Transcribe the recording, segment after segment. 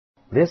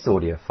This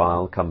audio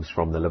file comes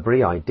from the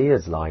L'Abri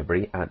Ideas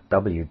Library at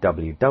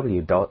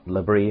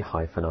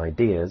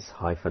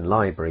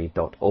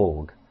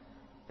www.labri-ideas-library.org.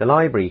 The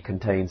library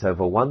contains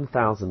over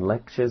 1,000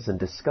 lectures and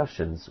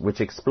discussions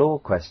which explore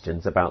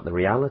questions about the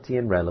reality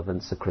and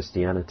relevance of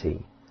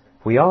Christianity.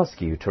 We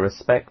ask you to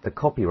respect the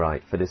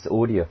copyright for this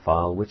audio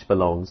file which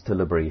belongs to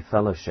L'Abri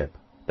Fellowship.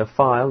 The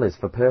file is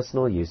for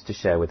personal use to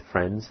share with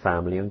friends,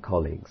 family and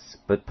colleagues,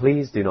 but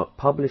please do not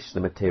publish the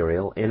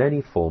material in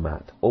any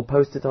format or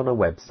post it on a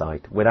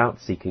website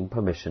without seeking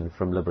permission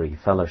from L'Abri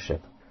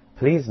Fellowship.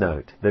 Please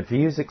note that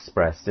views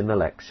expressed in the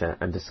lecture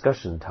and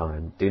discussion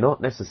time do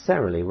not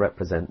necessarily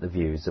represent the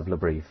views of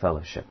L'Abri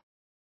Fellowship.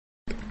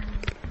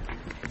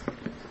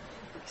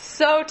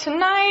 So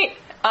tonight,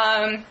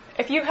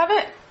 if you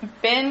haven't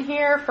been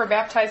here for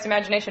Baptized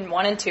Imagination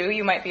 1 and 2,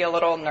 you might be a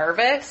little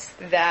nervous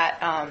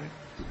that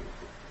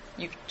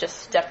you've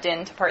just stepped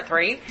into part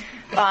 3.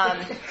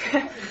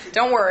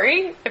 Don't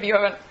worry if you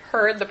haven't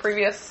heard the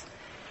previous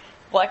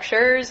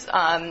lectures.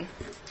 I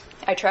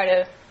try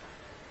to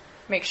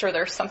make sure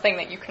there's something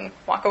that you can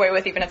walk away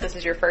with, even if this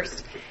is your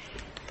first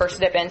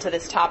dip into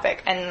this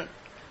topic. And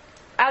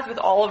as with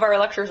all of our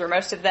lectures, or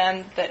most of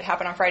them that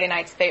happen on Friday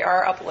nights, they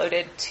are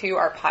uploaded to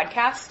our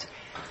podcast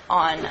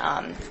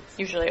on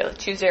usually a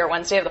Tuesday or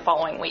Wednesday of the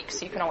following week.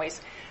 So you can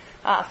always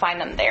find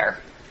them there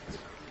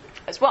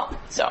as well.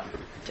 So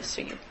just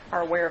so you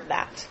are aware of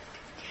that.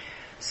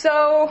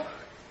 So,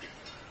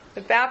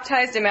 the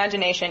baptized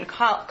imagination,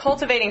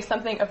 cultivating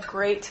something of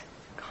great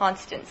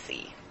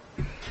constancy.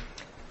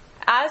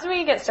 As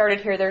we get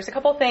started here, there's a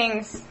couple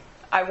things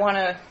I want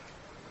to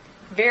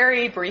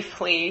very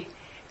briefly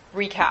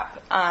recap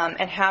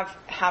and have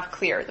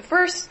clear. The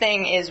first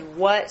thing is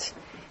what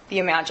the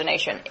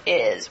imagination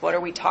is. What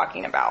are we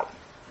talking about?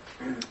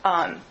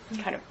 Kind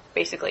of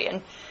basically,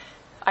 and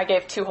I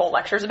gave 2 whole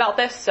lectures about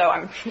this,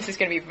 so this is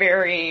going to be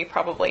very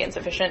probably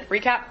insufficient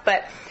recap.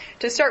 But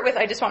to start with,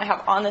 I just want to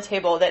have on the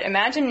table that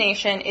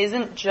imagination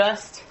isn't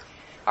just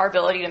our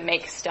ability to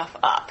make stuff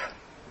up,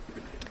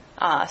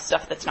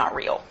 stuff that's not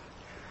real.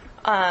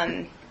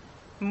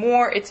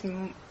 It's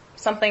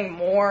something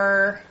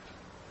more,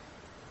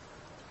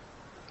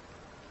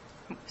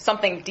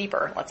 something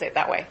deeper, let's say it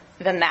that way,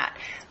 than that.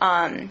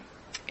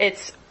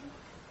 It's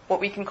what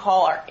we can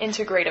call our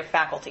integrative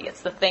faculty.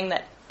 It's the thing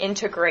that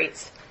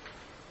integrates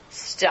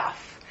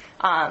stuff,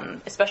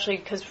 especially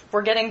because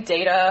we're getting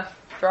data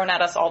thrown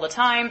at us all the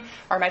time.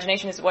 Our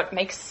imagination is what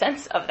makes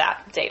sense of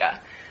that data.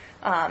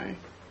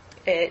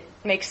 It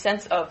makes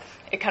sense of,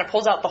 it kind of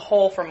pulls out the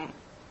whole from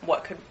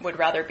what would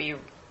rather be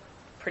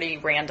pretty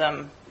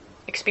random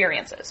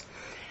experiences.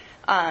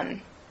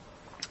 And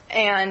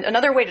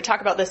another way to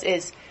talk about this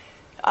is,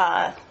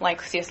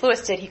 like C.S.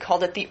 Lewis did, he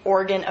called it the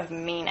organ of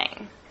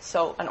meaning.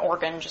 So an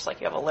organ, just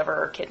like you have a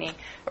liver or kidney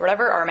or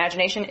whatever, our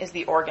imagination is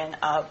the organ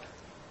of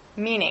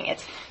meaning.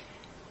 It's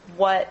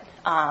what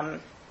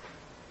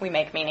we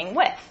make meaning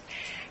with.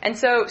 And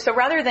so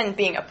rather than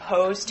being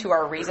opposed to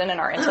our reason and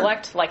our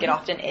intellect, like it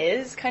often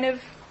is kind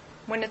of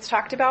when it's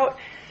talked about,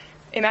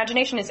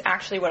 imagination is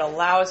actually what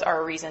allows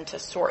our reason to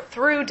sort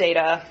through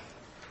data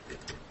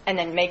and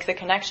then make the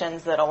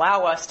connections that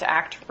allow us to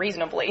act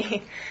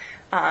reasonably.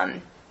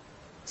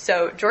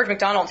 So George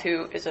MacDonald,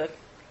 who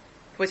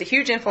was a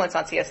huge influence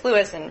on C.S.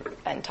 Lewis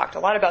and talked a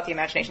lot about the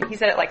imagination, he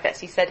said it like this.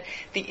 He said,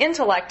 "The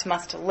intellect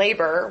must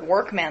labor,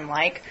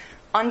 workmanlike,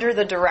 under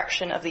the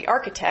direction of the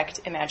architect,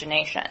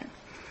 imagination."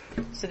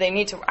 So they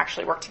need to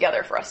actually work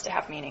together for us to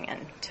have meaning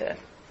and to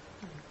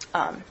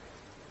kind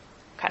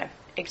of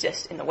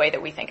exist in the way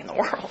that we think in the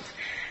world.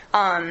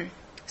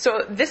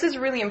 So this is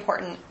really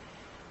important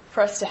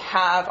for us to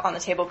have on the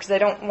table because I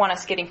don't want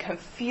us getting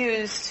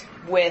confused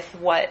with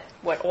what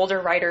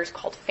older writers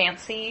called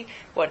fancy,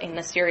 what in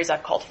this series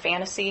I've called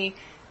fantasy,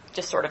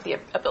 just sort of the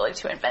ability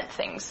to invent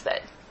things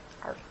that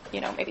are,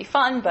 maybe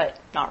fun but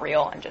not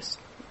real and just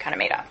kind of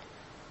made up.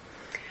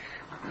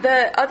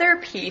 The other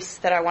piece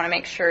that I want to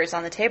make sure is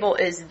on the table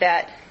is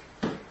that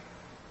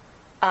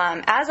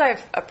as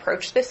I've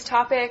approached this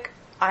topic,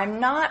 I'm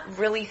not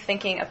really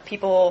thinking of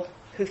people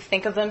who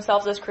think of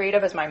themselves as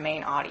creative as my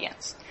main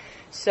audience.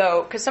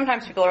 So, because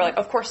sometimes people are like,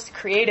 of course,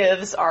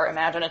 creatives are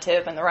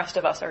imaginative and the rest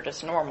of us are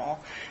just normal,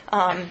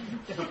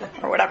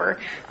 or whatever.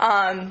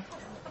 And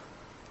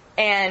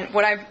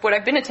what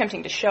I've been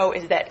attempting to show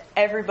is that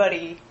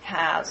everybody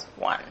has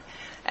one.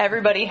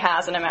 Everybody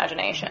has an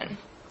imagination,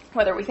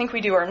 whether we think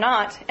we do or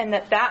not, and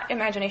that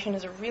imagination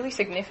is a really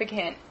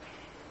significant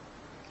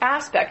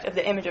aspect of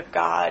the image of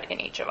God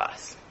in each of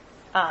us.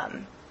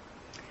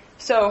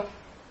 So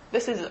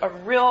this is a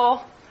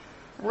real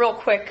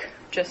quick,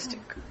 just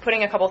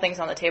putting a couple things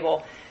on the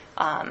table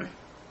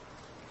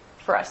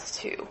for us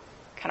to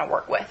kind of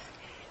work with,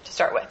 to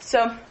start with.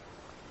 So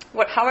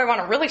how I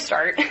want to really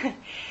start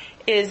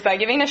is by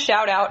giving a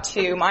shout out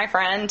to my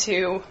friend,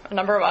 to a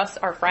number of us,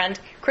 our friend,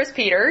 Chris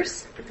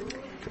Peters.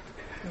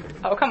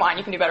 Oh, come on,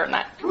 you can do better than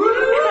that.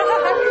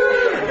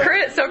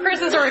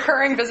 Chris is a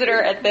recurring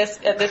visitor at this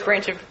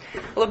branch of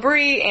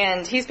L'Abri,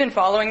 and he's been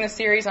following this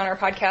series on our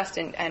podcast,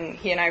 and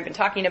he and I have been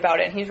talking about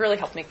it, and he's really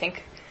helped me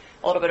think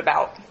a little bit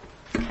about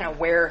kind of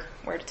where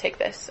to take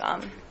this.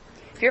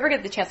 If you ever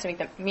get the chance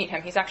to meet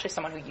him, he's actually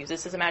someone who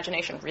uses his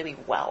imagination really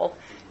well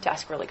to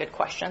ask really good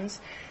questions.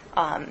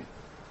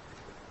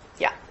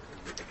 Yeah.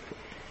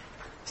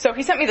 So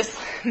he sent me this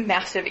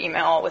massive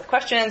email with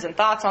questions and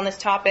thoughts on this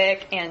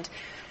topic, and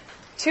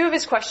two of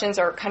his questions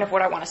are kind of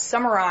what I want to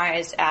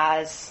summarize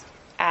as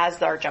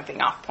our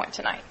jumping off point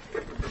tonight.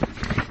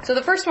 So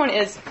the first one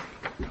is,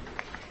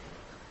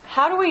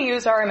 how do we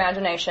use our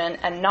imagination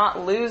and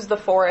not lose the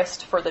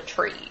forest for the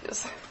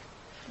trees?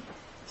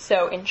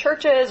 So in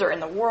churches or in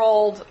the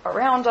world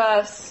around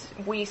us,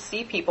 we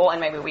see people, and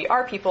maybe we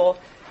are people,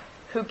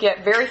 who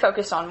get very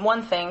focused on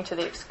one thing to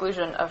the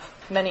exclusion of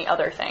many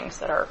other things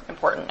that are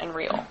important and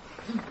real.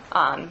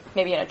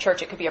 Maybe in a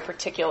church it could be a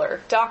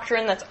particular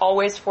doctrine that's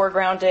always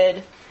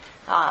foregrounded.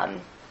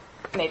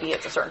 Maybe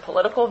it's a certain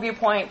political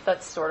viewpoint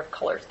that sort of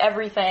colors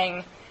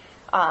everything.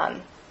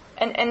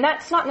 And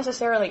that's not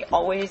necessarily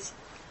always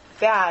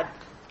bad,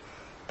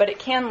 but it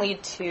can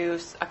lead to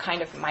a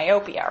kind of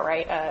myopia,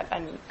 right?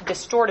 A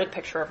distorted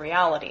picture of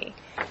reality.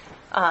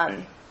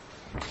 And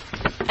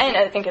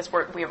I think as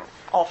we're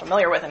all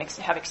familiar with and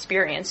have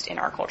experienced in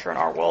our culture and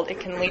our world, it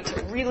can lead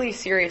to really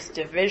serious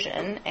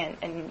division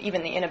and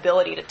even the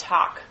inability to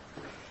talk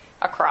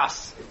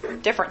across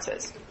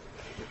differences.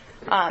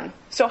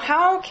 So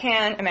how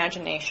can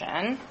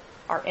imagination,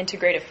 our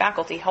integrative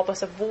faculty, help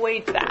us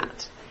avoid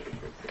that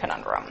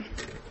conundrum?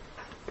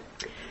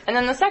 And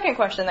then the second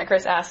question that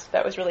Chris asked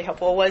that was really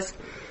helpful was,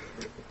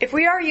 if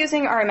we are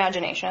using our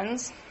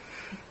imaginations,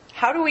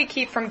 how do we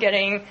keep from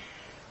getting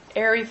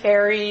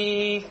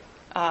airy-fairy,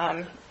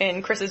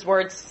 in Chris's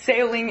words,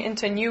 sailing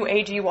into new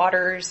agey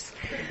waters?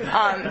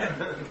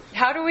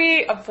 How do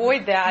we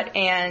avoid that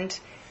and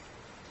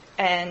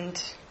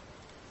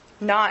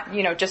not,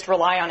 just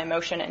rely on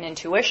emotion and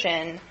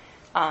intuition,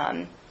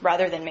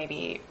 rather than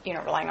maybe,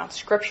 relying on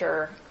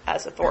scripture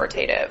as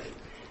authoritative?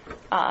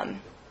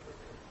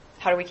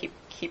 How do we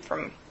keep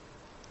from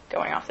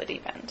going off the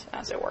deep end,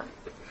 as it were?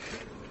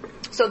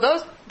 So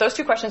those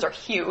two questions are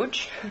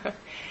huge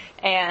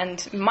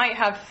and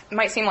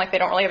might seem like they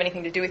don't really have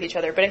anything to do with each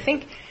other, but I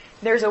think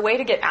there's a way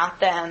to get at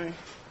them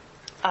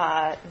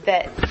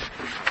that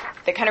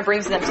kind of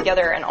brings them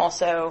together and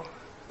also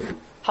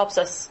helps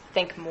us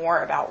think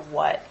more about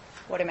what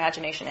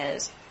imagination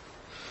is.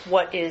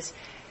 What is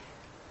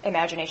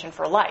imagination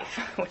for life,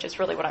 which is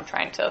really what I'm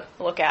trying to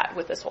look at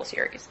with this whole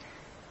series.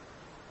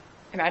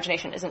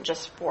 Imagination isn't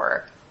just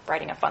for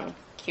writing a fun,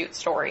 cute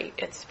story.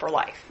 It's for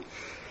life.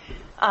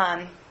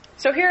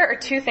 So here are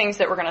two things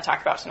that we're going to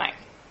talk about tonight.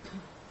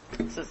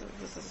 This is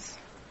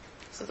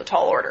a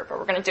tall order, but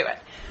we're going to do it.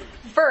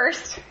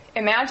 First,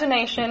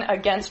 imagination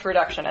against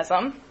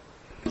reductionism.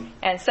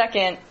 And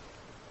second,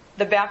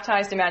 the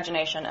baptized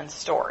imagination and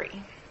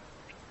story.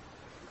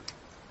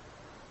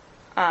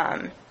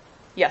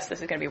 Yes,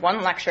 this is going to be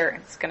one lecture.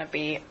 It's going to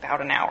be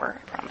about an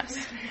hour, I promise.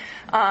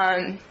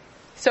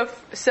 So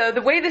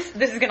the way this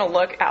is going to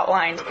look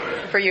outlined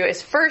for you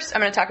is, first,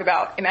 I'm going to talk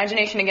about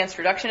imagination against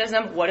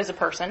reductionism. What is a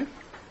person?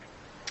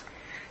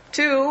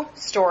 2,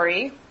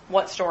 story.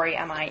 What story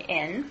am I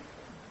in?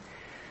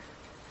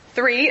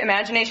 3,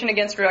 imagination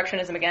against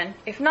reductionism again.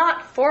 If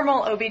not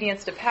formal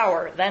obedience to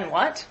power, then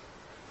what?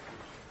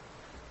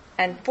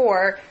 And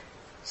 4,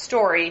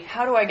 story.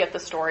 How do I get the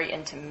story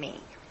into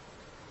me?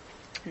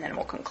 And then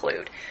we'll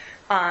conclude.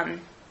 Don't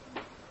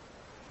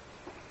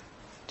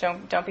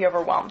be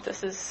overwhelmed.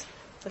 This is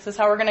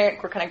how we're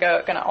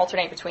gonna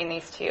alternate between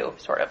these two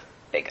sort of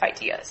big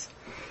ideas.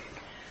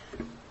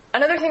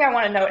 Another thing I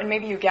want to note, and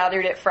maybe you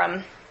gathered it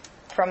from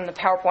the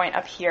PowerPoint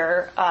up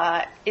here,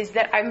 is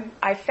that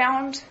I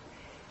found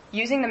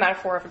using the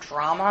metaphor of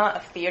drama,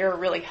 of theater,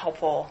 really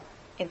helpful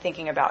in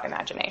thinking about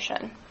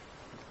imagination.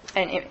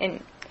 And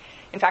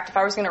in fact, if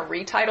I was going to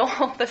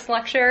retitle this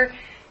lecture,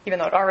 even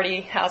though it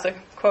already has a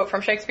quote from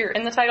Shakespeare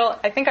in the title,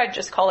 I think I'd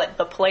just call it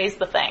 "The Play's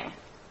the Thing."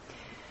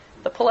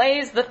 The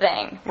play's the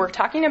thing. We're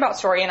talking about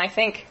story, and I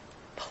think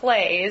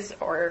plays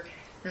or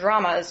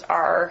dramas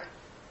are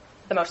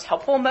the most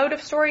helpful mode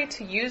of story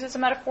to use as a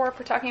metaphor if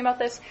we're talking about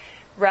this,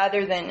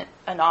 rather than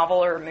a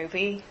novel or a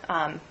movie,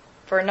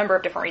 for a number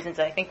of different reasons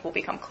that I think will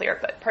become clear,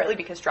 but partly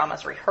because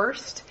drama's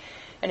rehearsed,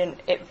 and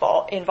it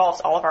involves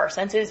all of our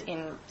senses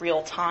in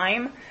real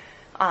time.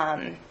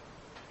 And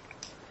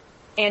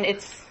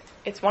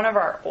it's one of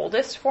our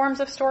oldest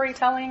forms of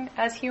storytelling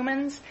as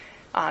humans.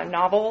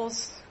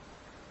 Novels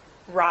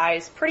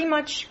rise pretty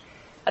much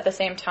at the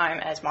same time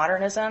as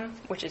modernism,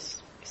 which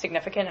is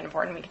significant and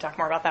important. We can talk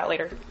more about that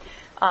later.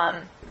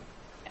 And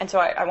so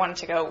I wanted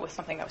to go with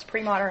something that was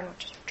pre-modern,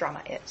 which is what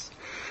drama is.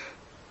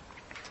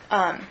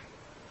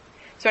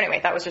 So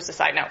anyway, that was just a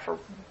side note for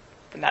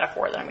the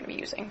metaphor that I'm going to be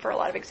using for a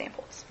lot of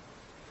examples.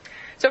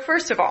 So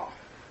first of all,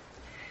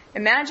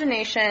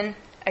 imagination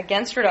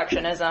against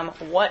reductionism.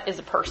 What is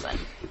a person?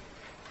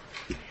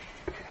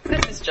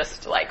 This is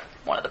just like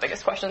one of the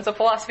biggest questions of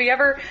philosophy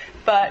ever,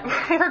 but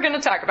we're going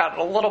to talk about it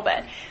a little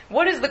bit.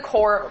 What is the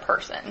core of a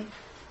person?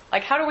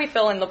 Like, how do we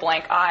fill in the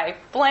blank? I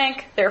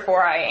blank,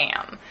 therefore I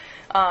am.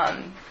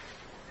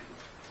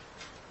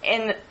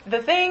 And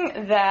the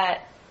thing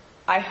that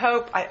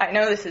I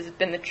know this has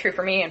been the true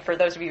for me and for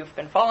those of you who've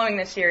been following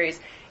this series,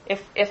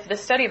 if the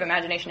study of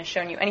imagination has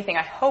shown you anything,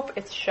 I hope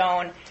it's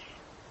shown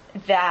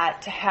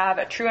that to have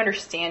a true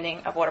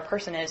understanding of what a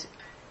person is,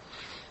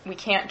 we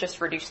can't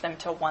just reduce them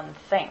to one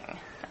thing.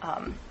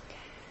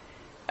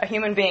 A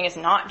human being is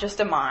not just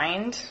a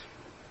mind.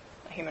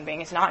 A human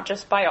being is not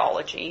just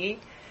biology,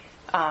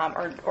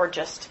 or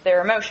just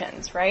their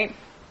emotions, right?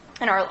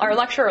 And our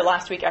lecturer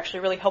last week actually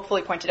really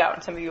helpfully pointed out,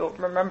 and some of you will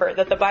remember,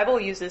 that the Bible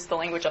uses the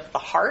language of the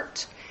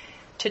heart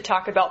to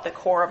talk about the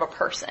core of a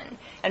person.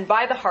 And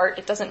by the heart,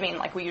 it doesn't mean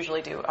like we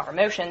usually do our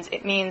emotions.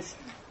 It means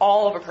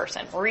all of a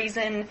person.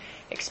 Reason,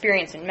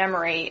 experience and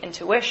memory,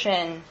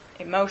 intuition,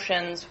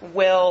 emotions,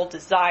 will,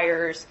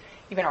 desires,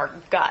 even our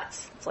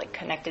guts. It's like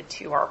connected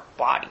to our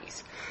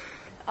bodies.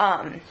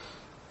 And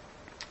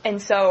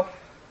so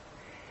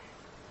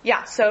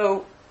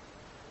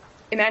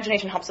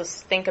imagination helps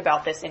us think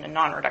about this in a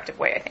non-reductive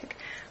way, I think.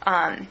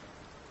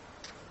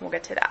 We'll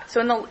get to that.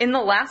 So in the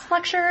last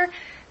lecture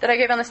that I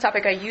gave on this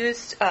topic, I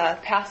used a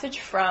passage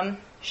from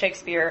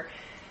Shakespeare,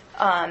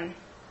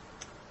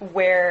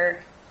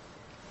 where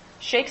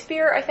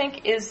Shakespeare, I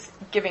think, is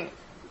giving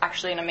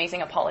actually an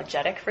amazing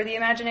apologetic for the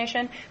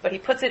imagination, but he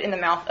puts it in the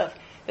mouth of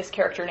this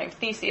character named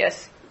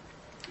Theseus,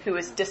 who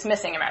is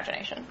dismissing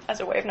imagination as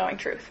a way of knowing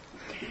truth.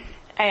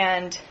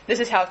 And this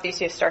is how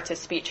Theseus starts his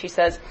speech. He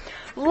says,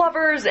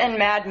 "Lovers and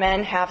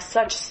madmen have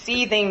such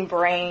seething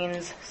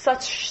brains,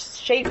 such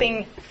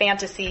shaping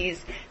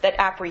fantasies that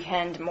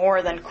apprehend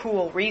more than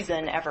cool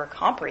reason ever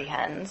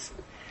comprehends.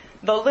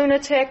 The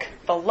lunatic,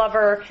 the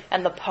lover,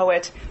 and the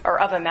poet are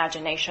of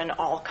imagination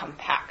all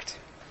compact."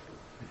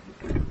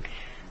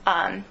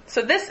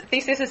 So this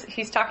Theseus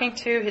he's talking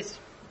to his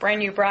brand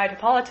new bride,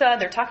 Hippolyta.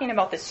 They're talking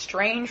about this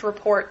strange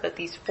report that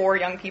these 4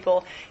 young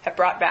people have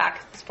brought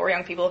back. These 4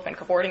 young people have been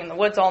cavorting in the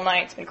woods all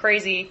night. It's been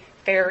crazy.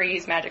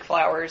 Fairies, magic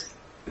flowers,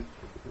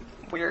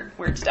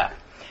 weird stuff.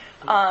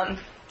 And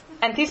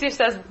Theseus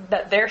says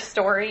that their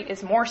story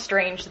is more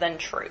strange than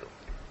true.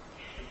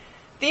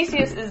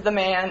 Theseus is the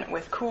man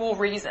with cool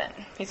reason.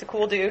 He's a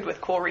cool dude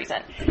with cool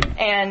reason.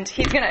 And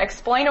he's going to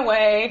explain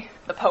away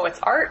the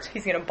poet's art.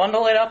 He's going to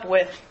bundle it up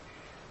with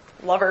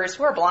lovers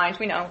who are blind.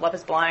 We know love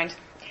is blind.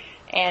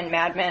 And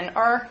madmen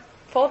are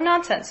full of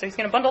nonsense. So he's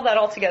going to bundle that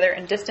all together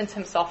and distance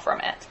himself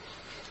from it.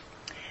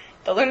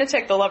 The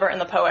lunatic, the lover, and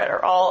the poet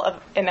are all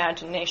of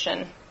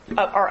imagination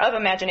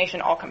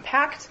all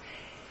compact.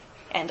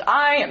 And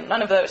I am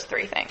none of those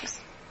 3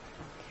 things.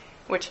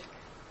 Which,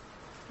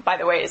 by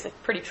the way, is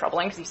pretty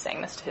troubling because he's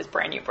saying this to his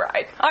brand new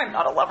bride. I'm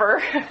not a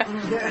lover.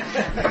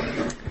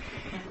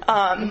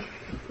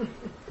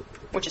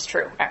 Which is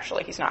true,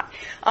 actually. He's not.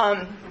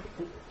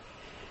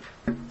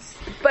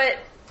 But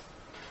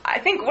I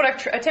think what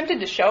I've attempted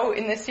to show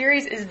in this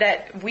series is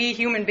that we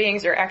human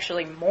beings are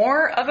actually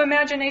more of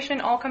imagination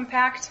all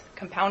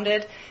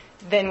compounded,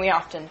 than we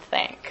often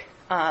think.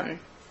 I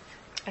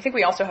think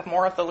we also have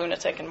more of the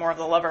lunatic and more of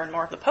the lover and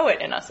more of the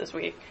poet in us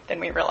than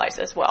we realize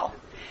as well.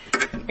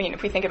 I mean,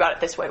 if we think about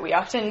it this way, we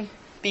often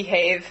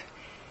behave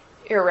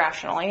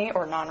irrationally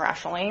or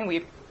non-rationally.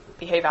 We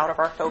behave out of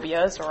our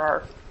phobias or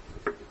our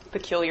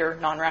peculiar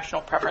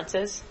non-rational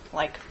preferences.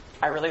 Like,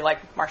 I really like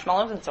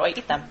marshmallows and so I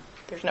eat them.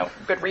 There's no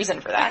good reason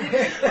for that.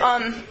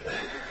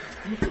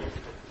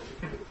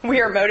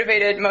 We are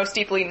motivated most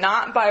deeply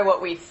not by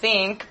what we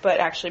think, but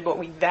actually what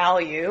we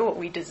value, what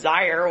we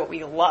desire, what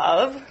we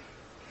love.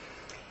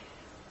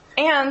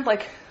 And,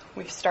 like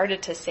we've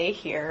started to say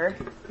here,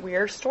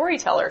 we're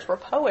storytellers, we're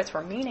poets,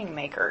 we're meaning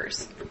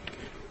makers.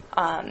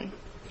 And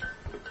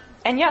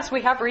yes,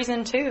 we have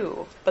reason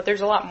too, but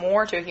there's a lot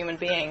more to a human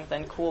being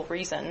than cool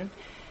reason.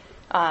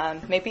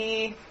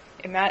 Maybe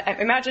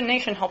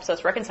imagination helps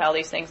us reconcile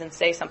these things and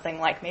say something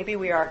like, maybe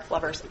we are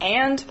lovers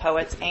and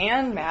poets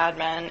and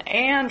madmen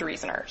and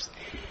reasoners.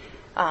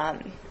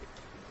 And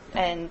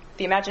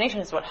the imagination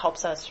is what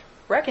helps us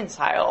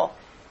reconcile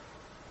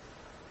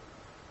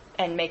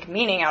and make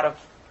meaning out of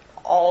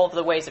all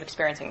those ways of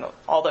experiencing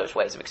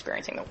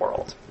the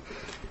world.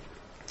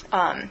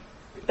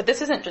 But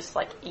this isn't just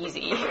like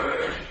easy.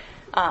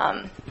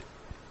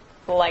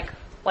 Like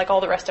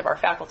all the rest of our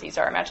faculties,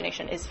 our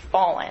imagination is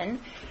fallen,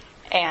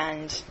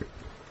 and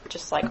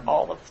just like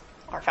all of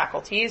our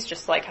faculties,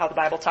 just like how the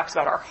Bible talks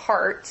about our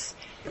hearts,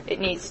 it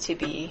needs to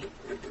be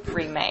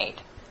remade.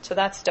 So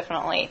that's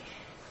definitely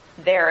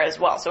there as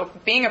well. So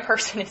being a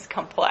person is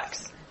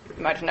complex.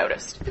 You might have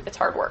noticed. It's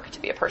hard work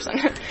to be a person.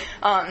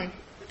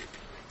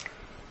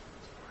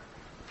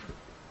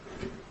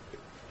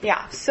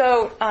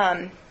 So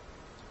I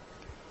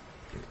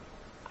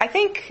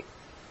think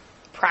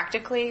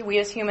practically we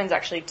as humans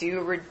actually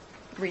do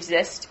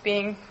resist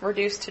being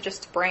reduced to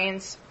just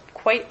brains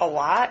quite a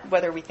lot,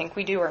 whether we think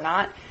we do or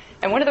not.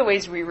 And one of the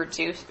ways we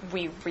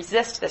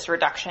resist this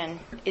reduction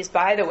is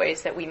by the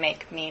ways that we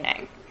make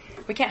meaning.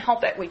 We can't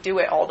help it. We do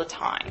it all the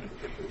time.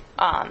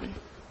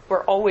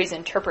 We're always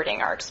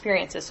interpreting our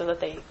experiences so that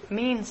they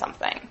mean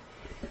something.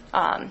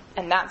 And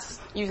that's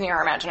using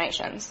our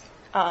imaginations.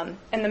 And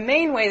the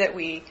main way that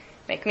we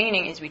make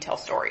meaning is we tell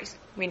stories.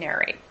 We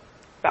narrate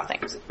about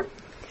things.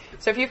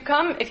 So if you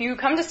come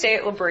to stay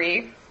at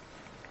L'Abri,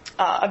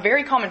 a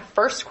very common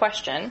first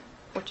question,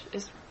 which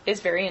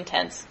is very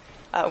intense,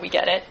 we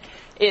get it,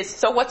 is,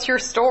 so what's your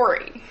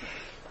story?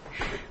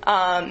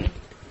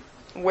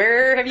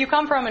 Where have you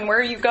come from and where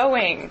are you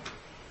going?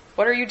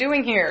 What are you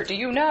doing here? Do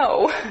you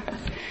know?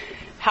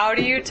 How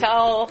do you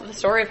tell the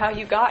story of how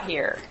you got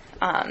here?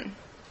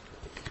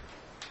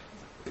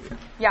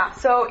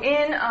 So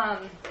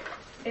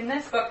in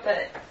this book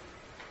that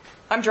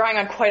I'm drawing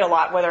on quite a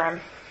lot, whether I'm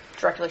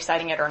directly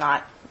citing it or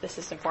not, this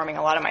is informing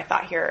a lot of my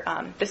thought here.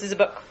 This is a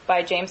book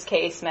by James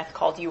K. Smith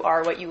called You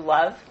Are What You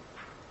Love.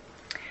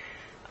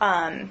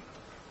 And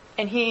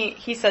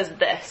he says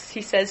this.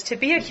 He says, to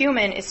be a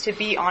human is to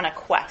be on a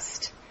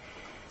quest.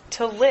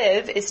 To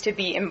live is to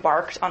be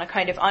embarked on a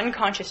kind of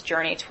unconscious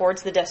journey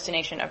towards the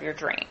destination of your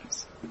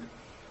dreams.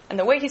 And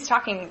the way he's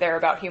talking there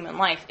about human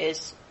life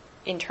is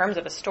in terms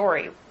of a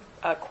story.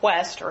 A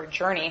quest or a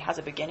journey has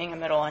a beginning, a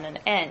middle, and an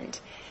end.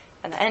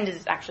 And the end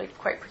is actually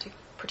quite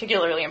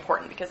particularly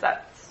important because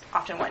that's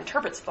often what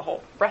interprets the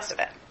whole rest of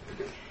it.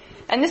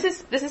 And this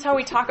is how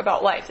we talk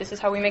about life. This is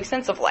how we make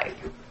sense of life.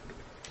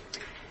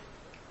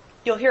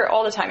 You'll hear it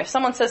all the time. If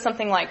someone says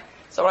something like,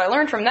 so what I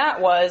learned from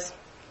that was,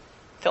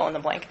 fill in the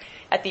blank,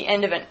 at the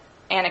end of an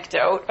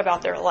anecdote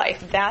about their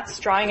life, that's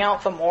drawing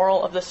out the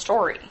moral of the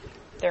story.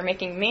 They're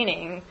making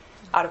meaning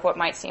out of what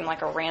might seem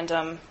like a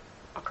random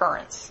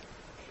occurrence.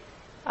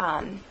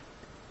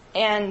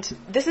 And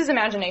this is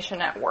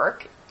imagination at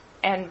work.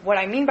 And what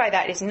I mean by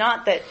that is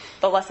not that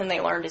the lesson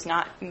they learned is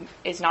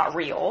not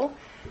real,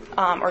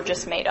 or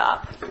just made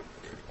up,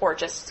 or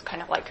just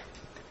kind of like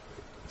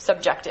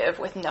subjective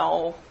with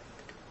no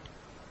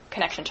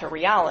connection to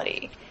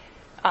reality.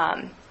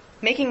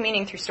 Making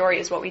meaning through story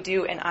is what we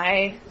do, and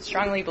I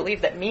strongly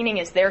believe that meaning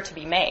is there to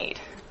be made.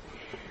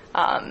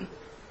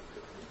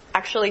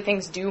 Actually,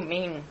 things do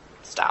mean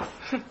stuff.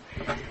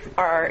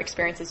 Our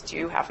experiences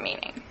do have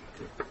meaning.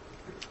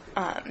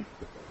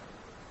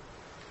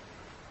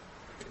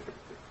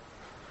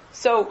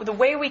 So the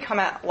way we come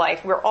at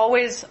life, we're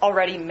always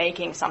already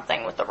making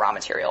something with the raw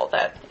material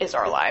that is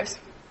our lives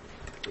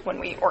when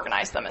we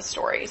organize them as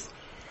stories.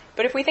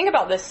 But if we think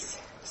about this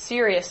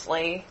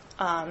seriously,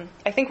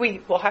 I think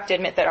we will have to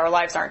admit that our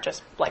lives aren't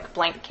just like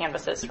blank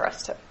canvases for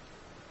us to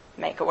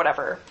make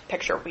whatever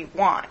picture we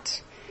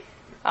want.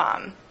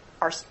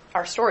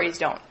 Our stories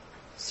don't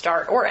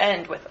start or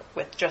end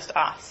with just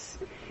us.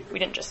 We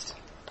didn't just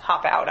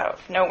pop out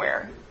of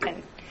nowhere.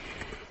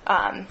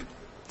 And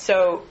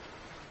so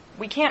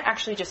we can't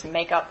actually just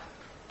make up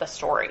the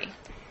story.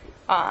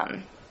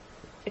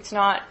 It's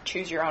not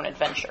choose your own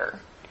adventure.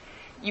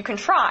 You can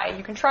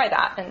try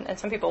that, and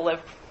some people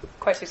live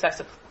quite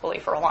successfully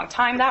for a long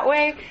time that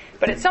way,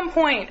 but at some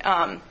point,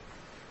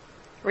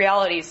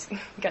 reality's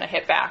gonna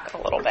hit back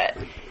a little bit,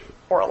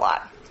 or a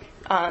lot,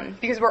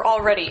 because we're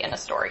already in a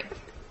story.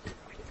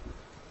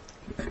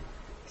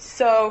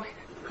 So,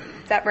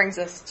 that brings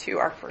us to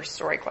our first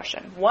story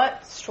question.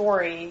 What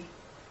story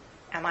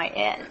am I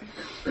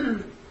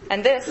in?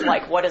 And this,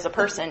 like what is a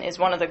person, is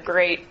one of the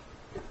great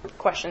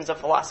questions of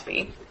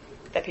philosophy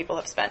that people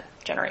have spent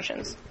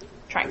generations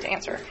trying to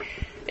answer.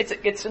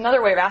 It's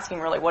another way of asking,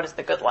 really, what is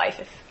the good life,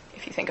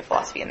 if you think of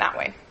philosophy in that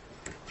way.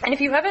 And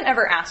if you haven't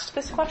ever asked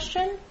this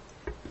question,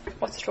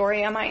 what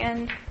story am I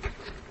in?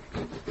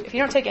 If you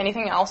don't take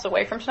anything else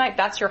away from tonight,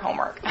 that's your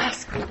homework.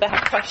 Ask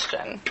that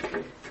question.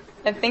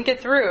 And think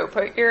it through.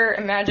 Put your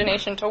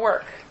imagination to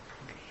work.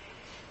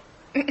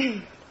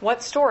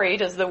 What story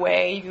does the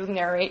way you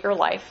narrate your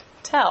life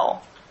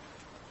tell?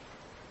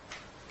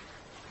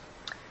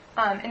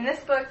 In this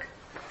book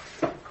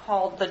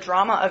called The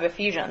Drama of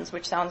Ephesians,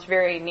 which sounds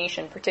very niche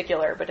and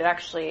particular, but it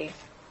actually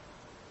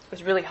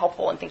was really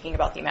helpful in thinking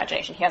about the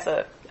imagination. He has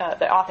the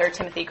author,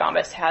 Timothy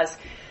Gombis, has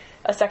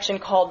a section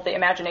called The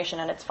Imagination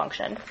and Its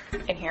Function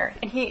in here.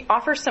 And he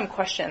offers some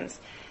questions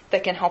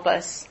that can help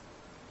us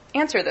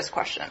answer this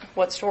question.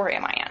 What story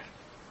am I in?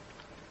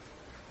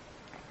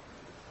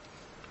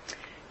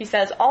 He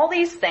says, all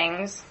these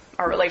things,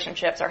 our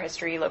relationships, our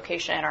history,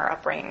 location, our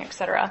upbringing,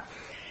 etc.,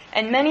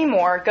 and many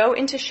more go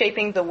into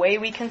shaping the way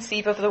we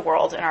conceive of the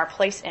world and our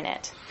place in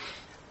it.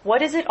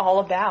 What is it all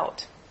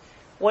about?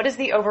 What is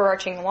the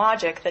overarching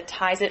logic that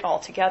ties it all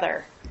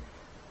together?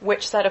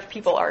 Which set of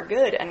people are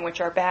good and which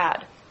are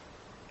bad?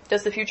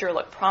 Does the future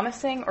look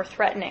promising or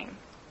threatening?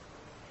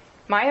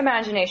 My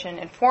imagination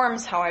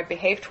informs how I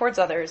behave towards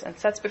others and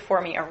sets before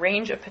me a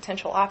range of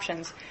potential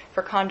options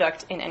for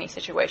conduct in any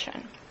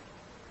situation.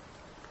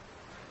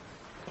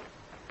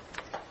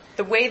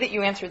 The way that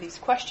you answer these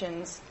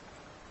questions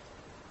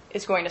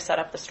is going to set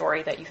up the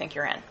story that you think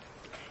you're in,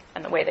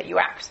 and the way that you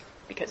act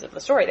because of the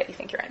story that you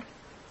think you're in.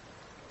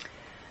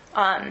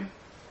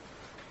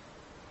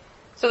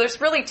 So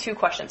there's really two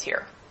questions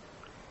here.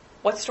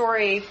 What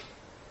story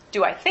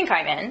do I think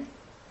I'm in?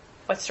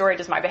 What story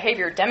does my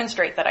behavior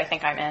demonstrate that I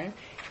think I'm in?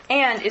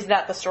 And is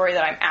that the story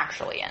that I'm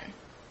actually in?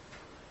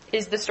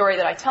 Is the story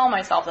that I tell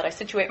myself, that I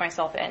situate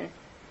myself in,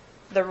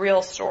 the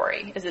real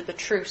story? Is it the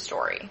true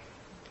story?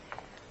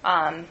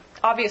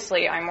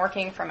 Obviously, I'm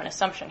working from an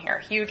assumption here,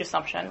 a huge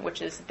assumption,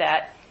 which is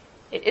that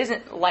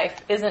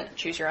life isn't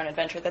choose your own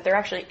adventure, that there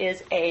actually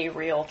is a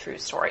real true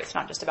story. It's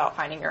not just about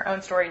finding your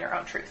own story and your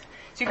own truth.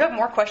 So if you have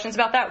more questions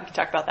about that, we can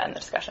talk about that in the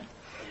discussion.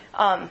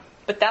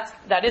 But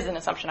that is an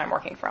assumption I'm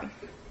working from.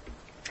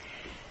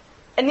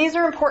 And these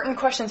are important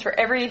questions for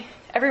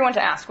everyone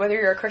to ask, whether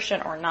you're a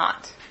Christian or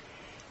not.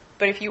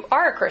 But if you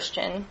are a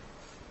Christian,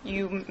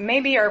 you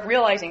maybe are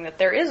realizing that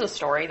there is a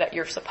story that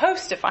you're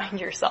supposed to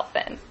find yourself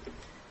in.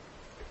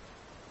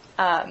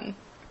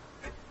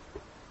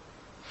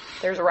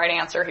 There's a right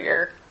answer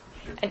here.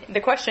 And the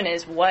question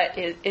is,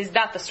 is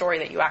that the story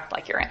that you act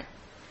like you're in?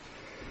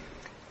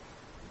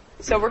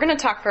 So we're going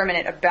to talk for a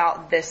minute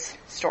about this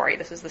story.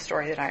 This is the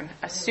story that I'm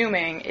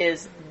assuming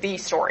is the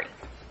story.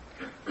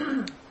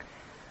 There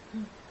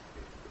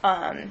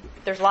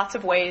are lots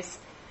of ways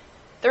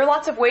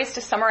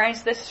to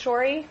summarize this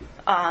story.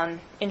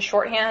 In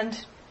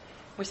shorthand,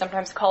 we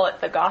sometimes call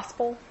it the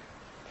gospel.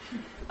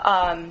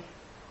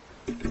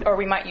 Or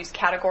we might use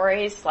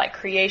categories like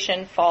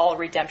creation, fall,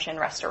 redemption,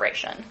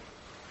 restoration.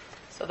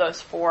 So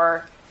those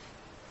four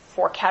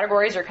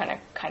categories are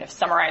kind of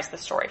summarize the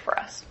story for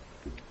us.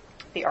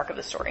 The arc of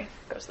the story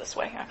goes this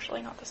way,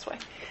 actually, not this way.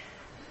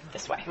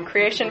 This way.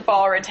 Creation,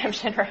 fall,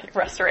 redemption,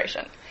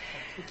 restoration.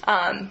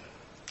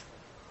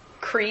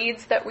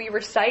 Creeds that we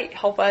recite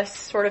help us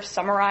sort of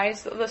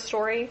summarize the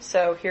story.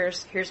 So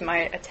here's my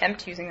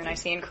attempt using the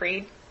Nicene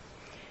Creed.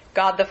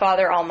 God the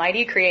Father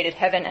Almighty created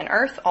heaven and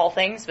earth, all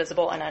things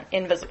visible and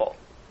invisible.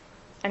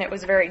 And it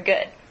was very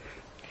good.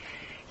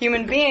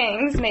 Human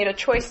beings made a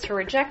choice to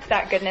reject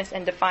that goodness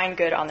and define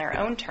good on their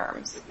own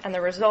terms. And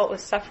the result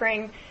was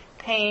suffering,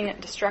 pain,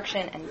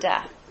 destruction, and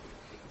death.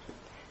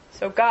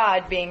 So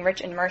God, being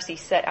rich in mercy,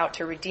 set out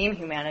to redeem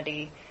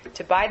humanity,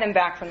 to buy them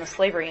back from the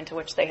slavery into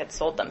which they had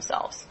sold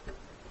themselves.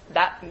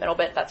 That middle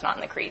bit, that's not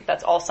in the creed.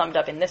 That's all summed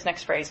up in this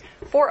next phrase,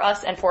 for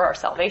us and for our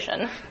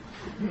salvation.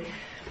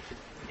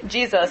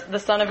 Jesus, the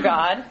Son of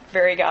God,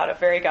 very God of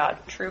very God,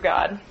 true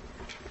God,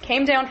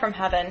 came down from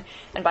heaven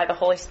and by the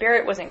Holy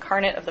Spirit was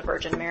incarnate of the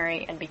Virgin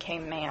Mary and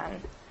became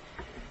man.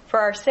 For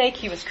our sake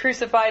he was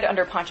crucified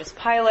under Pontius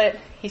Pilate,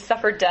 he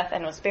suffered death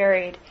and was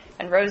buried,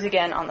 and rose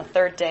again on the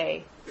third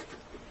day.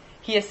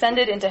 He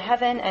ascended into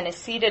heaven and is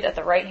seated at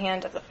the right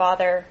hand of the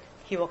Father.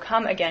 He will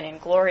come again in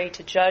glory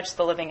to judge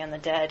the living and the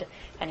dead,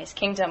 and his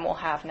kingdom will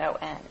have no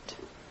end.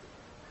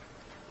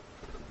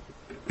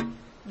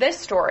 This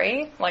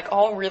story, like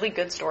all really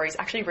good stories,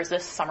 actually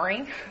resists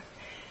summary.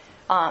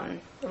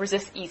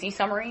 Resists easy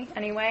summary,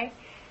 anyway.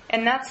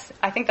 And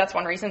I think that's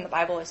one reason the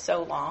Bible is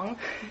so long,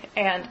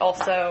 and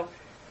also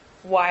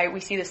why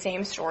we see the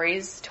same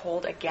stories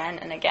told again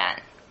and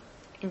again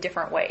in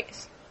different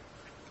ways.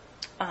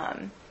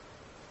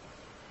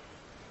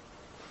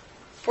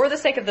 For the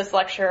sake of this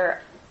lecture,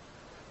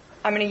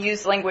 I'm going to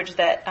use language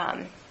that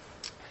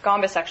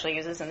Gombis actually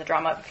uses in the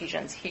drama of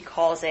Ephesians. He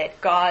calls it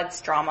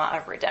God's drama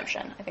of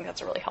redemption. I think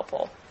that's a really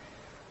helpful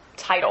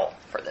title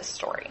for this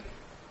story.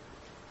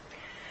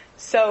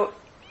 So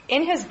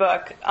in his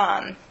book,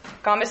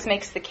 Gombis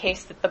makes the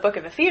case that the book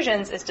of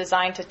Ephesians is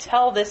designed to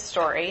tell this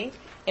story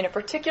in a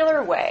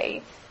particular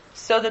way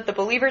so that the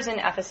believers in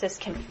Ephesus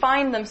can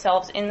find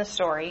themselves in the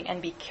story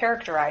and be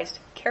characterized,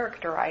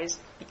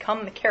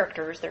 become the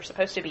characters they're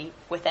supposed to be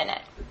within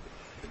it.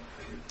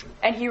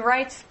 And he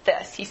writes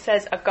this. He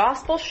says, a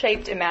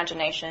gospel-shaped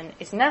imagination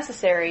is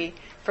necessary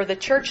for the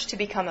church to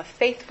become a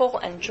faithful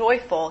and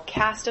joyful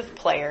cast of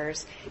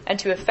players and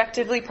to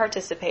effectively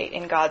participate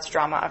in God's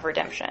drama of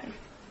redemption.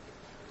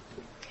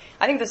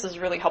 I think this is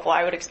really helpful.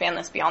 I would expand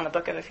this beyond the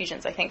book of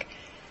Ephesians. I think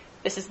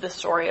this is the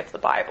story of the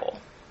Bible.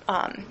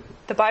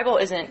 The Bible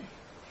isn't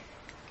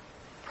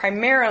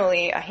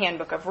primarily a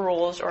handbook of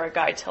rules or a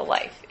guide to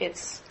life.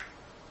 It's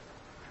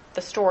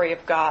the story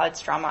of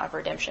God's drama of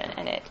redemption,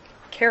 and it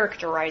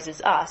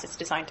characterizes us. It's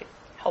designed to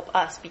help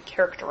us be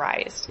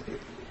characterized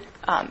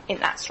in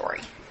that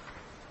story.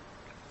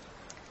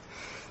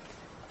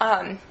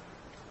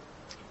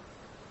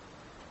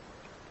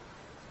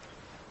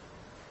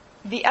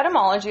 The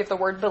etymology of the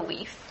word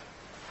belief,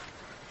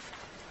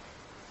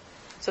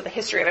 so the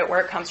history of it, where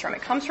it comes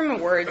from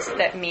words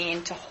that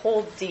mean to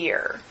hold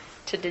dear,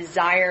 to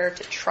desire,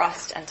 to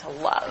trust, and to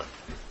love.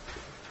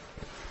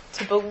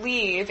 To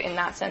believe, in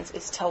that sense,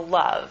 is to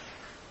love.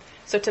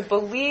 So to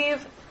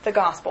believe the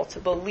gospel, to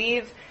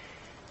believe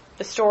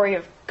the story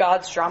of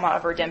God's drama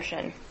of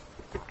redemption,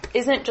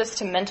 isn't just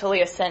to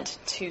mentally assent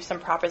to some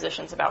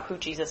propositions about who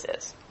Jesus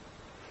is.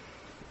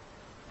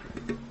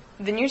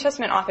 The New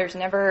Testament authors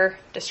never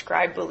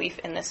describe belief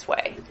in this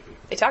way.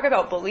 They talk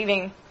about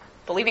believing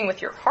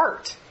with your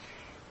heart,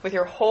 with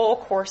your whole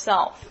core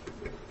self.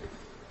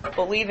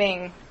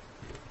 Believing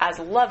as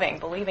loving,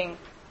 believing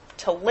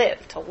to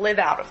live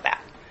out of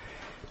that.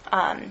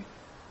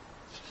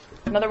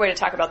 Another way to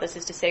talk about this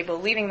is to say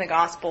believing the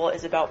gospel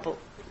is about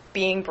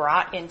being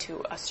brought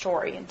into a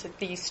story, into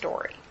the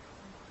story.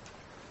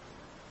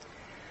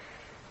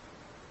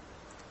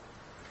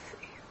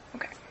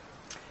 Okay.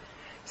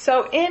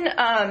 So in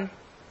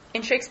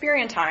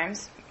Shakespearean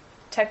times,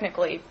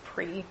 technically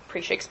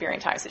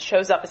pre-Shakespearean times, it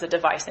shows up as a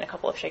device in a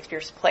couple of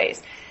Shakespeare's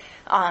plays.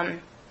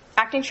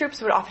 Actors acting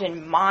troupes would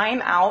often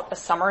mime out a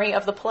summary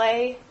of the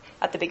play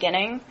at the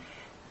beginning,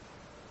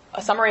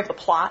 a summary of the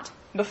plot,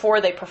 before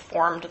they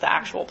performed the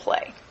actual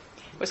play.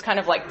 It was kind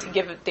of like to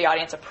give the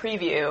audience a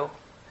preview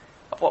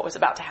of what was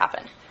about to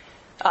happen.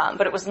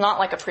 But it was not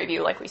like a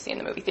preview like we see in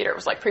the movie theater. It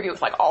was like preview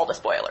with like all the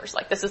spoilers.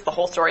 Like, this is the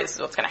whole story, this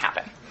is what's going to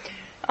happen.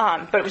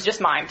 But it was just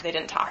mimed, they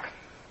didn't talk.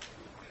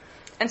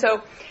 And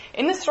so,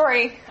 in this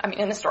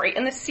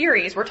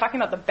series, we're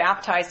talking about the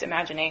baptized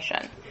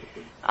imagination.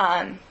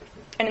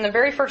 And in the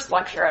very first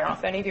lecture, I don't know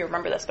if any of you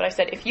remember this, but I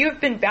said, if you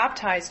have been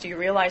baptized, do you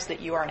realize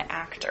that you are an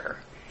actor?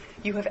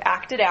 You have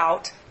acted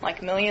out,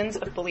 like millions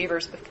of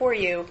believers before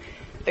you,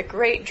 the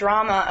great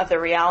drama of the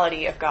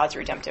reality of God's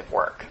redemptive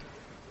work.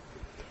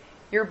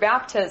 Your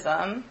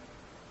baptism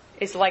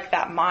is like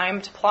that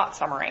mimed plot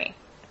summary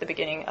at the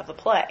beginning of the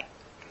play.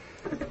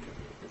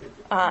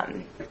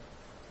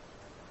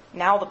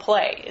 Now the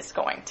play is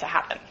going to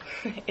happen.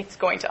 It's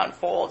going to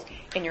unfold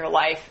in your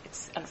life.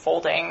 It's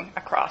unfolding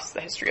across the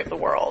history of the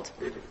world.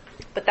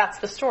 But that's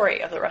the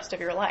story of the rest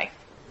of your life.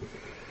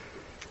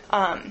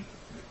 So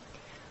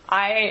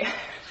I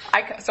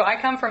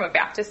come from a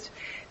Baptist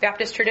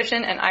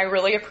tradition, and I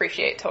really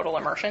appreciate total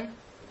immersion.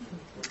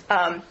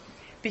 Partly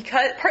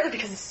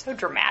because it's so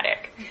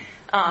dramatic.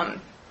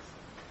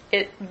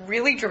 It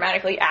really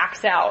dramatically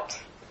acts out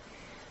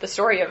the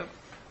story of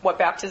what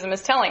baptism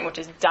is telling, which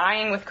is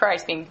dying with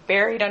Christ, being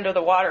buried under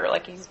the water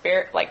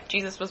like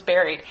Jesus was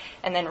buried,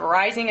 and then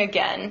rising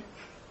again,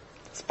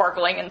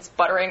 sparkling and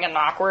sputtering and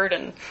awkward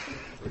and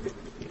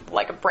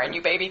like a brand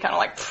new baby, kind of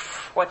like,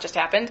 what just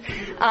happened,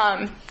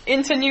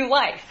 into new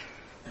life.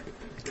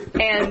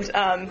 And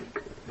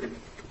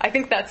I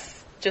think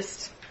that's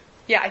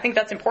I think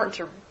that's important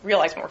to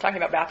realize when we're talking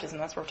about baptism.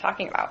 That's what we're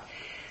talking about.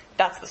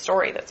 That's the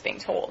story that's being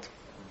told.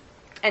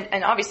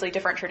 And obviously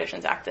different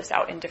traditions act this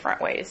out in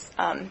different ways.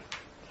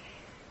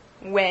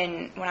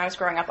 When I was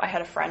growing up, I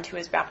had a friend who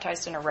was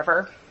baptized in a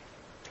river.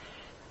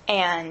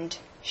 And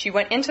she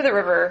went into the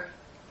river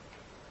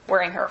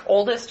wearing her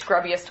oldest,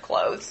 grubbiest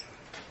clothes.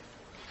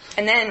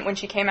 And then when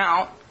she came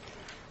out,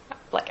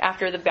 like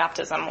after the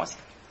baptism was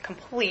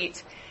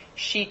complete,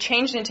 she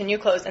changed into new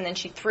clothes, and then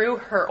she threw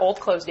her old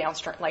clothes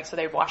downstream, like so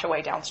they'd wash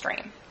away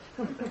downstream.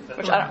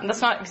 Which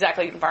that's not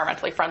exactly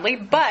environmentally friendly,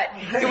 but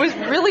it was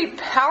really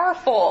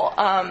powerful,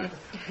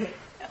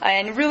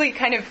 and really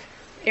kind of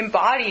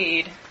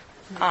embodied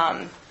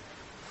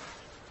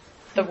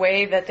the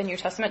way that the New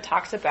Testament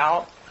talks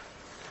about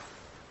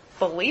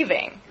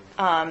believing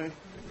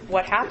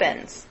what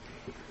happens.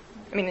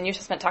 I mean, the New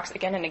Testament talks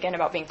again and again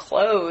about being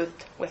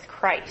clothed with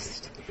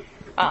Christ.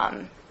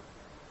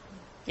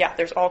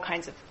 There's all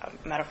kinds of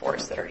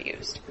metaphors that are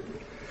used.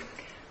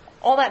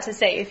 All that to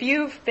say, if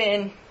you've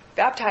been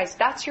baptized,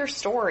 that's your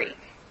story.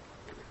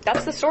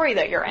 That's the story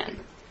that you're in.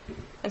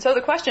 And so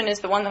the question is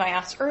the one that I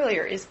asked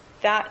earlier,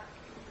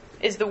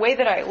 does the way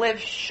that I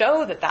live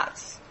show that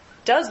that's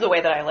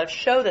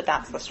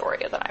the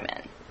story that I'm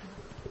in?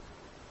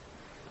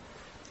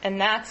 And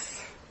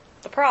that's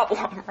the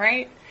problem,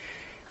 right?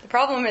 The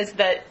problem is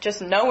that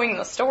just knowing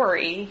the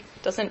story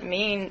doesn't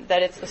mean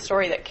that it's the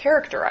story that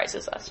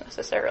characterizes us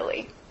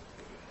necessarily.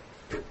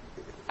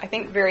 I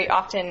think very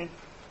often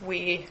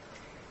we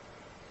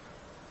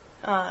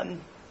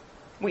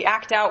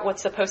act out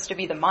what's supposed to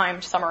be the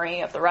mimed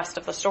summary of the rest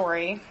of the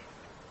story.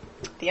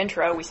 The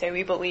intro, we say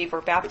we believe,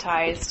 we're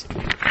baptized,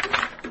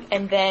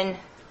 and then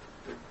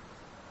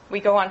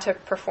we go on to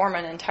perform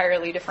an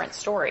entirely different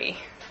story.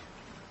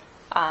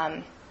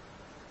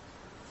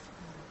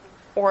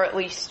 Or at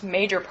least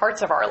major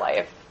parts of our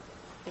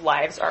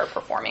lives are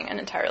performing an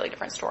entirely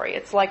different story.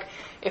 It's like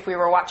if we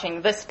were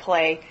watching this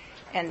play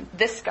and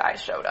this guy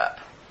showed up.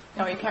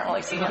 No, you can't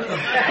really see him.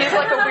 He's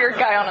like a weird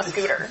guy on a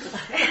scooter.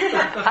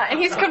 And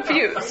he's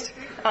confused.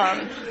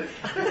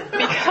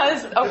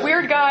 Because a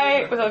weird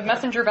guy with a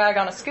messenger bag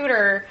on a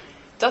scooter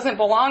doesn't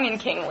belong in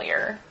King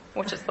Lear,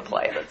 which is the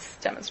play that's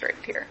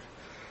demonstrated here.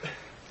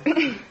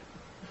 And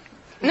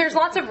there's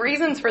lots of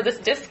reasons for this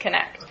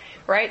disconnect,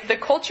 right? The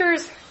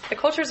cultures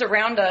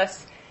around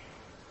us,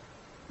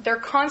 they're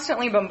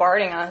constantly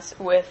bombarding us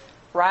with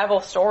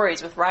rival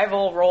stories, with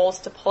rival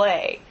roles to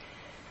play.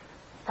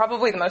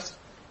 Probably the most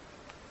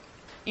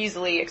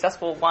easily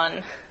accessible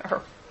one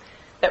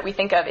that we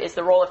think of is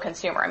the role of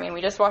consumer. I mean,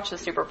 we just watched the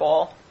Super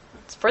Bowl.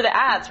 It's for the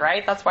ads,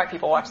 right? That's why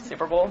people watch the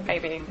Super Bowl.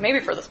 Maybe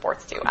for the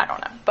sports too. I don't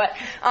know. But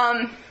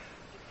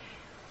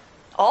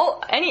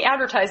any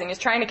advertising is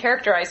trying to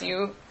characterize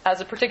you as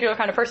a particular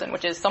kind of person,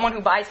 which is someone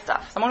who buys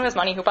stuff, someone who has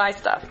money who buys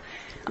stuff,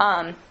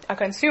 a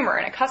consumer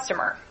and a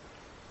customer.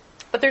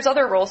 But there's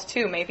other roles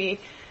too. Maybe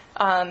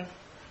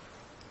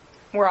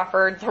we're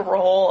offered the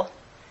role,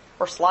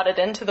 or slotted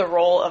into the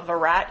role of a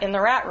rat in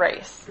the rat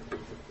race,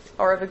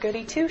 or of a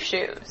goody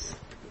two-shoes,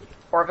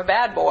 or of a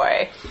bad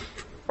boy,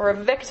 or a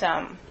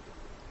victim,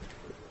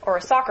 or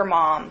a soccer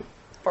mom,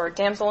 or a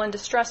damsel in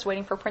distress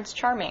waiting for Prince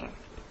Charming.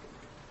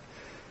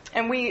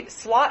 And we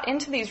slot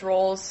into these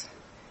roles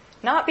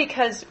not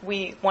because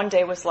we one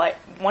day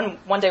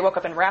woke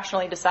up and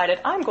rationally decided,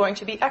 I'm going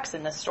to be X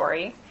in this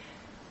story.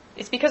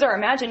 It's because our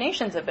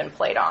imaginations have been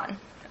played on.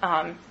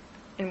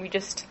 and we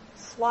just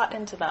slot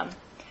into them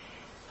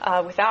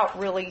without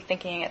really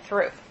thinking it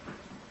through.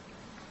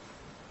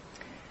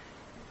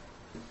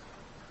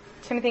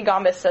 Timothy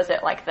Gombis says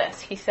it like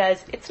this. He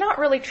says, "It's not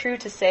really true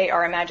to say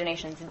our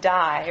imaginations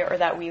die or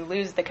that we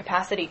lose the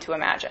capacity to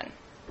imagine.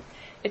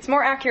 It's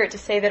more accurate to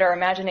say that our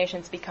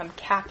imaginations become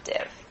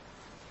captive.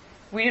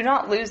 We do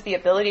not lose the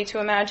ability to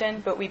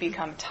imagine, but we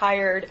become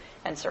tired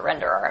and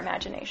surrender our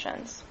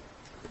imaginations."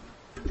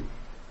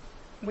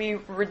 We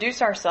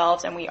reduce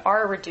ourselves, and we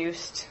are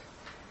reduced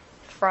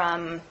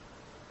from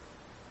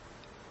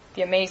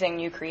the amazing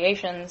new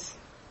creations,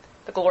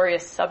 the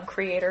glorious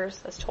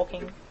sub-creators, as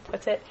Tolkien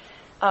puts it,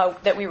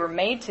 that we were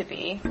made to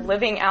be,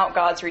 living out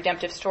God's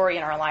redemptive story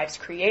in our lives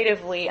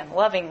creatively and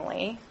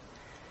lovingly.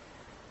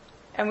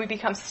 And we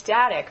become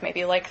static,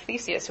 maybe like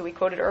Theseus, who we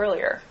quoted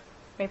earlier.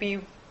 Maybe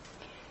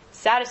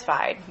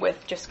satisfied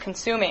with just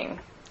consuming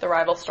the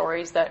rival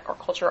stories that our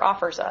culture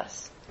offers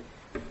us.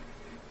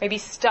 Maybe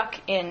stuck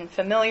in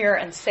familiar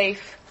and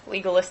safe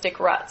legalistic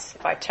ruts.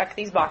 If I check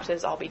these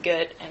boxes, I'll be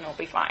good and it'll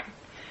be fine.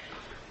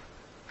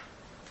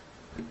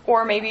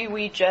 Or maybe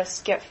we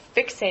just get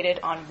fixated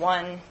on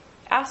one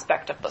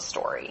aspect of the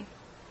story.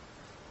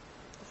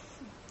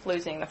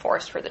 Losing the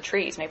forest for the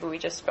trees. Maybe we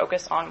just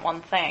focus on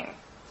one thing.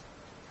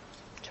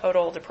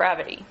 Total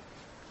depravity.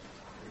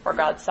 Or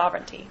God's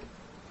sovereignty.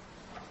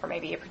 Or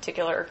maybe a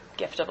particular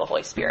gift of the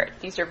Holy Spirit.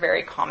 These are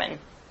very common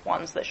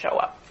ones that show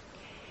up.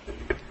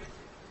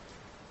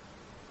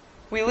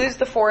 We lose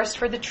the forest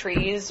for the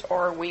trees,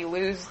 or we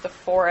lose the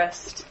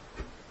forest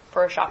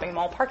for a shopping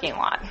mall parking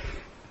lot.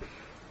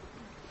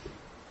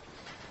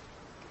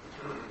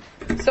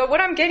 So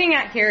what I'm getting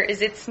at here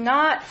is it's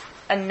not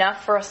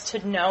enough for us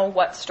to know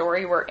what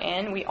story we're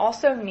in. We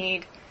also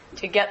need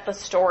to get the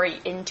story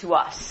into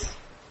us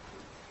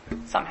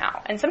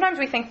somehow. And sometimes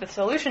we think the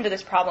solution to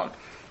this problem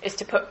is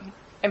to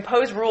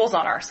impose rules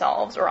on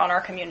ourselves or on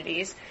our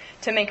communities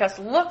to make us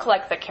look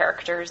like the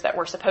characters that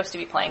we're supposed to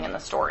be playing in the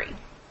story.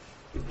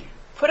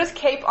 Put his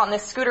cape on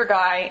this scooter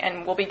guy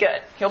and we'll be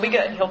good. He'll be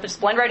good. He'll just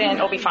blend right in.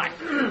 It'll be fine.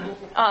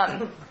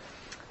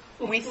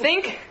 We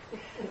think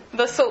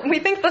the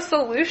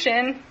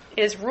solution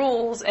is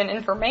rules and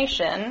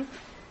information,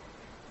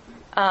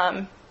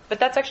 but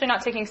that's actually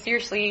not taking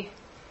seriously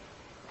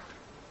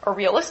or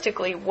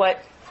realistically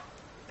what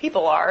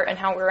people are and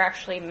how we're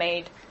actually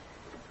made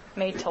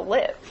to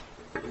live.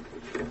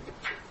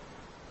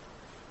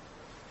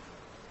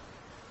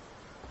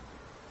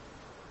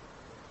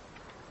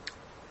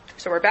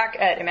 So we're back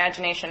at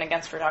imagination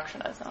against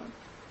reductionism.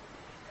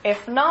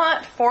 If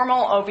not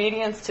formal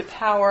obedience to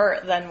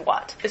power, then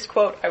what? This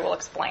quote I will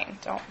explain.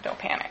 Don't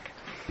panic.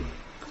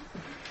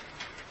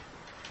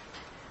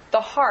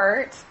 The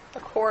heart, the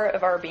core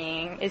of our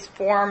being, is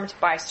formed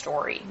by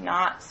story,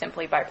 not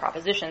simply by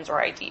propositions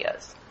or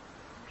ideas.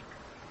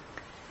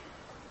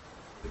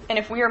 And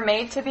if we are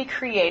made to be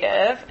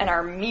creative and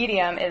our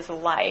medium is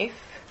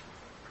life,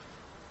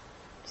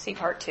 see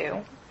part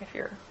 2 if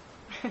you're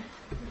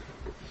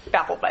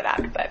baffled by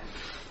that, but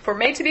if we're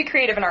made to be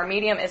creative and our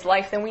medium is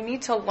life, then we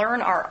need to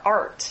learn our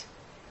art.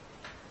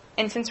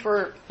 And since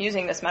we're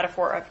using this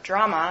metaphor of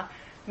drama,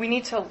 we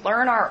need to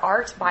learn our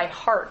art by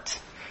heart.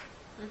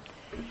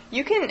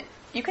 You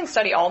can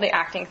study all the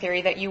acting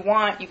theory that you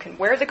want. You can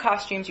wear the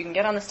costumes. You can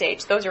get on the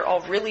stage. Those are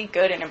all really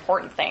good and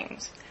important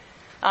things.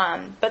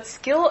 But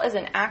skill as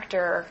an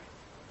actor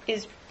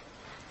is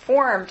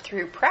formed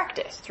through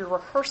practice, through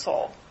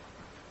rehearsal,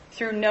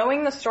 through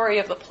knowing the story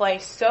of the play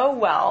so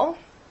well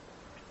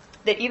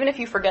that even if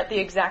you forget the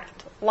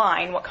exact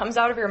line, what comes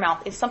out of your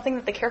mouth is something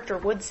that the character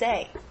would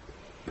say.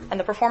 And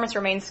the performance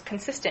remains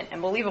consistent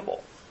and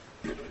believable.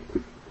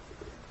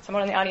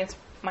 Someone in the audience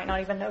might not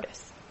even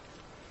notice.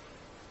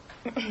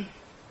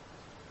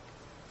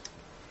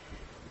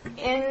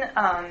 In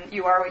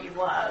You Are What You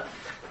Love,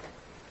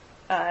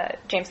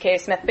 James K.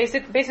 Smith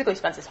basically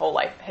spends his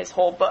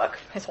whole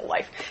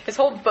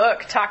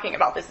book talking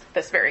about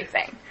this very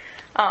thing.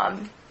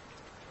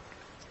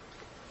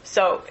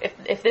 So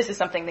if this is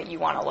something that you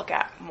want to look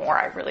at more,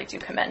 I really do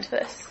commend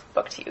this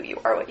book to you.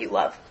 You Are What You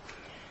Love.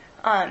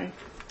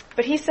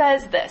 But he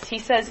says this. He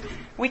says,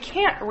 we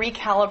can't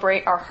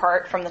recalibrate our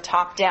heart from the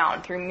top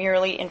down through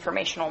merely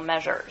informational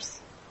measures.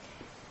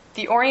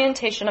 The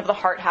orientation of the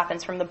heart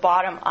happens from the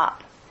bottom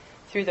up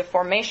through the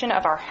formation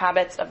of our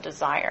habits of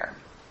desire.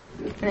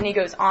 And then he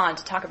goes on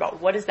to talk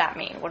about what does that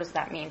mean? What does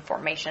that mean,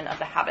 formation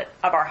of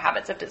our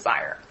habits of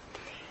desire?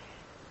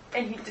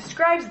 And he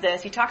describes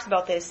this, he talks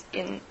about this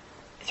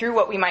through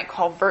what we might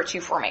call virtue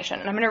formation.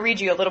 And I'm going to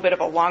read you a little bit of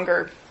a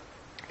longer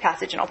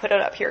passage, and I'll put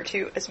it up here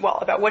too as well,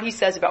 about what he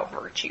says about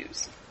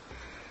virtues.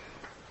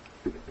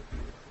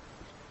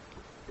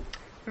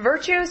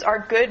 Virtues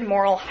are good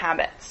moral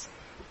habits.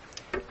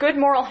 Good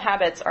moral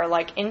habits are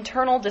like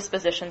internal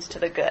dispositions to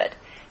the good.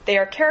 They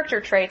are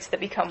character traits that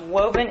become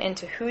woven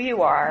into who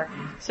you are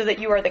so that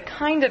you are the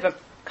kind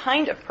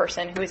of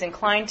person who is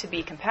inclined to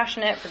be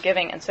compassionate,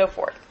 forgiving, and so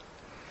forth.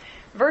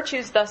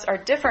 Virtues thus are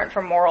different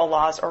from moral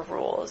laws or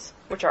rules,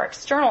 which are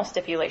external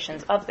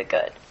stipulations of the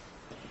good.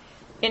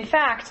 In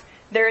fact,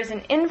 There is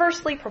an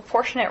inversely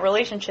proportionate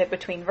relationship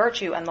between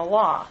virtue and the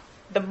law.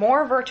 The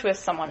more virtuous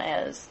someone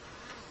is,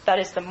 that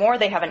is, the more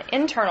they have an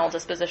internal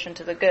disposition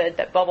to the good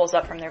that bubbles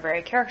up from their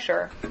very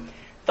character,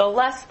 the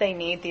less they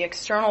need the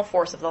external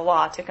force of the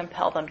law to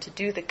compel them to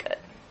do the good.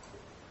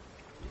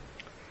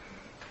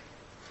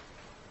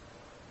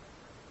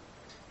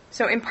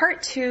 So in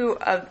part 2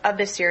 of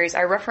this series,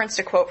 I referenced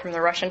a quote from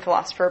the Russian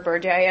philosopher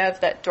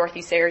Berdyaev that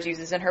Dorothy Sayers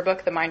uses in her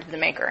book, The Mind of the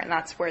Maker, and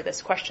that's where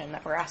this question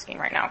that we're asking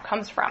right now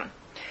comes from.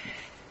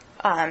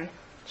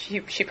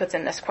 She puts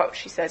in this quote.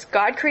 She says,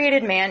 God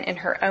created man in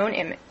his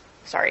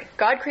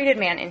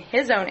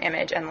own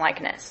image and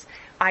likeness,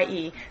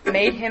 i.e.,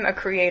 made him a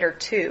creator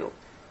too,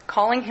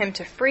 calling him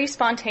to free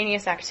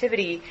spontaneous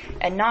activity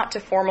and not to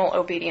formal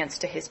obedience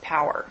to his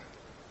power.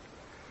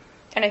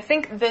 And I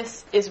think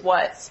this is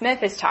what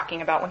Smith is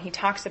talking about when he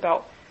talks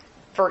about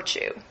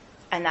virtue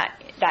and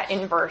that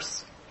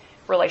inverse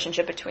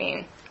relationship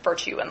between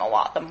virtue and the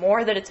law. The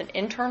more that it's an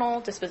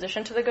internal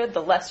disposition to the good,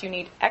 the less you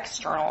need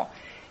external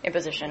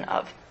imposition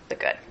of the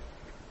good.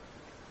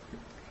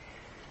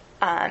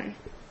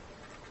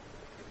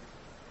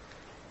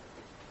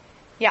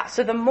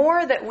 So the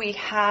more that we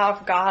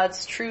have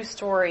God's true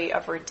story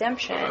of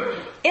redemption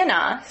in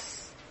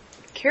us,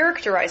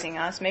 characterizing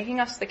us,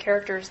 making us the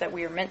characters that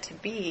we are meant to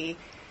be,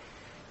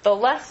 the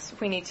less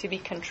we need to be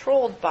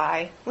controlled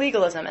by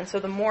legalism, and so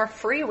the more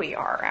free we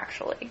are,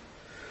 actually.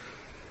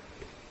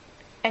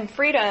 And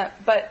freedom,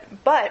 but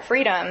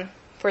freedom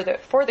for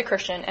the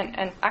Christian,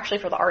 and actually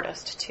for the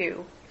artist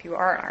too, if you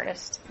are an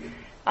artist,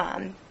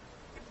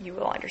 you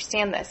will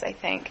understand this, I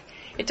think.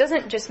 It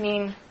doesn't just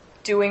mean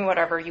doing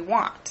whatever you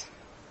want.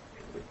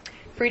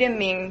 Freedom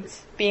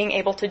means being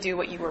able to do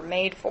what you were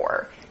made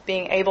for,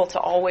 being able to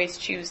always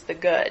choose the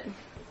good.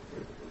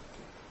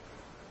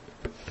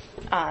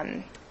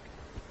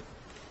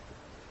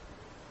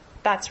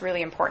 That's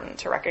really important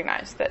to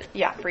recognize that,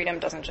 freedom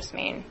doesn't just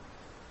mean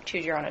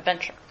choose your own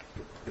adventure.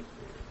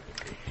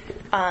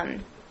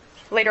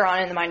 Later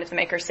on in The Mind of the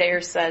Maker,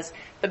 Sayers says,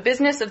 the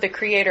business of the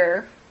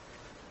creator,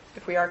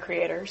 if we are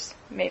creators,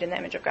 made in the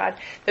image of God,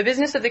 the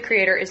business of the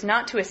creator is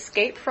not to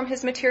escape from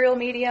his material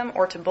medium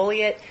or to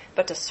bully it,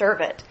 but to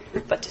serve it.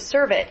 But to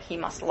serve it, he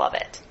must love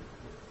it.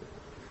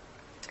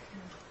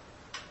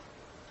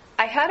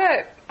 I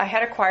had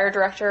a choir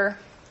director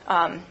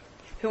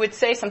who would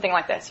say something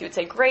like this. He would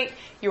say, great,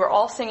 you are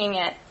all singing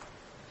it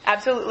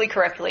absolutely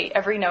correctly.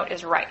 Every note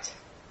is right.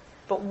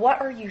 But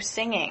what are you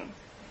singing?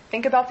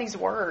 Think about these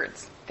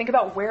words. Think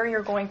about where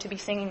you're going to be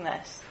singing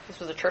this. This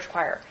was a church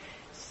choir.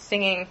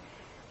 Singing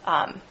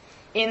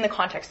in the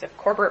context of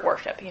corporate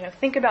worship.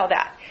 Think about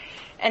that.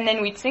 And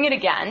then we'd sing it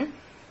again.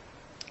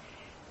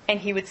 And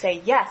he would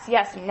say,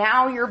 yes,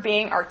 now you're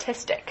being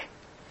artistic.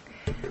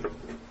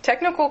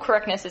 Technical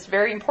correctness is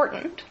very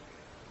important.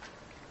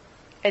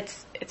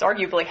 It's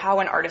arguably how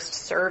an artist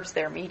serves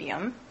their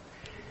medium.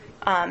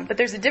 But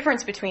there's a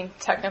difference between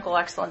technical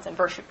excellence and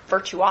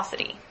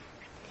virtuosity.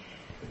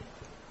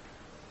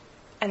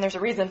 And there's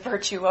a reason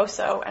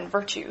virtuoso and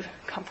virtue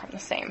come from the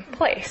same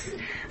place.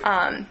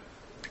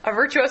 A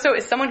virtuoso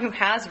is someone who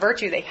has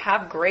virtue. They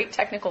have great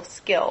technical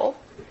skill.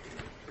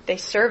 They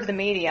serve the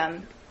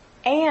medium.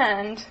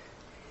 And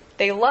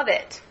they love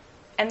it.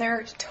 And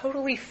they're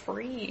totally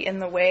free in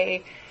the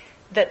way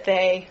that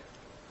they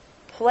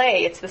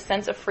play. It's the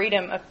sense of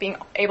freedom of being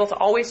able to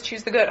always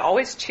choose the good,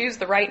 always choose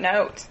the right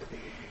note.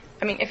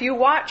 I mean, if you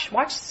watch,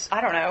 I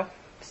don't know,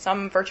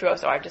 some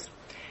virtuoso,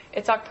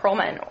 Itzhak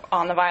Perlman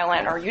on the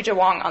violin or Yuja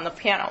Wang on the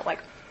piano,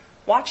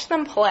 watch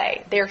them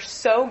play. They're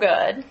so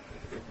good.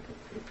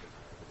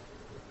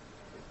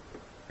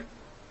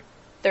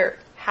 They're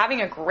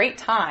having a great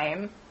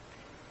time.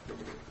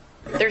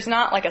 There's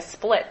not a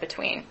split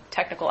between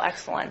technical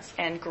excellence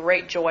and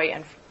great joy,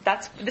 and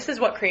this is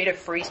what creative,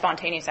 free,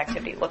 spontaneous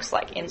activity looks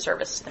like in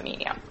service to the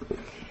medium.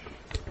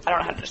 I don't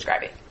know how to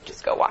describe it.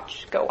 Just go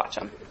watch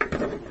them.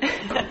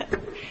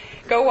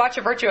 Go watch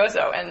a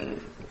virtuoso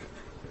and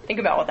think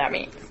about what that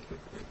means.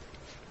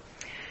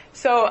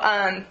 So,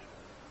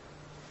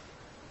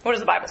 what does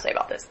the Bible say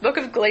about this? The book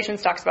of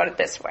Galatians talks about it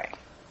this way.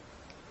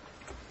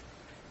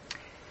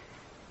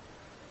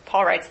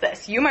 Paul writes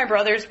this, "You, my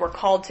brothers, were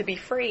called to be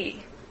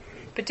free.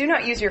 But do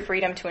not use your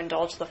freedom to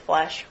indulge the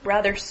flesh.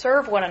 Rather,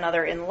 serve one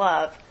another in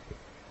love.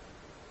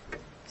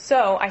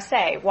 So, I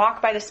say,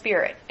 walk by the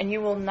Spirit, and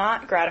you will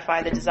not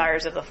gratify the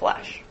desires of the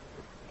flesh.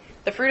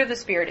 The fruit of the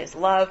Spirit is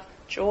love,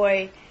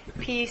 joy,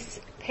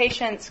 peace,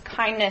 patience,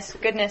 kindness,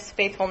 goodness,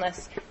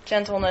 faithfulness,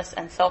 gentleness,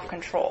 and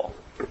self-control.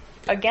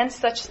 Against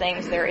such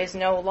things there is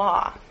no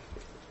law."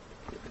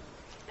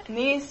 And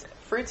these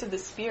fruits of the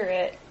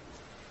Spirit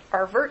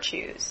are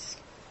virtues.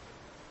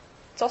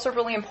 It's also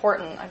really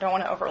important, I don't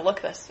want to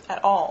overlook this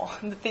at all,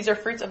 that these are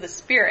fruits of the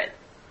Spirit.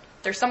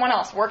 There's someone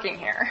else working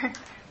here.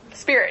 The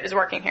Spirit is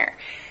working here.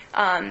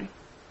 And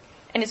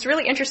it's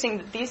really interesting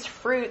that these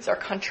fruits are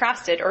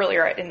contrasted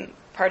earlier in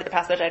part of the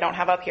passage I don't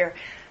have up here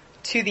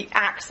to the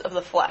acts of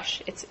the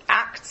flesh. It's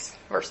acts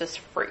versus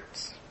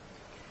fruits.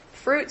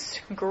 Fruits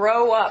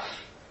grow up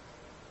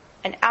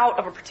and out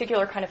of a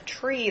particular kind of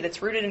tree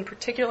that's rooted in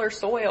particular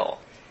soil.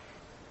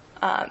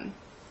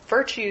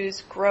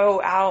 Virtues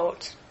grow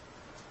out,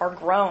 are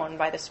grown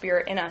by the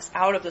Spirit in us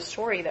out of the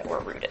story that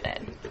we're rooted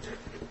in.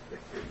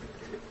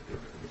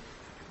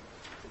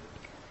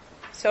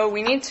 So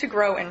we need to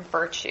grow in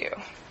virtue.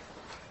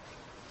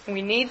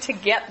 We need to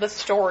get the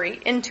story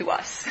into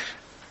us. I'm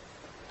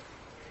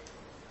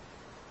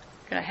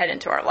going to head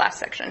into our last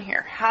section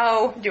here.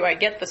 How do I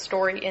get the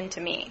story into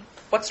me?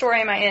 What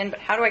story am I in, but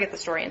how do I get the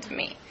story into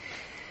me?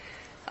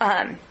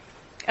 And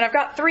I've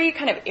got 3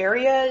 kind of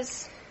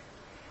areas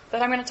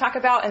that I'm going to talk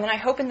about, and then I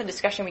hope in the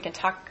discussion we can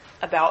talk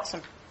about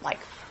some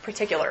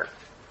particular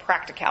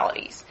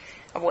practicalities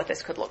of what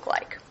this could look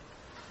like.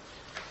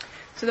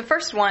 So the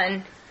first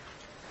one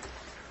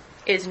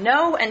is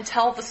know and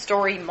tell the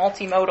story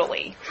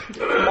multimodally.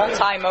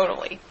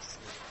 Multimodally.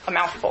 A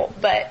mouthful,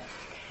 but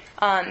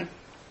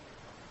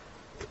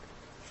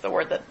it's the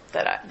word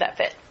that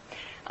fit.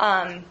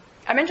 I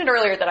mentioned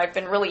earlier that I've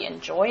been really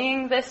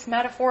enjoying this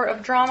metaphor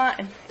of drama,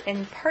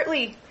 and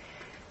partly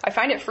I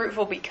find it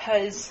fruitful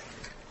because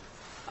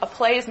a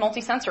play is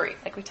multisensory,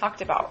 like we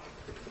talked about.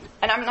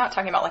 And I'm not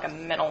talking about a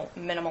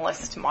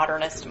minimalist,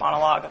 modernist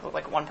monologue of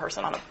one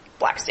person on a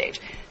black stage.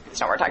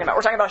 That's not what we're talking about.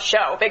 We're talking about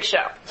show, big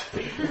show.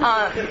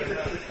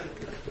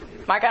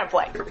 My kind of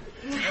play.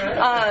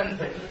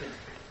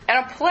 And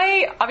a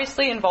play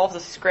obviously involves a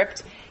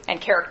script and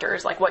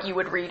characters, like what you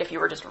would read if you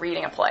were just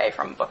reading a play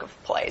from a book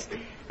of plays.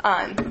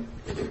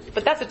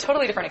 But that's a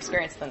totally different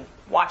experience than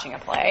watching a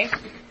play,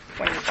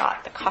 when you've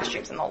got the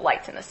costumes and the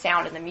lights and the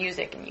sound and the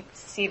music and you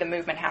see the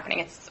movement happening.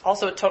 It's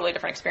also a totally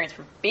different experience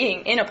from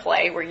being in a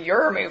play where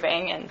you're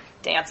moving and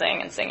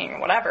dancing and singing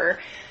and whatever,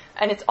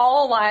 and it's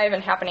all alive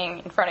and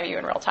happening in front of you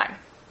in real time.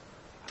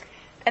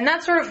 And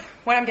that's sort of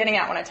what I'm getting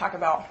at when I talk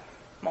about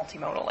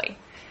multimodally.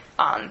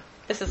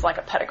 This is like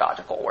a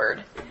pedagogical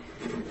word.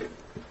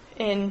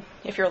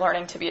 If you're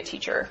learning to be a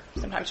teacher,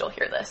 sometimes you'll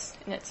hear this,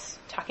 and it's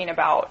talking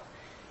about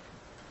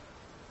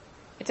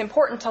it's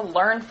important to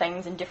learn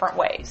things in different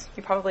ways.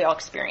 You probably all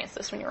experienced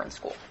this when you were in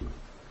school.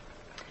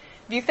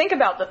 If you think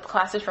about the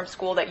classes from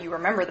school that you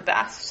remember the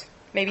best,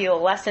 maybe the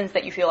lessons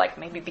that you feel like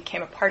maybe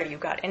became a part of you,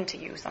 got into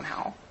you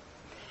somehow,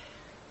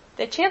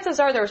 the chances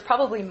are there was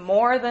probably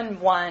more than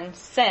one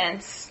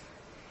sense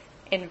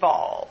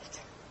involved.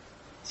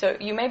 So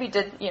you maybe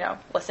did,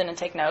 listen and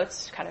take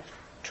notes, kind of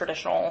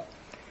traditional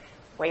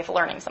way of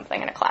learning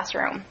something in a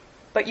classroom.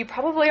 But you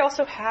probably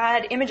also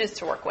had images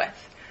to work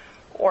with.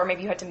 Or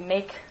maybe you had to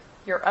make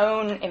your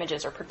own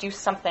images or produce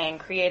something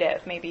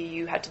creative. Maybe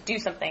you had to do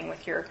something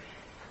with your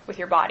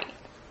body.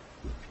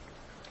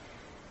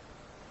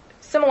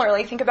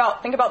 Similarly, think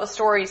about the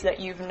stories that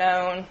you've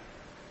known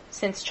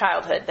since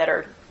childhood that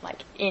are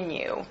in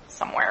you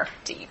somewhere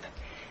deep.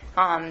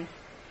 I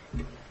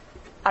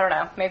don't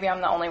know, maybe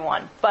I'm the only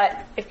one.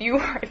 But if you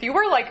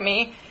were like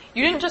me,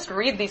 you didn't just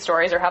read these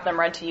stories or have them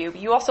read to you, but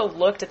you also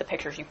looked at the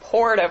pictures. You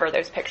pored over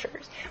those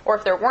pictures. Or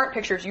if there weren't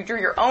pictures, you drew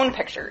your own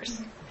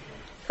pictures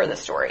for the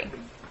story.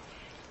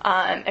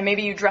 And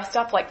maybe you dressed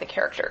up like the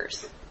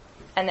characters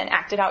and then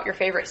acted out your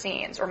favorite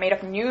scenes or made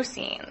up new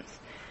scenes.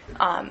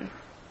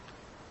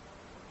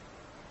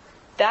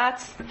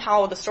 That's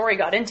how the story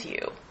got into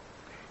you,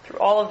 through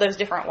all of those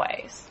different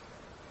ways.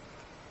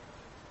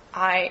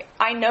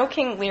 I know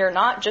King Lear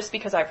not just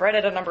because I've read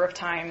it a number of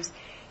times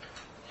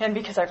and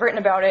because I've written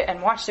about it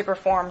and watched it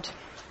performed,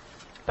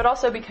 but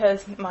also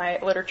because my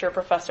literature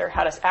professor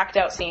had us act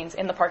out scenes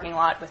in the parking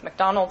lot with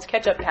McDonald's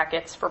ketchup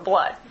packets for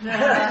blood.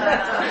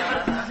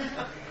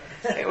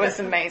 It was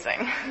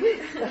amazing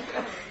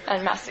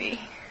and messy.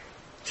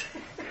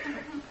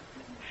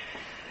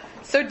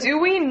 So do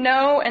we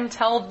know and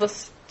tell the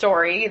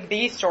story,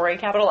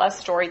 capital S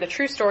story, the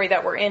true story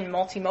that we're in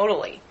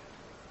multimodally?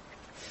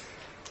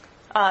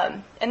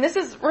 And this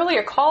is really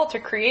a call to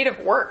creative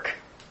work.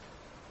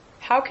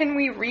 How can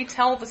we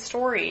retell the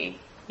story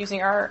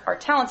using our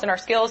talents and our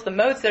skills, the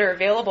modes that are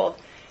available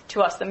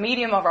to us, the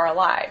medium of our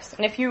lives?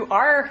 And if you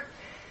are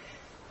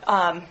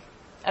an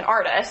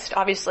artist,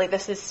 obviously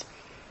this is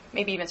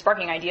maybe even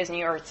sparking ideas in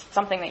you, or it's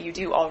something that you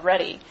do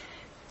already.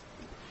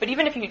 But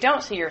even if you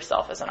don't see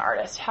yourself as an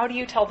artist, how do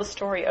you tell the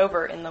story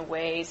over in the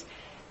ways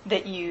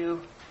that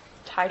you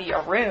tidy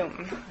a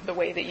room, the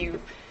way that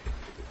you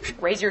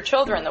raise your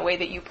children, the way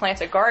that you plant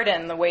a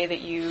garden, the way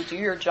that you do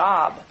your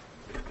job?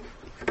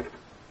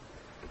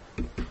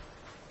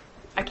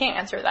 I can't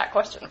answer that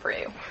question for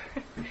you.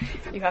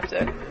 You have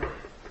to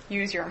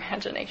use your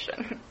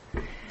imagination.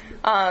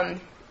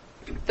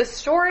 The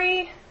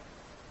story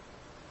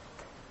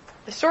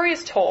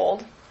is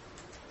told,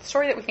 the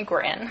story that we think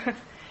we're in,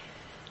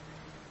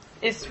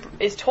 is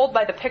told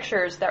by the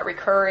pictures that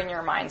recur in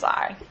your mind's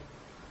eye,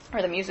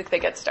 or the music that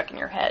gets stuck in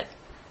your head,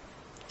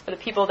 or the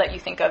people that you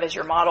think of as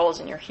your models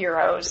and your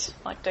heroes,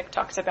 like Dick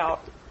talks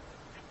about.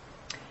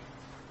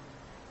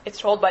 It's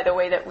told by the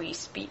way that we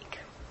speak.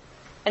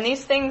 And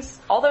these things,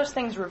 all those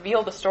things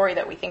reveal the story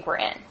that we think we're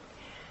in.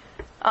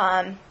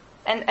 And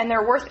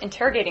they're worth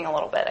interrogating a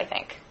little bit, I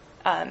think.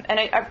 And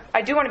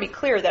I do want to be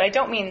clear that I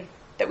don't mean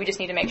that we just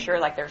need to make sure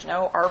there's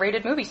no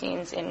R-rated movie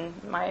scenes in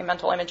my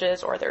mental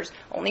images, or there's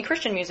only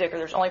Christian music, or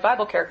there's only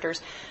Bible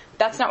characters.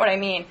 That's not what I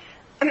mean.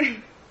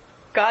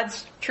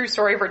 God's true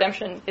story of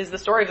redemption is the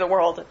story of the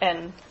world,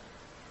 and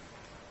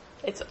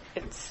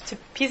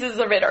pieces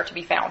of it are to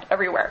be found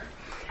everywhere.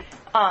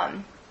 But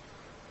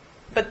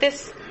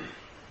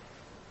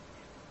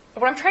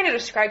what I'm trying to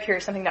describe here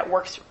is something that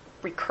works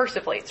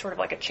recursively. It's sort of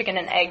like a chicken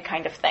and egg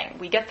kind of thing.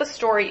 We get the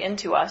story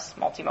into us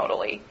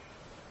multimodally,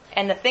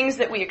 and the things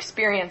that we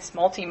experience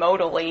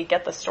multimodally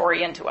get the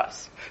story into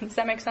us. Does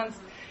that make sense?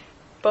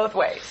 Both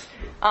ways.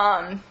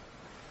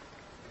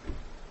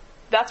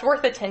 That's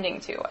worth attending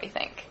to, I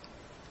think.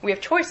 We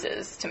have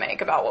choices to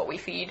make about what we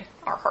feed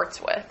our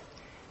hearts with.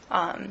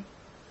 And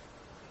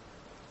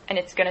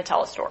it's going to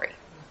tell a story.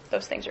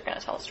 Those things are going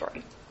to tell a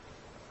story.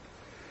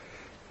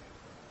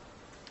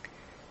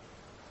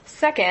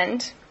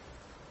 Second,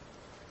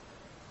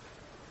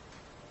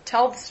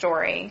 tell the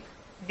story.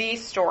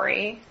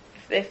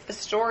 If the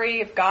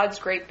story of God's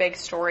great big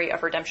story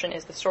of redemption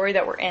is the story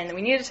that we're in, then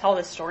we need to tell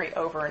this story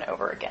over and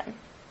over again.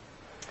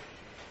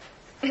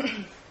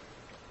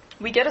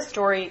 We get a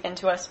story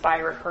into us by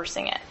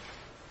rehearsing it.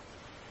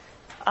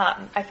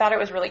 I thought it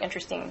was really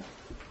interesting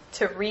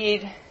to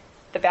read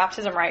the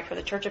baptism rite for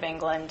the Church of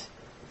England.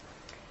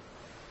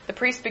 The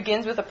priest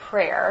begins with a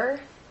prayer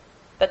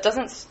that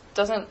doesn't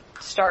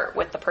start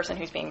with the person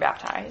who's being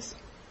baptized.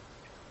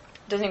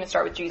 It doesn't even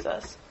start with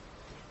Jesus.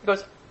 It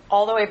goes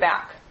all the way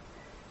back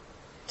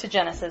to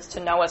Genesis, to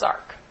Noah's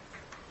Ark.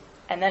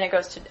 And then it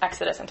goes to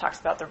Exodus and talks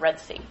about the Red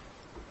Sea.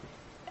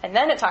 And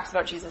then it talks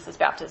about Jesus'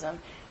 baptism.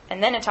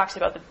 And then it talks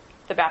about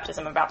the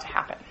baptism about to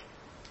happen.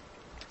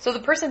 So the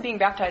person being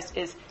baptized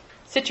is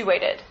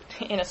situated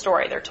in a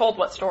story. They're told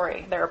what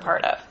story they're a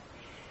part of.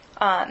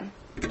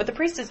 But the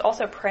priest is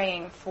also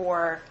praying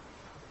for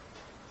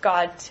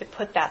God to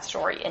put that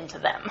story into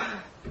them.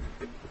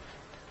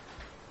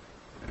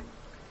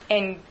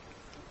 And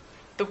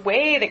the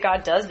way that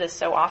God does this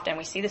so often,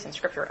 we see this in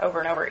Scripture over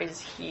and over, is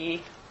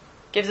He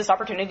gives us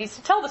opportunities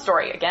to tell the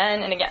story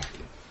again and again.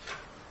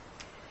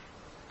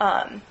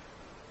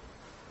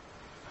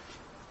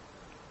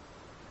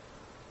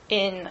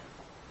 In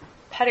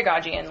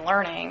pedagogy and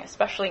learning,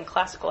 especially in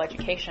classical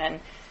education,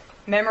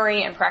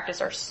 memory and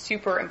practice are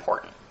super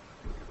important.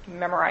 You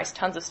memorize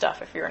tons of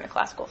stuff if you're in a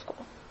classical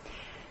school.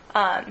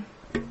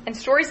 And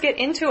stories get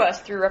into us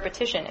through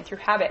repetition and through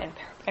habit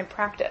and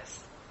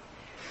practice.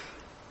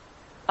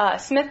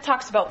 Smith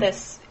talks about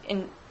this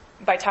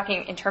by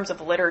talking in terms of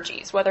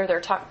liturgies, whether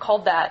they're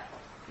called that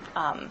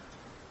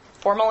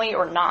formally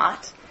or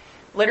not.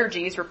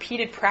 Liturgies,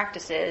 repeated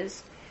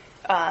practices,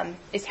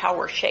 is how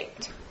we're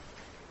shaped.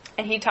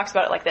 And he talks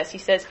about it like this. He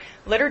says,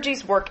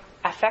 liturgies work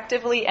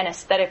affectively and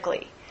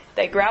aesthetically.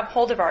 They grab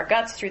hold of our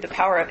guts through the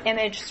power of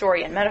image,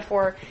 story, and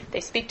metaphor. They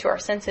speak to our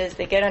senses.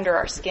 They get under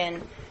our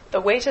skin. The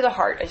way to the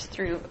heart is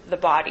through the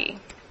body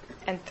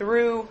and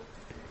through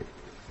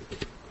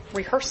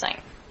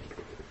rehearsing.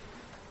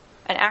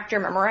 An actor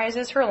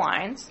memorizes her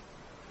lines.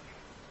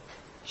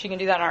 She can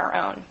do that on her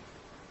own.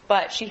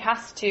 But she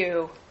has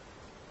to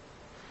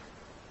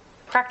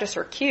practice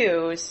her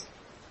cues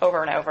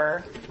over and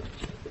over.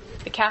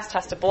 The cast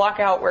has to block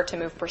out where to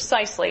move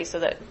precisely so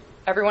that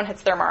everyone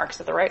hits their marks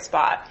at the right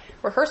spot.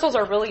 Rehearsals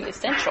are really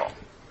essential.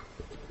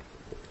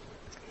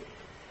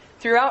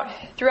 Throughout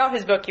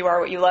his book, You Are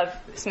What You Love,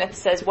 Smith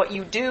says, what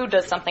you do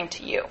does something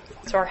to you.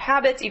 So our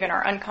habits, even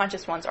our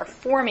unconscious ones, are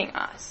forming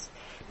us.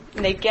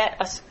 And they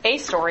get us a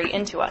story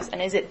into us.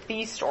 And is it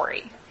the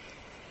story?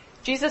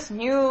 Jesus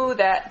knew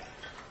that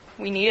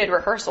we needed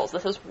rehearsals.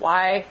 This is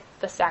why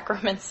the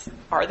sacraments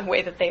are the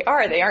way that they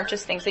are. They aren't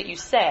just things that you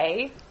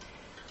say.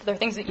 They're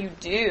things that you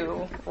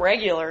do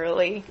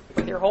regularly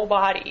with your whole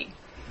body.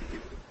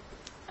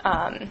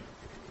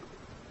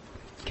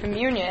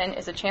 Communion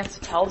is a chance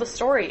to tell the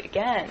story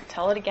again.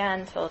 Tell it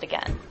again, tell it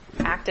again.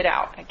 Act it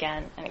out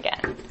again and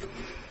again.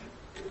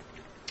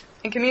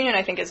 And communion,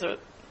 I think, is a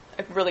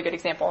really good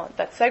example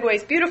that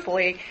segues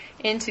beautifully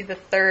into the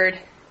third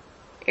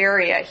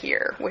area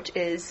here, which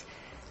is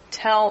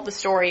tell the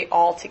story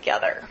all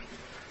together.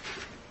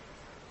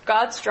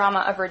 God's drama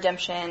of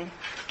redemption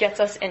gets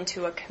us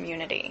into a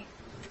community.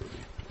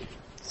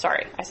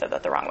 Sorry, I said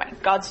that the wrong way.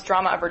 God's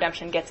drama of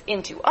redemption gets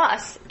into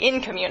us in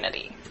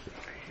community.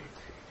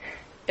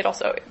 It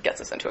also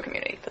gets us into a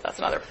community, but that's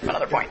another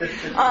point.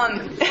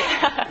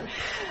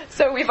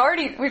 So I've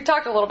already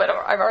talked a little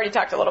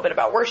bit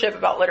about worship,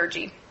 about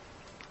liturgy.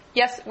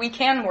 Yes, we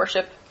can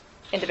worship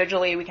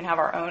individually. We can have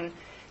our own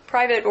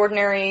private,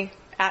 ordinary,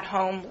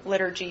 at-home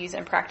liturgies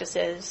and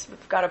practices.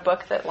 We've got a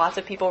book that lots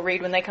of people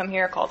read when they come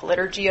here called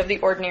Liturgy of the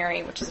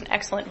Ordinary, which is an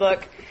excellent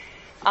book.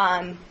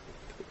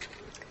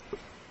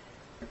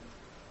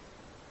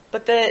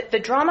 But the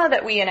drama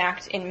that we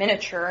enact in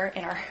miniature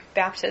in our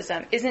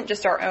baptism isn't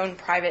just our own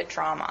private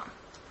drama.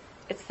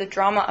 It's the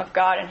drama of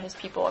God and His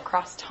people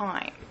across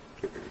time.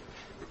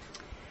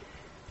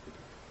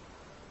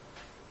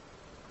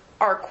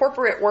 Our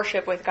corporate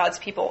worship with God's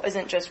people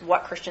isn't just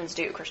what Christians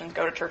do. Christians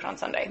go to church on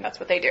Sunday. That's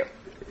what they do.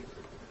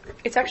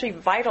 It's actually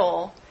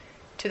vital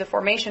to the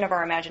formation of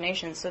our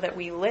imagination so that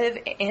we live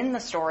in the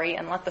story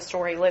and let the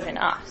story live in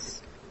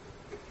us.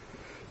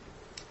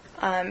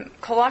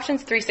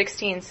 Colossians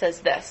 3:16 says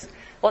this,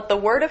 Let the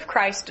word of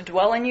Christ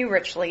dwell in you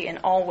richly in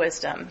all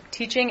wisdom,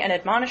 teaching and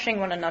admonishing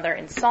one another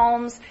in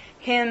psalms,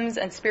 hymns,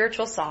 and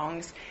spiritual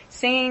songs,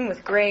 singing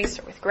with grace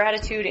or with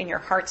gratitude in your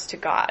hearts to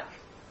God.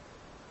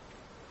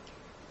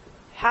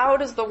 How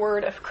does the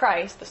word of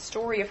Christ, the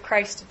story of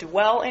Christ,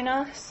 dwell in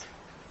us?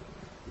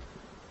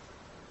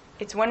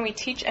 It's when we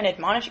teach and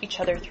admonish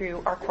each other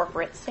through our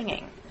corporate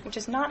singing, which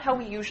is not how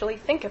we usually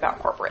think about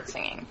corporate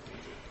singing.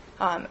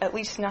 At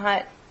least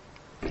not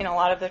in a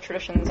lot of the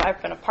traditions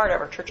I've been a part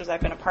of, or churches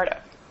I've been a part of.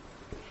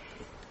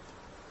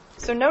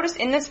 So notice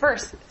in this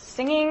verse,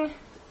 singing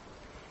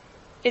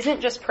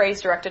isn't just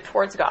praise directed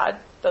towards God,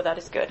 though that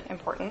is good,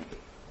 important.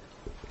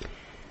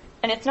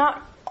 And it's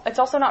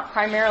also not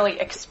primarily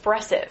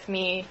expressive,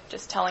 me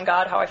just telling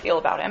God how I feel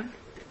about him.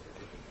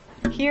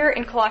 Here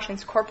in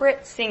Colossians,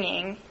 corporate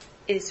singing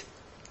is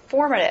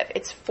formative.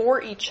 It's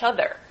for each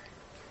other.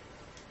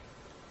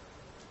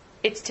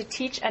 It's to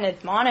teach and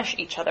admonish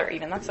each other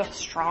even. That's a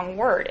strong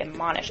word,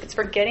 admonish. It's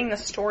for getting the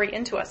story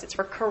into us. It's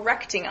for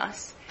correcting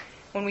us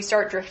when we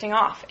start drifting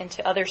off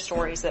into other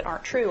stories that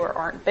aren't true or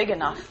aren't big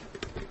enough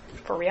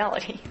for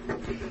reality.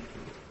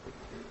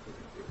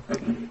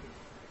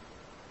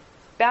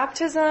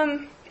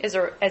 Baptism is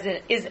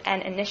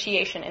an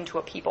initiation into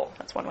a people.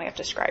 That's one way of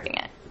describing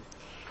it.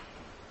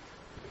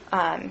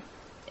 And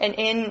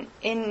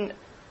in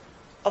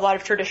a lot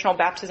of traditional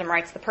baptism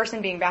rites, the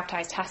person being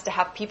baptized has to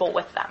have people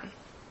with them.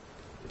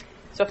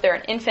 So if they're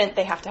an infant,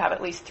 they have to have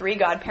at least 3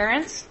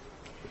 godparents,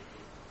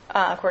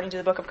 according to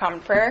the Book of Common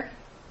Prayer.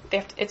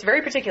 It's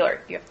very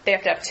particular. They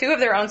have to have 2 of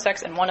their own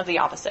sex and 1 of the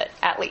opposite,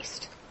 at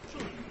least.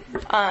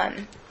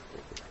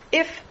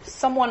 If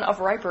someone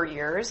of riper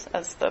years,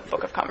 as the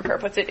Book of Common Prayer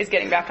puts it, is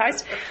getting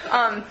baptized,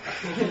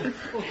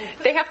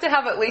 they have to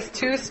have at least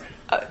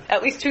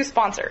two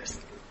sponsors.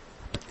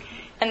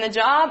 And the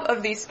job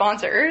of these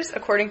sponsors,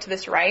 according to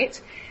this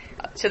rite,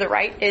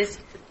 is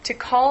to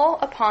call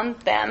upon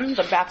them,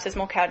 the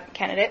baptismal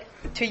candidate,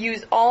 to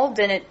use all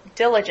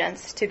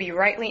diligence to be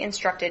rightly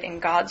instructed in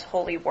God's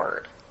holy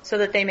word, so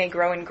that they may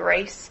grow in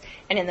grace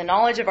and in the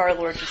knowledge of our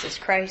Lord Jesus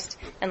Christ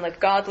and live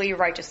godly,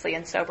 righteously,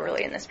 and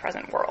soberly in this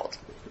present world.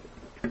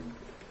 And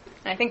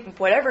I think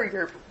whatever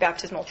your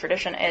baptismal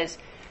tradition is,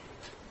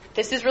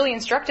 this is really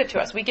instructive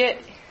to us. We get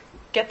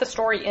the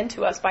story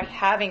into us by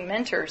having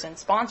mentors and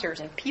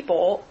sponsors and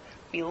people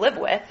we live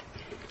with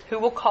who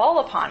will call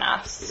upon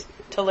us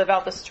to live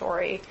out the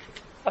story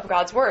of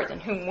God's word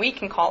and whom we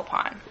can call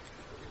upon.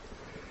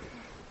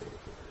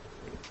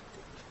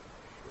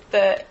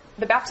 The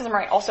baptism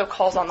rite also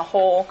calls on the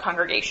whole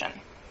congregation.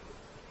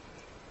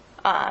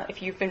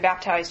 If you've been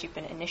baptized, you've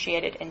been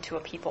initiated into a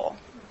people.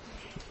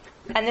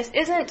 And this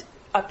isn't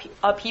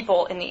a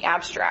people in the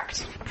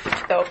abstract,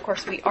 though of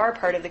course we are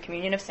part of the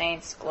communion of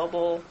saints,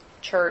 global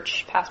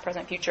church, past,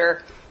 present,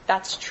 future.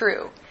 That's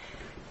true.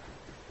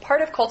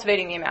 Part of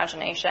cultivating the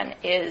imagination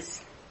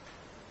is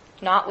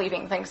not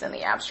leaving things in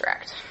the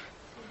abstract.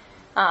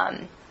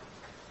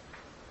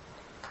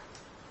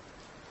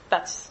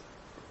 That's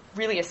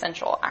really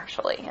essential,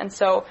 actually. And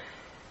so,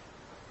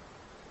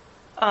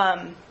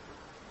 I'm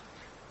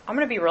going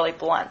to be really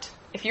blunt.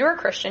 If you're a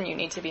Christian, you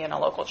need to be in a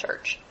local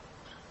church.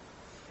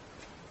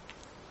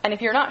 And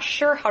if you're not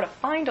sure how to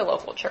find a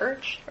local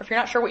church, or if you're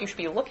not sure what you should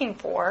be looking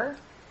for,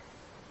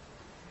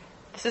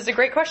 this is a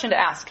great question to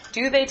ask.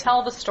 Do they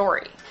tell the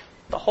story,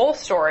 the whole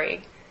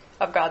story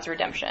of God's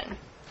redemption?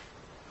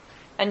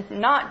 And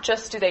not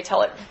just do they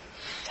tell it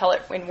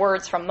in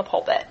words from the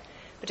pulpit,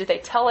 but do they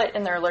tell it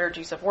in their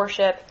liturgies of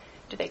worship?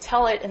 Do they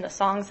tell it in the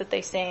songs that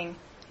they sing?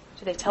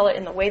 Do they tell it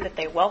in the way that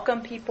they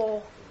welcome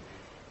people?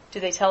 Do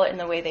they tell it in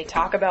the way they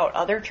talk about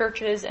other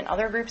churches and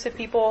other groups of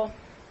people?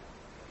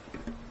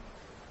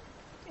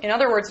 In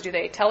other words, do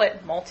they tell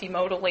it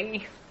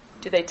multimodally?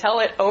 Do they tell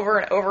it over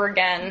and over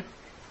again?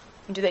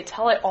 And do they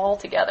tell it all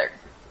together?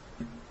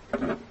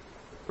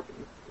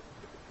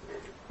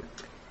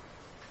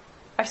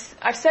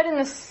 I've said in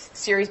this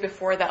series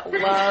before that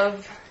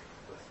love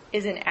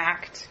is an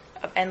act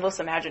of endless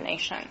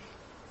imagination.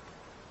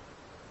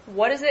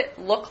 What does it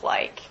look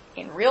like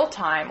in real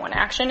time when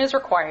action is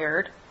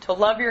required to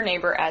love your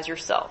neighbor as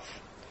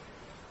yourself?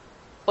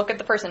 Look at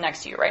the person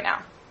next to you right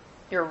now.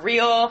 Your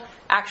real,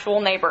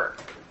 actual neighbor.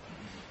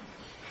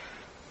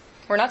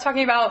 We're not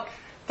talking about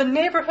the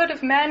neighborhood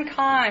of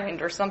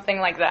mankind or something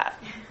like that.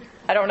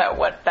 I don't know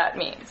what that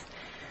means.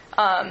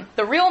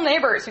 The real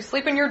neighbors who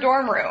sleep in your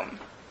dorm room,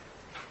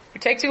 who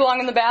take too long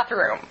in the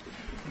bathroom,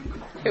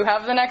 who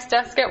have the next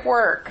desk at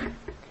work,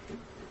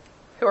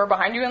 who are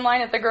behind you in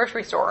line at the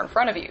grocery store in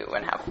front of you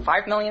and have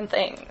 5 million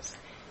things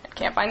and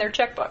can't find their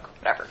checkbook,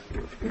 whatever.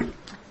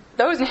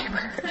 Those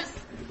neighbors.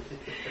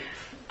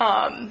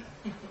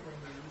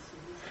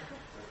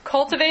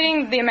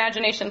 Cultivating the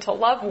imagination to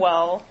love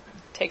well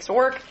takes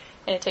work,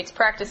 and it takes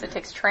practice, it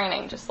takes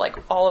training, just like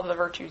all of the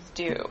virtues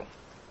do.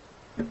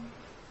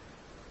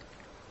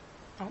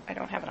 Oh, I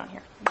don't have it on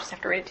here. I just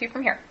have to read it to you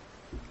from here.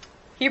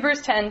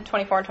 Hebrews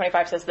 10:24 and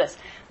 25 says this: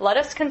 "Let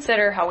us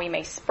consider how we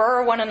may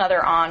spur one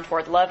another on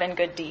toward love and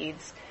good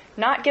deeds,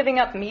 not giving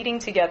up meeting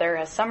together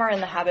as some are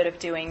in the habit of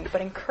doing, but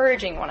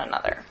encouraging one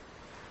another."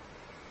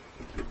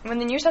 When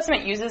the New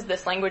Testament uses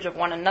this language of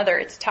one another,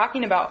 it's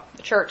talking about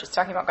the church. It's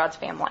talking about God's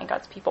family,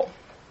 God's people.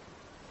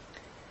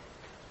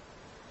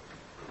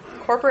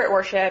 Corporate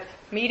worship,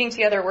 meeting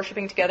together,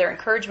 worshiping together,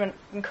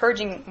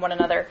 encouraging one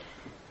another.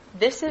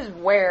 This is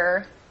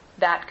where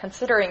that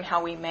considering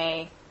how we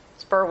may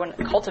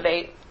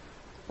cultivate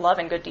love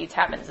and good deeds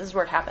happens. This is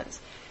where it happens.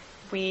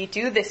 We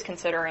do this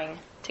considering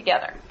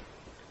together.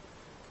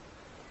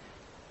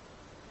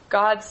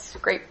 God's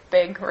great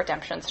big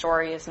redemption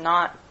story is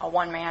not a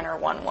one-man or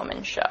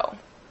one-woman show.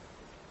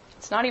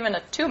 It's not even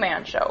a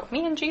two-man show.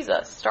 Me and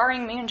Jesus,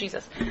 starring me and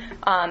Jesus.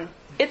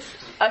 It's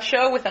a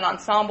show with an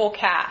ensemble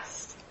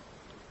cast.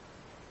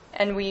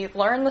 And we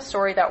learn the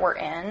story that we're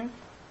in,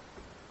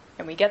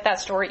 and we get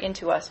that story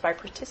into us by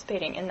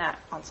participating in that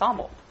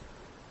ensemble.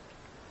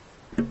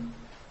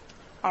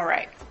 All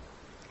right.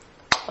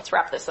 Let's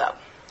wrap this up.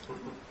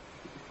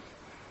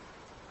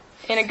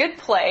 In a good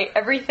play,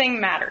 everything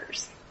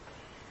matters.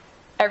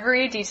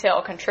 Every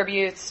detail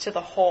contributes to the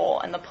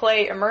whole, and the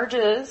play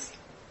emerges,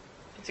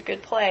 if it's a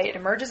good play, it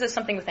emerges as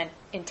something with an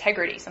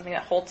integrity, something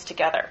that holds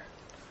together.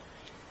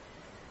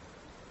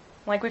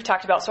 Like we've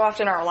talked about, so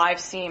often our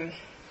lives seem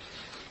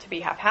to be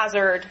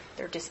haphazard,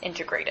 they're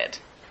disintegrated.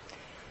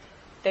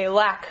 They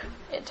lack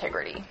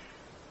integrity.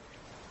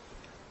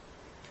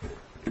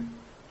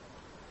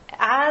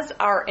 As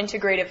our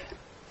integrative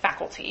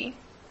faculty,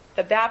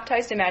 the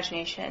baptized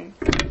imagination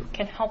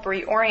can help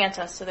reorient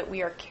us so that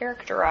we are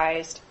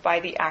characterized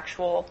by the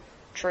actual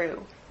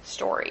true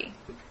story.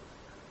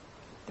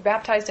 The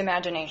baptized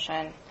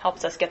imagination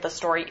helps us get the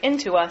story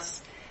into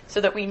us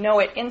so that we know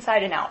it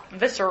inside and out,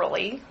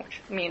 viscerally,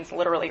 which means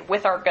literally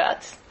with our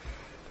guts,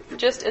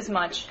 just as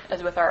much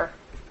as with our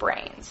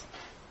brains.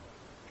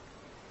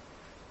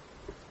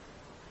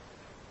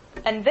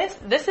 And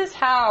this is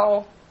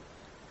how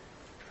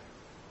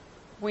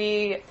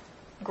we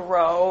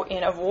grow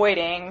in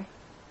avoiding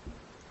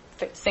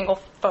single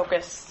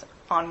focus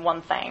on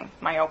one thing,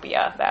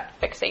 myopia, that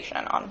fixation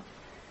on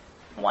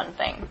one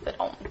thing that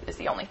is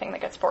the only thing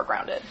that gets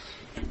foregrounded.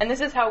 And this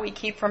is how we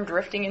keep from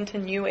drifting into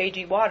new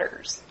agey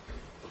waters.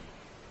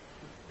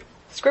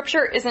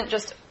 Scripture isn't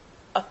just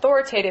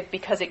authoritative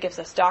because it gives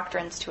us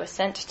doctrines to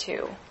assent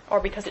to, or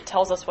because it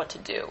tells us what to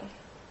do,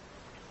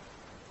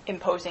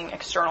 imposing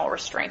external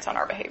restraints on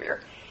our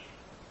behavior.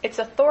 It's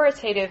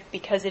authoritative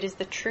because it is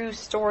the true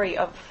story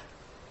of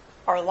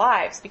our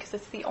lives, because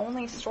it's the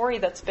only story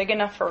that's big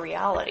enough for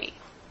reality.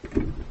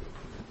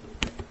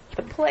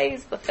 The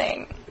play's the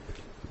thing.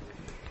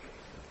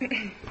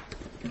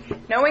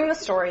 Knowing the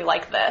story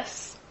like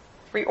this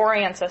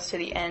reorients us to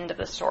the end of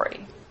the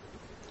story.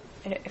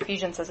 And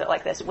Ephesians says it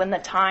like this: when the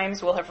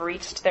times will have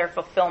reached their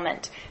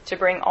fulfillment, to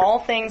bring all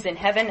things in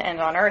heaven and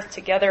on earth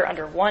together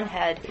under one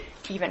head,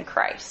 even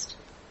Christ.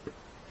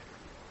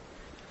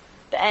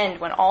 The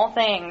end, when all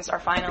things are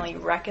finally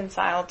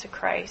reconciled to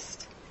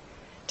Christ,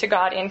 to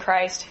God in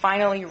Christ,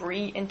 finally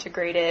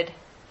reintegrated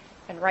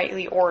and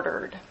rightly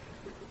ordered.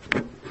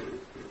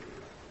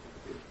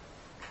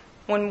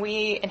 When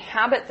we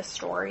inhabit this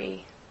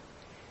story,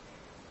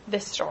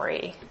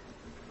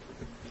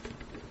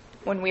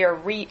 when we are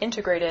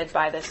reintegrated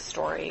by this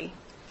story,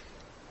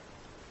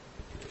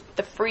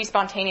 the free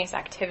spontaneous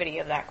activity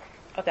of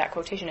that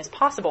quotation is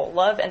possible.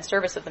 Love and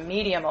service of the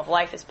medium of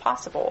life is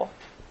possible.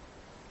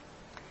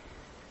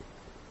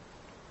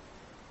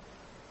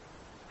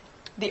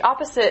 The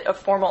opposite of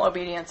formal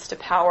obedience to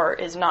power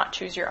is not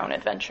choose your own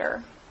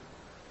adventure.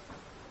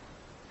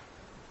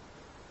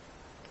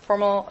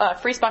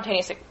 Free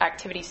spontaneous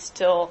activity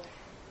still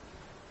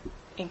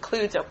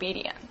includes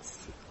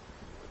obedience.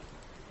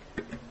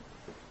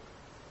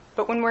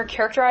 But when we're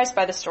characterized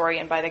by the story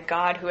and by the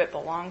God who it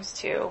belongs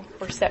to,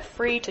 we're set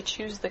free to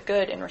choose the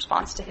good in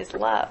response to his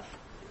love.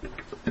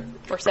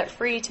 We're set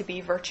free to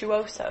be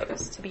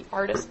virtuosos, to be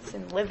artists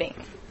in living.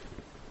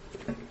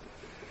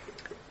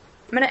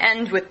 I'm going to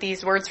end with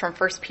these words from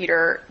 1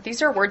 Peter.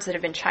 These are words that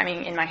have been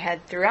chiming in my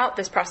head throughout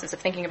this process of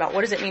thinking about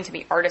what does it mean to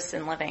be artists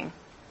in living,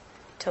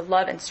 to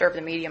love and serve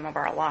the medium of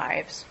our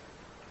lives.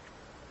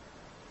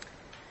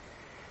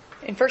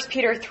 In 1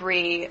 Peter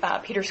 3,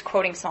 Peter's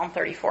quoting Psalm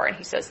 34, and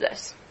he says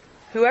this: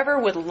 "Whoever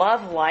would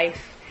love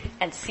life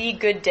and see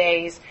good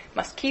days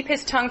must keep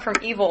his tongue from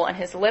evil and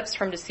his lips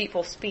from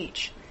deceitful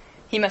speech.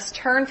 He must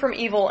turn from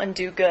evil and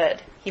do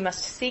good. He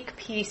must seek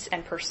peace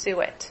and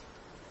pursue it."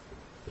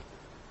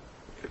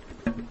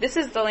 This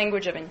is the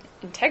language of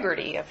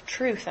integrity, of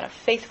truth, and of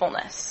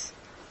faithfulness.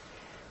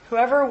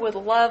 Whoever would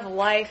love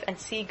life and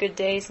see good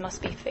days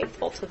must be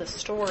faithful to the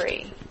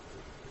story.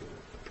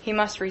 He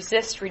must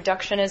resist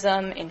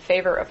reductionism in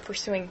favor of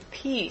pursuing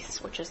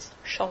peace, which is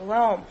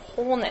shalom,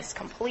 wholeness,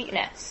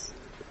 completeness.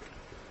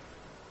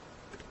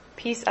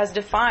 Peace as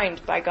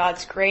defined by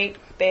God's great,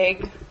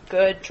 big,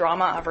 good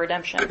drama of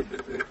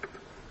redemption.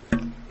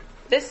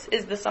 This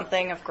is the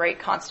something of great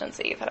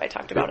constancy that I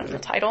talked about in the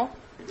title.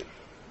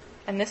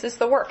 And this is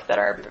the work that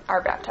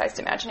our baptized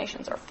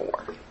imaginations are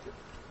for.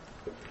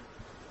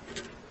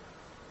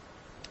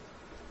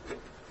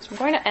 So I'm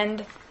going to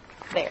end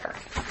there.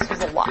 This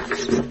was a lot.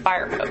 This was a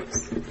fire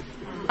hose.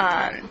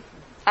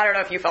 I I don't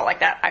know if you felt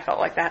like that. I felt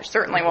like that,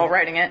 certainly while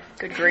writing it.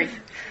 Good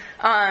grief.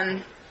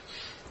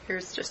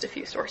 Here's just a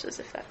few sources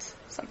if that's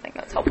something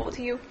that's helpful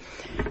to you.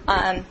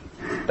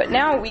 But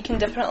now we can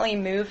definitely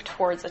move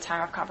towards a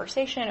time of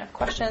conversation, of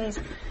questions,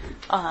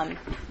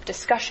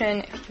 discussion.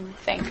 If you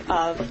think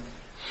of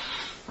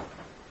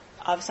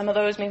some of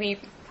those maybe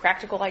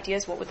practical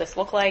ideas, what would this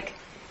look like?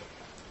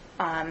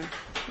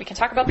 We can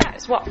talk about that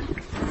as well.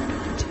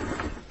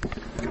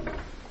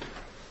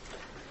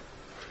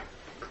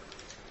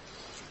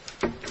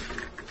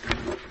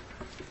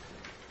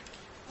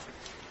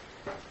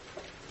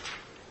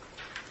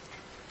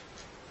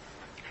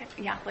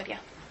 Yeah, Lydia.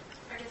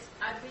 I guess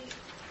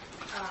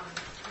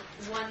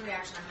one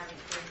reaction I'm having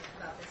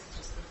about this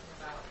is just thinking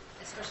about,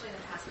 especially in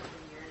the past couple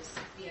of years,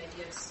 the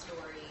idea of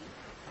story.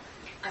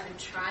 I've been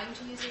trying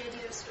to use the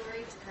idea of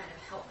story to kind of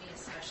help me,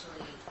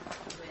 especially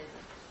with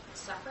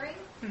suffering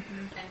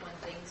and when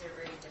things are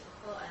very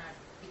difficult. And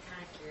I'd be kind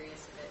of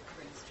curious if it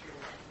rings true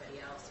with anybody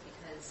else,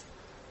 because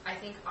I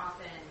think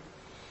often,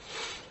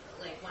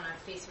 like when I'm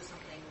faced with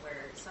something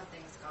where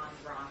something's gone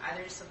wrong,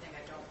 either just something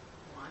I don't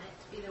want it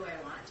to be the way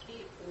I want it to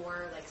be,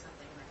 or like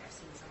something like I've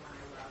seen someone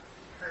I love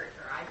hurt,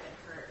 or I've been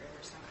hurt, or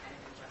there's some kind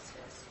of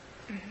injustice.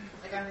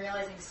 Like I'm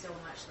realizing so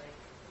much, like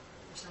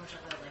there's so much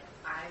of it, like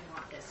I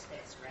want this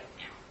fixed right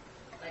now.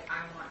 Like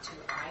I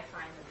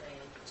find the way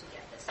to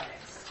get this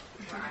fixed,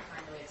 or I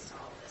find a way to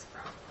solve this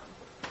problem.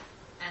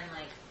 And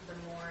like the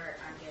more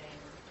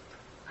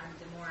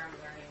I'm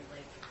learning,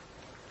 like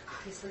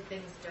obviously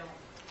things don't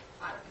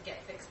get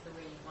fixed the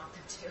way you want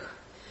them to.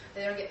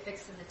 They don't get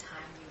fixed in the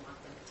time you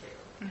want them to.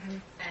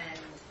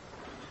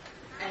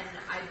 And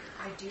I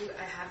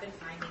have been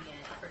finding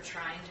it, or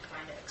trying to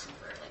find it a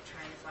comfort, like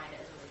trying to find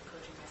it as a way of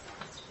coaching myself,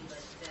 is to be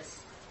like,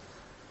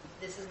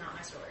 this is not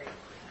my story.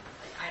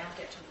 Like I don't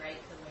get to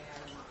write the way I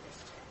want this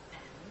to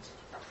end.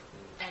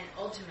 And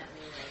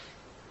ultimately, like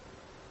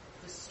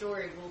the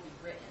story will be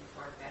written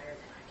far better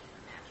than I can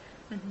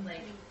imagine.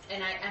 Like,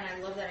 and I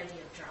love that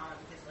idea of drama,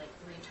 because like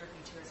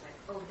reinterpreting too is like,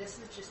 oh,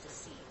 this is just a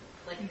scene.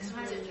 Like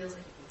sometimes it feels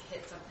like if you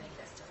hit something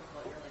that's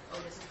difficult, you're like,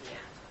 oh, this is the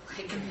end.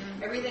 Like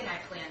everything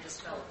I planned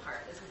just fell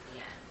apart. This is the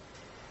end.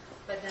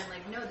 But then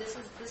like, no, this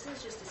is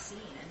just a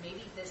scene, and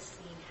maybe this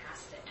scene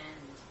has to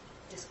end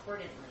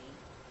discordantly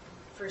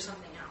for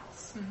something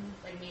else.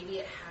 Like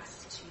maybe it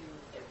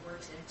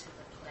works into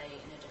the play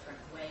in a different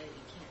way that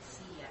you can't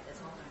see yet. That's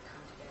all going to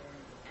come together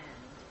in the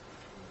end.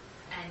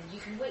 And you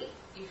can wait.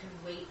 You can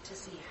wait to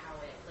see how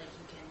it, like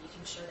you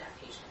can show that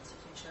patience. You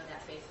can show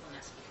that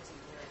faithfulness, because you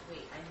can be like,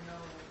 wait, I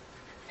know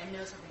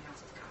something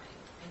else is coming.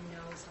 I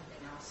know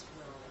something else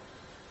will.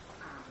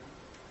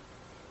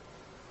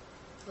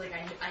 Like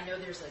I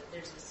know there's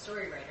a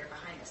story writer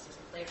behind this. There's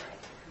a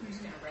playwright who's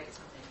going to write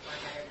something far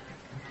better than I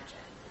can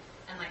imagine.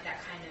 And like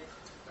that kind of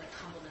like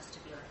humbleness to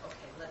be like,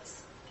 okay,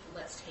 let's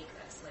take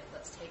this. Like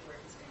let's take where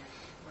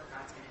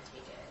God's going to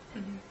take it,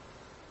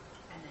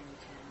 and then you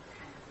can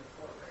kind of move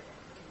forward and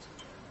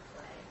continue in the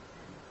play.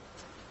 And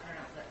I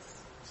don't know.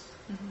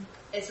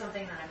 It's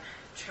something that I'm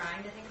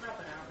trying to think about,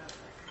 but I don't know if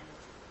that kind of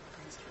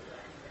brings true to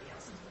what anybody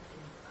else is thinking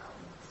about.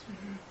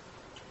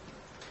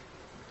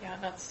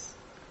 Yeah,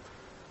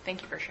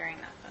 thank you for sharing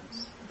that.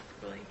 That's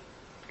really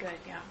good.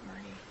 Yeah,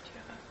 Marty,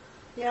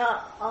 do you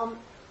have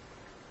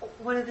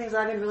one of the things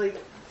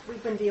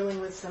we've been dealing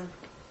with some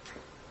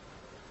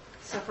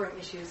suffering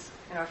issues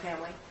in our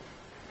family,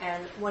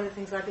 and one of the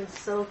things I've been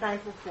so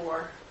thankful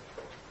for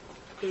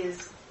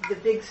is the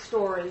big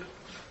story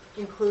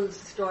includes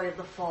the story of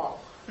the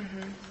fall.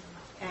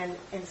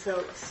 And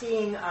so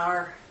seeing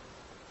our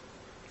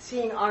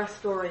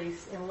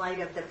stories in light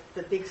of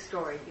the big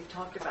story you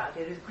talked about,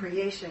 it is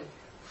creation,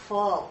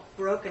 fall,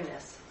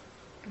 brokenness,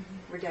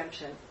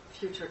 redemption,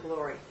 future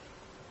glory,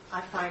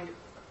 I find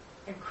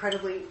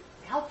incredibly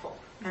helpful.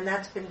 And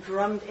that's been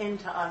drummed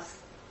into us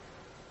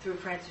through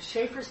Francis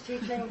Schaeffer's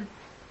teaching,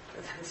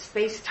 the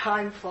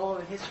space-time fall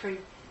in history,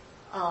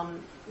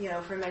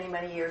 for many,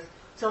 many years.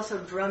 It's also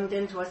drummed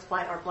into us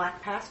by our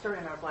black pastor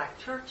in our black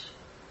church,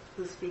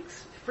 who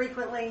speaks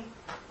frequently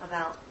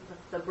about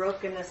the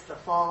brokenness, the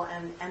fall,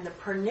 and the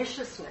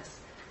perniciousness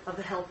of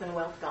the health and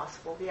wealth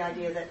gospel, the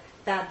idea that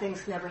bad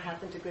things never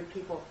happen to good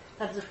people.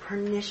 That is a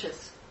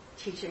pernicious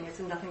teaching. It's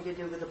nothing to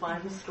do with the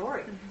Bible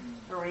story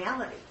or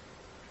reality.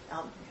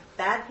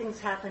 Bad things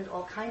happen to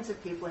all kinds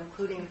of people,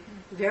 including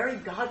very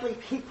godly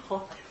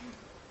people.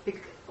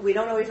 We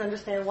don't always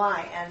understand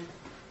why,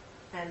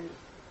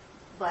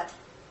 but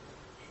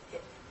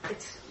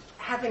it's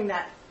having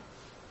that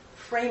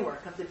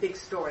framework of the big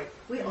story.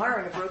 We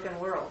are in a broken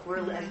world.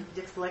 We're, as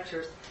Dick's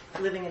lectures,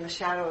 living in the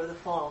shadow of the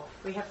fall.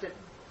 We have to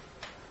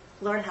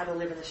learn how to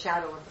live in the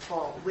shadow of the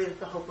fall with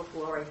the hope of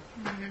glory,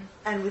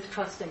 and with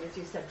trusting, as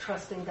you said,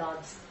 trusting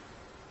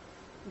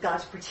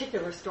God's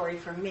particular story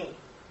for me.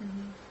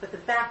 But the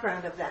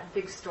background of that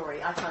big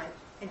story I find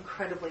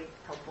incredibly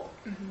helpful.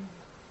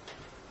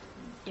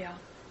 Yeah.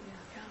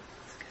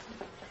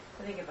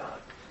 I think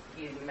about,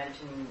 you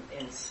mentioned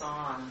in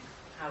song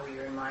how we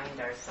remind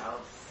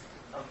ourselves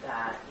of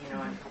that,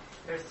 and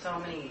there's so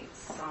many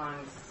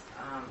songs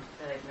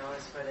that I've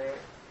noticed where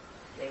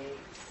they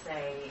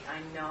say,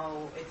 I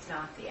know it's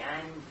not the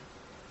end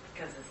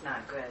because it's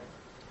not good.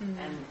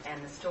 Mm-hmm.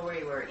 And the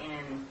story we're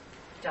in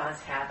does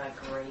have a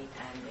great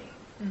ending.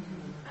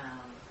 Mm-hmm.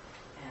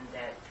 And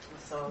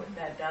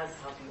that does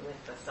help you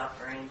with the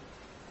suffering,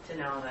 to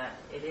know that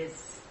it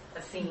is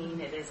a scene,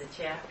 it is a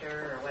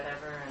chapter or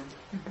whatever.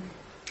 And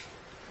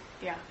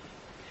yeah,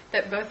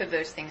 that both of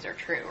those things are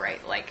true,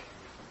 right? Like,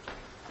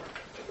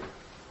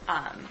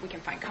 we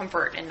can find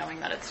comfort in knowing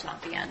that it's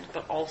not the end,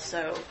 but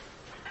also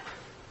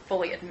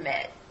fully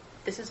admit,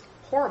 this is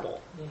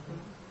horrible. Mm-hmm.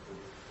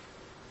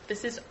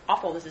 This is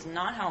awful. This is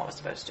not how it was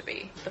supposed to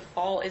be. The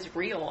fall is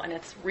real, and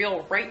it's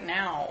real right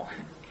now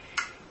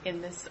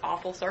in this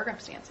awful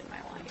circumstance in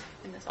my life,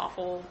 in this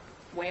awful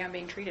way I'm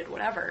being treated,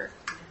 whatever.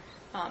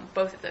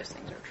 Both of those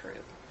things are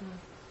true.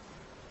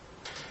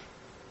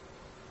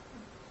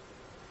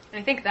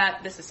 And I think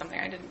that this is something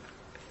I didn't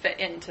fit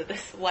into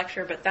this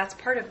lecture, but that's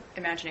part of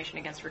Imagination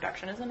Against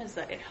Reductionism, is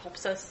that it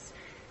helps us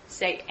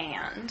say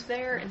 "and"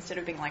 there instead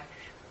of being like,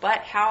 but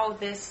how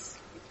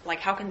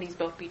can these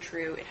both be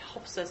true? It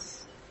helps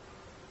us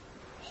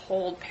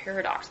hold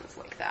paradoxes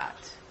like that.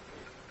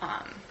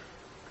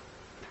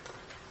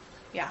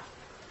 Yeah.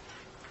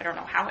 I don't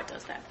know how it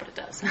does that, but it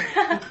does.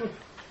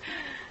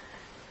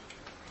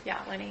 Yeah,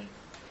 Lenny?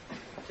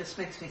 This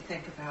makes me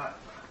think about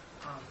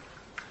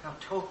how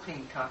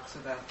Tolkien talks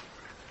about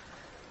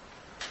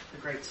the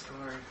great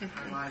story,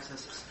 our lives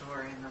as a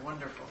story, and the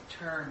wonderful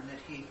term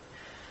that he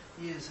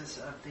uses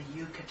of the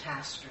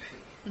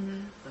eucatastrophe,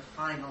 the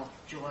final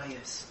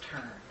joyous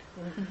turn.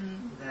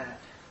 That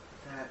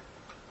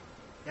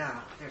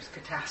there's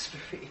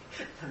catastrophe,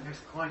 and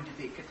there's going to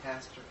be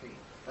catastrophe,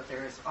 but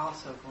there is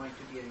also going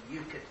to be a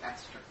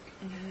eucatastrophe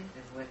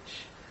in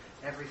which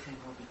everything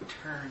will be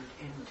turned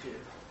into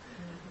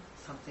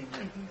something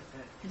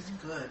that is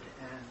good,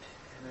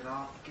 and it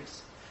all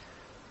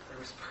there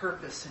was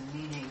purpose and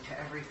meaning to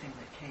everything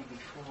that came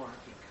before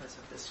because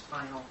of this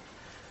final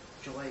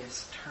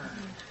joyous turn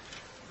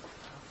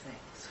of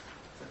things.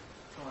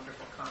 It's a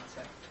wonderful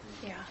concept.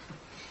 Yeah.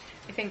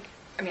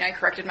 I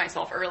corrected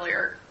myself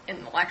earlier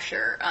in the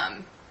lecture.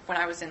 When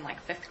I was in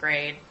 5th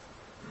grade,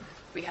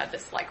 we had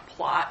this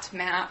plot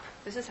map.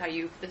 This is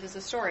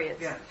a story.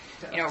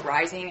 It's,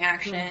 rising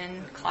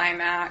action,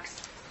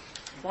 climax,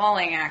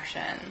 falling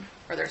action,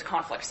 or there's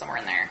conflict somewhere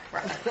in there.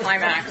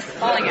 Climax,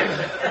 falling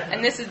action.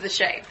 And this is the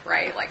shape,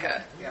 right? Like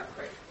a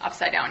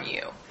upside down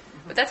U.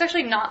 But that's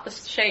actually not the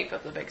shape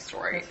of the big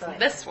story. It's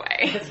this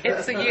way.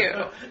 It's a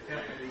U.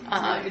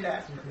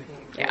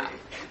 Yeah.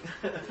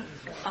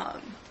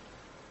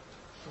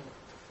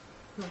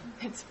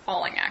 It's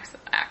falling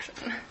action,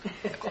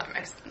 the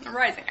climax, and the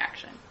rising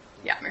action.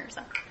 Yeah,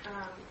 Marissa.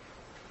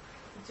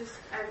 I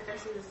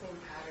see the same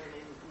pattern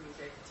in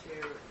music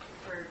too.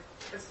 For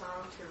a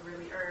song to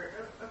really, or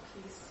a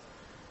piece,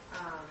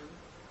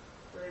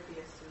 whether it be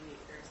a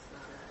suite or a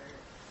sonata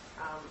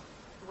or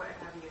what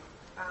have you,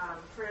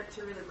 for it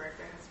to really work,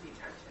 there has to be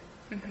tension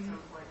at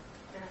some point.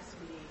 There has to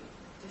be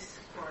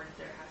discord.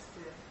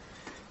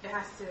 It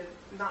has to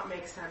not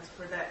make sense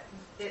for it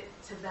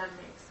to then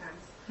make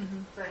sense.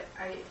 But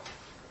I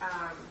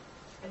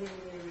think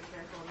we need to be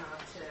careful not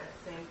to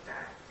think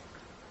that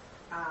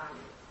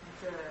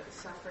the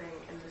suffering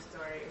in the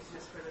story is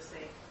just for the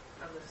sake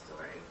of the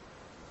story,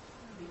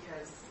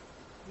 because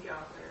the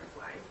author of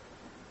life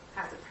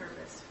has a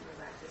purpose for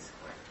that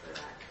discord, for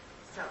that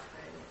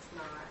suffering. It's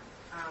not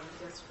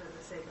just for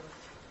the sake of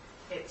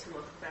it to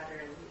look better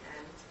in the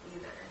end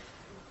either.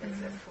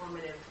 It's a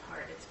formative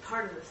part. It's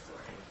part of the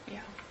story.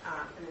 Yeah.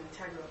 An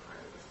integral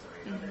part of the story,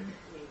 whether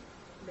we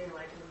may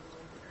like it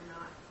or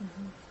not.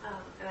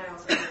 And I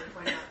also want to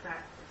point out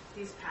that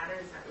these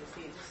patterns that we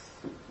see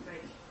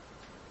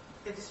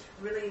it just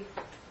really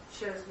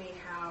shows me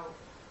how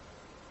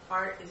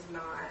art is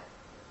not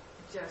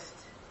just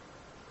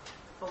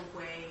a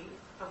way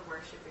of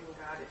worshiping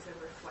God, it's a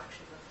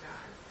reflection of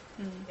God.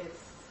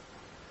 It's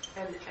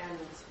and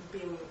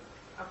being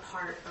a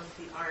part of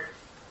the art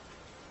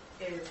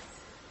is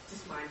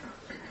just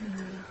mind-boggling.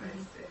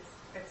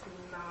 It's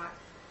not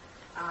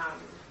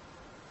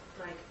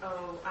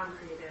I'm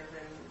creative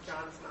and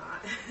John's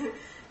not,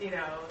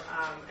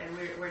 and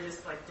we're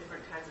just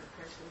different kinds of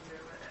Christians or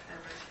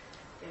whatever.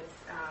 It's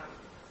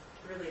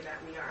really that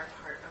we are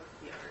part of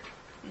the art.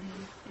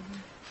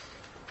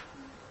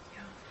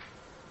 Yeah.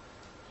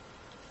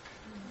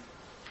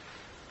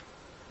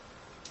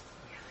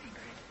 Yeah, I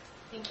agree.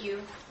 Thank you.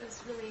 It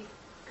was really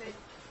good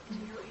to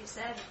hear what you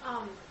said.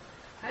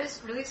 I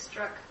was really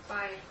struck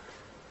by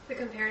the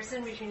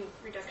comparison between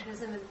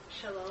reductionism and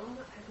shalom.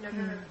 I've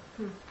never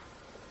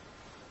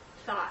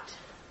thought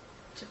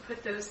to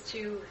put those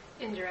two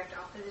in direct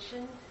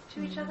opposition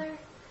to each other.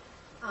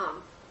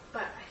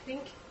 But I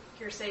think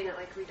you're saying that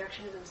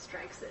reductionism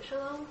strikes at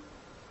shalom.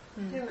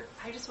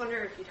 I just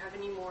wonder if you'd have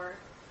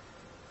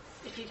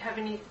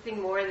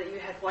anything more that you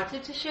had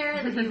wanted to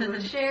share that you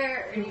would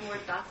share, or any more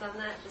thoughts on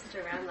that, just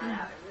to round that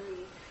out. It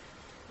really,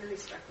 really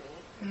struck me.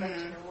 I'd like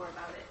to know more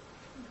about it.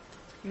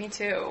 Me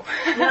too.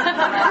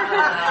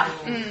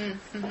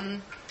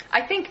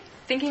 I think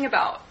thinking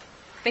about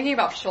thinking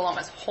about shalom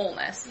as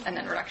wholeness, and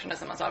then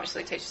reductionism as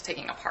obviously just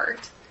taking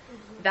apart.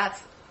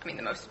 That's,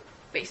 the most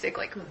basic,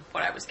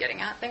 what I was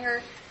getting at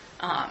there.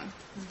 But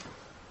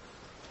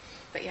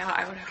yeah,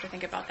 I would have to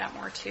think about that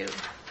more too.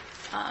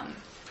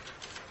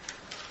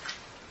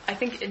 I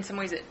think in some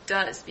ways it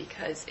does,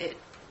 because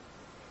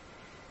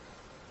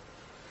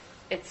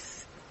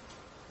it's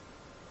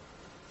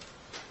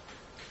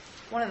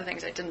one of the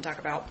things I didn't talk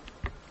about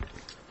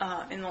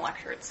in the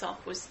lecture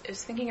itself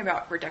is thinking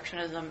about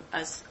reductionism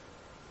as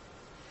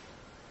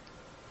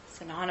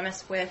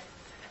synonymous with,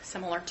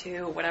 similar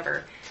to,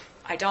 whatever,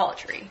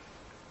 idolatry.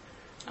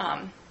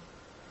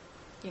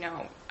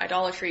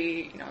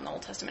 Idolatry, in the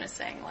Old Testament is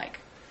saying,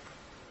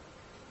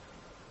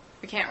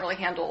 we can't really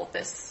handle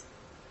this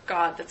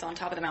God that's on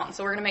top of the mountain,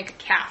 so we're going to make a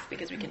calf,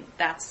 because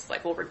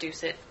we'll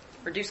reduce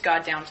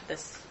God down to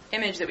this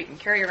image that we can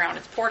carry around.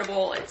 It's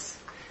portable, it's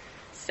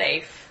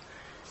safe,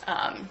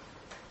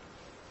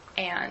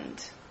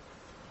 and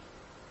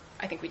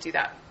I think we do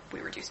that. We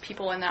reduce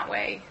people in that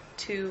way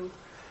too,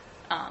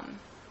 by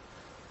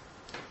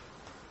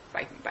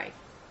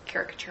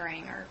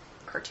caricaturing or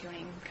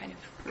cartooning kind of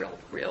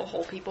real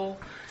whole people,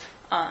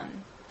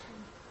 and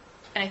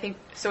I think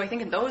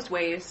in those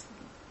ways,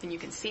 then you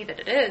can see that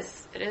it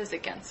is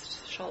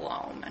against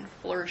shalom and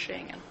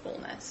flourishing and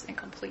wholeness and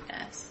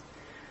completeness.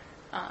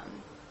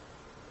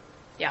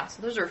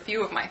 So those are a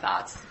few of my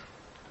thoughts.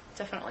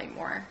 Definitely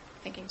more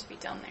thinking to be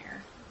done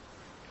there.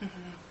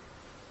 Mm-hmm.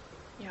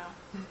 Yeah.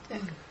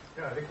 Dick.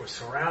 Yeah, I think we're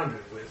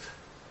surrounded with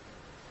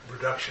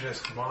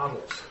reductionist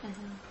models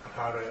of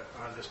how to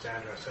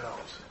understand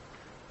ourselves.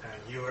 And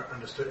you are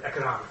understood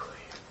economically.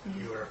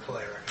 Mm-hmm. You are a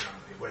player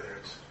economically, whether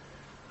it's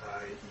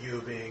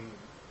you being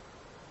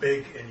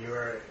big in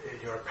your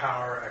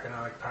power,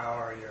 economic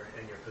power,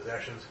 in your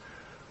possessions,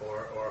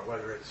 or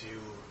whether it's you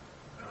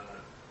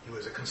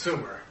as a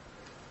consumer.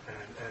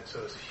 And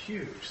so it's a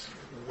huge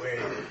way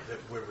that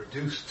we're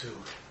reduced to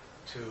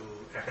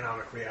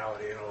economic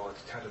reality and all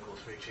its tentacles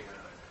reaching out.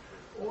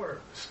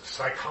 Or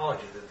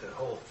psychology, that the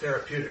whole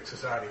therapeutic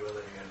society we're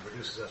living in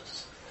reduces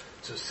us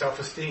to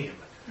self-esteem,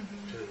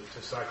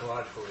 to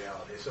psychological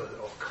reality. So there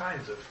are all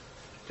kinds of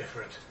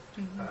different,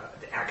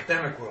 the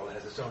academic world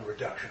has its own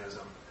reductionisms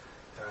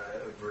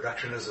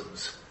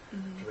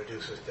to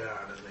reduce us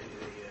down. And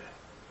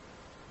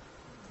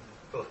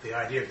both the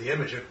idea of the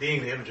image of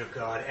being the image of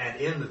God and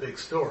in the big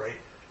story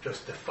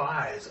just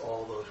defies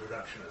all those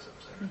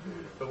reductionisms.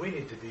 But we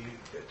need to be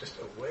just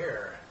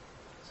aware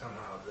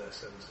somehow of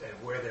this and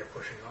where they're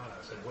pushing on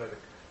us and where the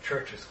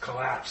church has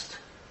collapsed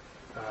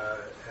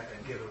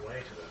and given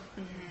way to them.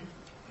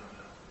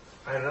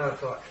 I had another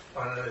thought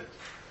on a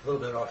little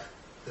bit off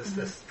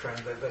this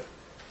trend, but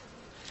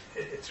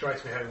it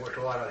strikes me, having worked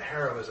a lot on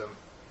heroism,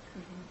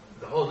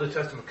 the whole New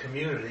Testament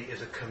community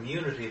is a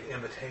community of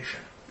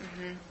imitation.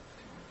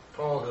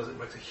 Paul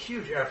makes a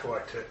huge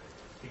effort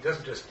he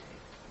doesn't just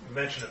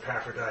mention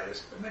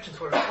Epaphroditus, he mentions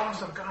what an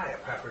awesome guy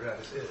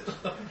Epaphroditus is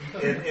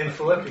in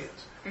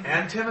Philippians,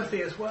 and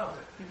Timothy as well.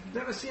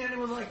 Never seen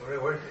anyone like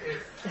her.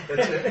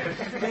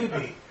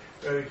 Phoebe,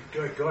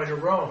 going to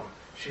Rome,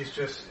 she's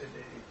just,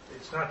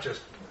 it's not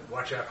just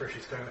watch out for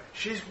her,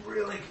 she's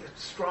really a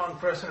strong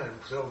person, and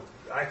so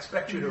I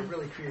expect you to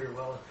really treat her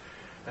well.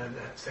 And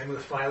same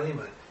with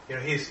Philemon.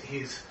 He's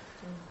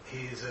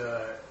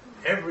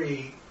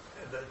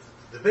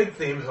the big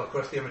theme is, of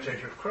course, the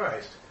imitation of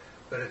Christ,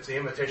 but it's the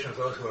imitation of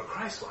those who are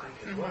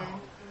Christ-like as well,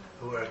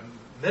 who are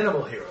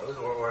minimal heroes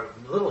or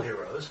little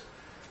heroes,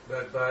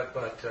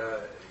 but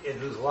in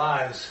whose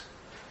lives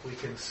we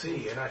can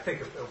see. And I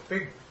think a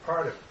big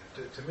part of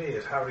to me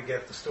is how to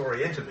get the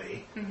story into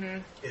me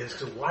is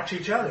to watch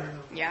each other.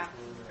 Yeah.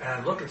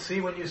 And look and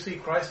see when you see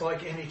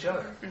Christ-like in each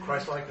other,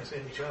 Christ-likeness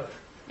in each other.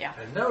 Yeah.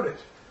 And note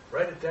it,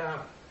 write it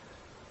down.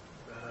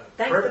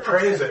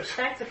 Praise it.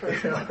 Thank the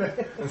person.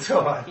 And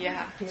so on.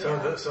 Yeah. So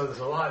there's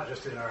a lot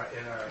just in our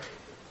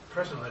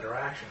personal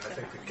interaction. I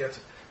think that gets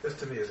this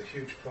to me is a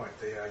huge point.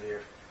 The idea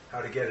of how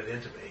to get it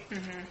into me,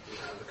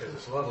 because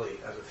it's lovely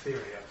as a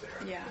theory up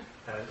there. Yeah.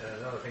 And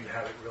another thing to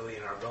have it really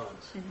in our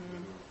bones. So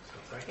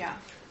thank you.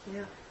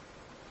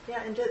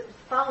 Yeah. And just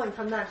following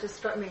from that, just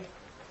struck me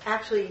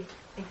actually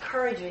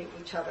encouraging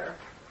each other.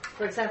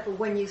 For example,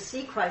 when you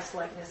see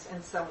Christ-likeness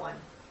in someone,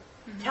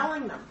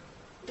 telling them,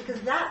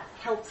 because that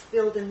helps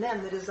build in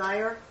them the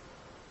desire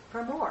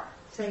for more.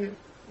 Saying,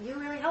 you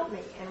really helped me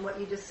in what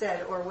you just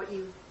said, or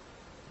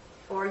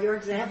your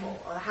example,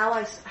 or how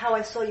I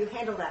saw you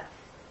handle that.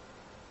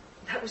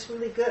 That was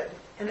really good.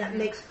 And that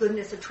makes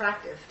goodness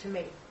attractive to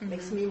me.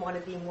 Makes me want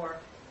to be more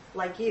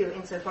like you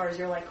insofar as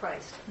you're like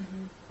Christ.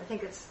 I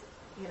think it's,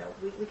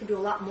 we can do a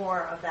lot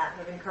more of that,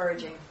 of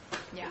encouraging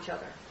each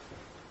other.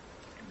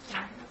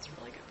 Yeah, that's a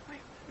really good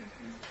point.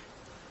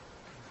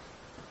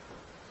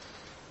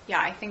 Yeah,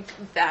 I think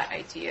that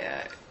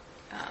idea,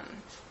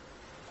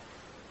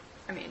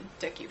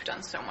 Dick, you've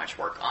done so much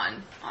work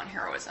on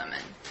heroism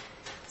and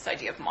this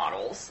idea of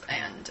models,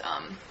 and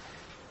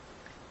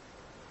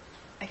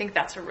I think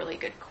that's a really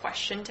good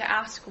question to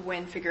ask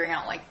when figuring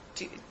out, like,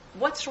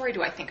 what story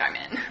do I think I'm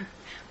in?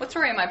 What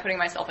story am I putting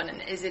myself in,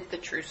 and is it the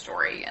true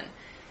story? And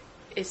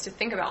is to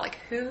think about, like,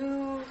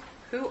 who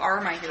are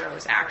my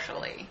heroes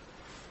actually?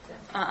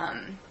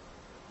 And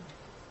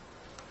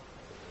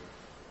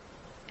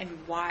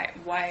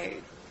why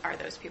are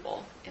those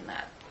people in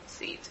that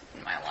seat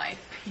in my life?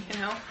 You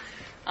know,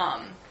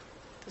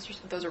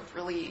 those are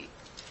really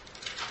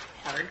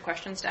hard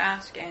questions to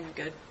ask and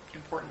good,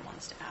 important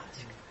ones to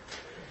ask.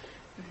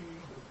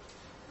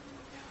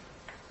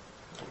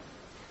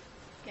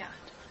 Yeah.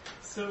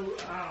 So,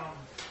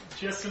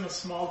 just in a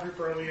small group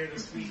earlier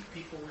this week,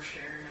 people were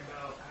sharing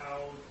about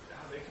how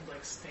they could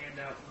like stand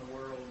out in the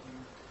world,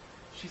 and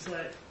she's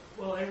like,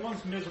 well,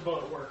 everyone's miserable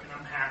at work, and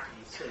I'm happy,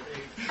 so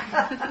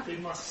they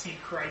must see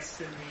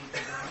Christ in me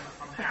because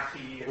I'm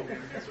happy and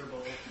they're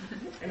miserable.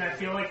 And I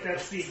feel like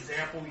that's the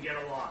example we get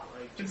a lot,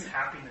 like just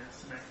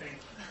happiness. And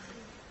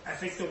I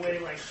think the way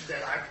like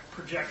that I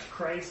project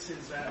Christ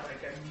is that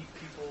like I meet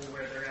people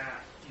where they're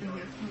at. You know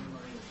what I mean?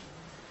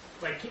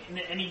 Like in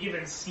any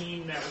given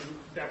scene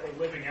that we're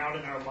living out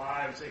in our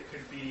lives, it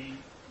could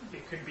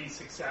be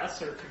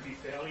success or it could be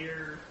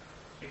failure.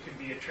 It could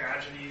be a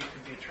tragedy. It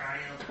could be a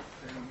triumph.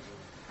 And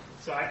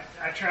so I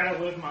try to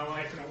live my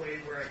life in a way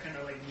where I kind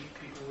of like meet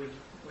people with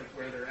like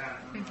where they're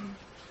at. I'm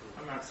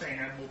not saying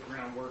I move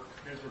around work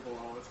miserable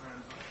all the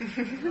time.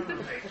 But,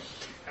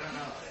 I don't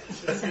know.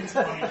 It's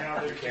funny how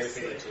there's just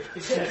like,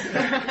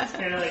 it's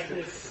kind of like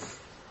this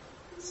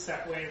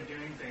set way of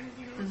doing things.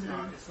 You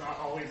know, it's not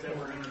always that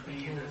we're going to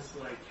be this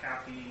like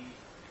happy,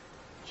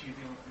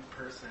 jubilant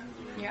person.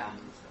 You know? Yeah.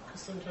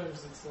 Because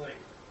sometimes it's like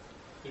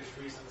there's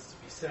reasons to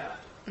be sad.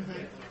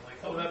 Like,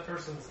 oh, that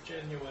person's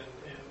genuine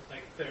and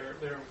like they're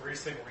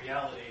embracing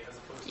reality as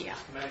opposed to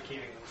just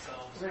medicating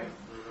themselves with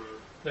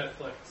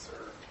Netflix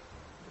or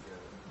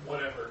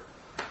whatever.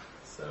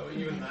 So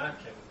even that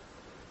can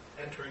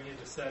entering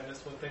into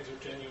sadness when things are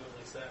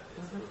genuinely sad.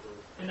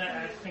 And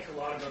I think a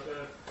lot about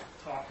the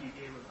talk you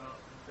gave about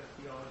the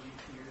theology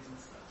fears and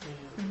stuff.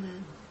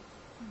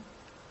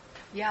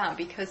 Yeah,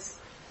 because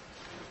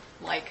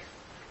like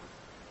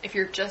if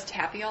you're just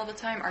happy all the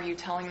time, are you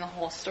telling the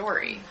whole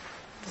story?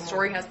 The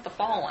story has the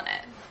fall in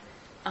it,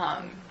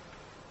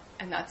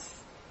 and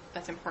that's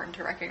important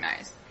to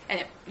recognize,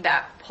 and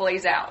that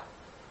plays out,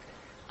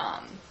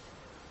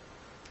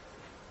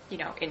 you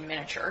know, in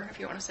miniature, if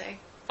you want to say,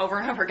 over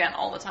and over again,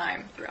 all the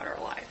time throughout our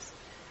lives.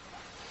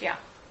 Yeah,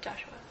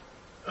 Joshua.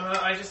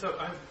 I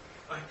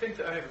think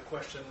that I have a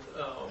question.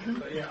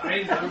 But yeah,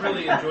 I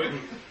really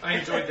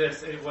enjoyed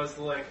this. It was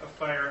like a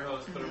fire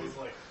hose, but it was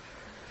like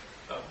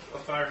a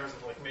fire hose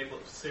of like maple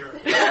syrup.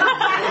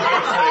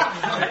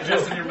 Like,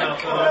 just in your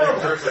mouth.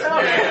 Perfect.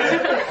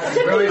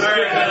 Really? All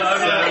right.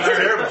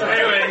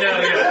 Anyway,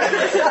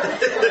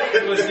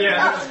 it was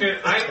good.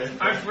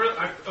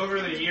 I've over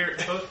the year,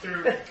 both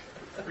through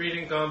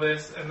reading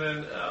Gombis and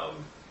then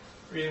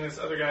reading this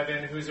other guy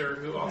Van Hooser,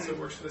 who also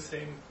works for the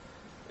same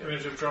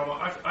image of drama.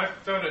 I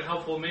found it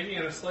helpful, maybe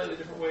in a slightly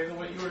different way than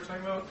what you were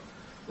talking about,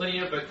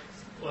 Lydia. But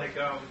like,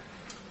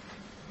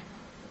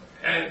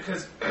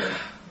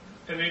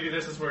 and maybe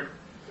this is where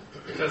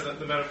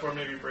the metaphor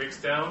maybe breaks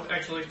down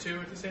actually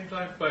too at the same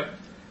time. But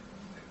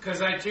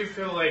because I do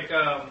feel like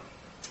I'm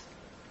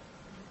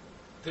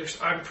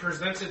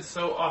presented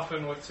so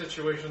often with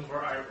situations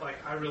where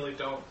I really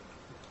don't.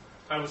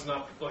 I was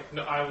not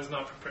prepared.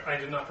 I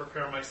did not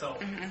prepare myself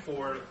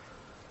for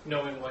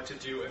knowing what to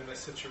do in this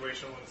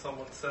situation when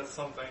someone says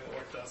something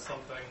or does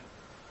something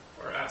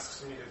or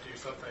asks me to do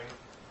something.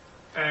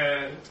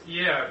 And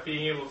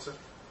being able to,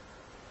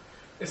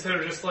 instead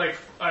of just like,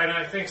 and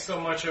I think so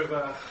much of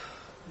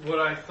what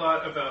I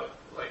thought about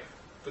like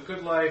the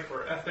good life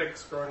or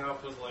ethics growing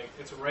up was like,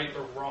 it's right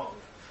or wrong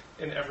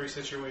in every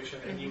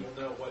situation and you will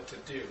know what to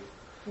do.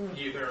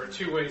 There are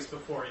two ways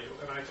before you.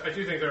 And I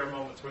do think there are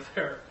moments where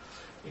there are,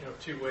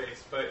 two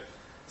ways, but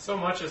so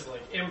much is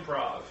like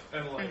improv,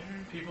 and like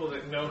people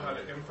that know how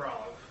to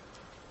improv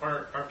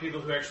are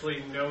people who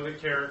actually know the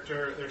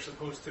character they're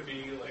supposed to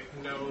be, like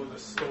know the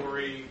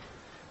story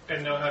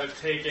and know how to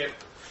take it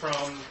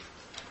from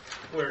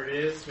where it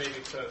is maybe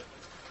to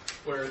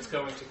where it's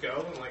going to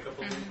go in like a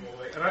believable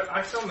way. And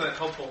I found that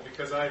helpful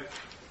because I'm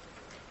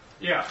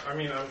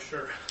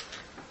sure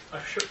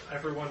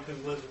everyone who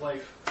lives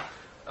life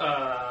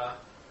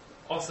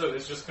also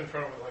is just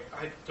confronted with like,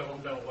 I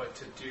don't know what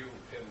to do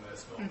in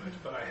this moment,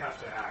 but I have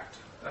to act.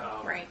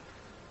 Right.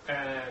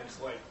 And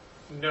like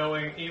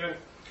knowing, even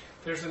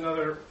there's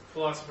another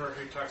philosopher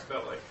who talks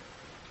about like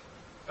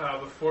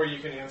before you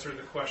can answer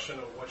the question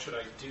of what should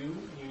I do,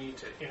 you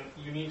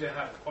need to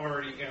have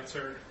already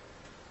answered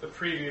the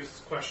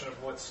previous question of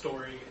what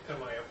story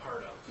am I a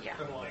part of. Yeah.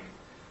 And like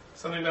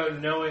something about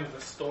knowing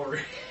the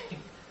story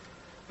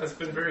has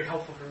been very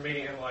helpful for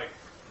me in like,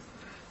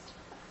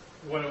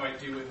 what do I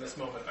do in this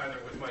moment, either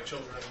with my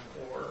children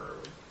or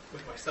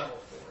with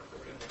myself or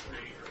in the three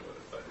or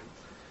whatever. But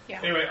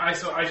anyway, I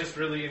just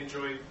really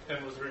enjoyed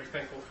and was very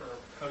thankful for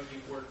how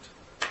you worked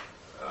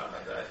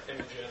that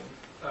image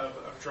of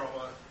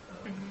drama.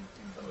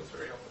 That was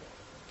very helpful.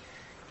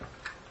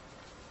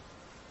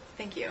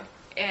 Thank you.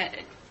 And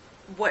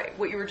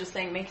what you were just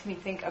saying makes me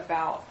think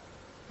about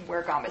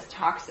where Gambas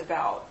talks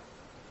about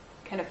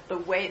kind of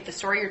the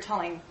story you're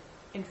telling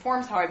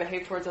informs how I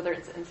behave towards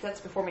others and sets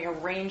before me a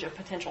range of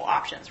potential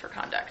options for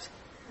conduct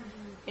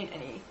in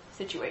any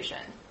situation.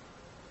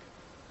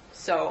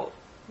 So,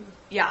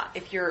 yeah,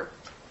 if you're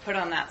put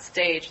on that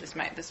stage, this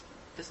is,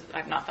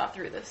 I've not thought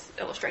through this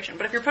illustration,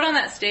 but if you're put on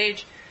that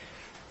stage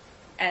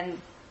and,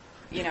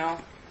 let's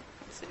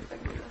see if I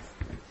can do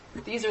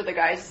this. These are the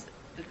guys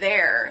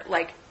there,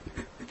 like,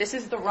 this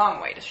is the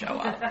wrong way to show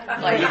up.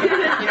 Like,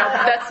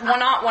 that's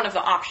not one of the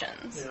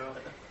options.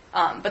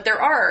 But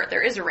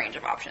there is a range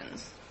of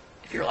options.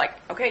 If you're like,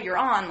 okay, you're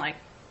on, like,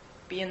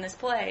 be in this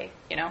play,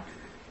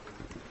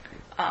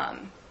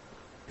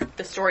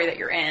 the story that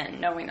you're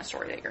in, knowing the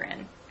story that you're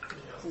in,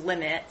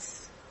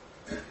 limits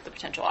the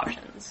potential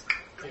options.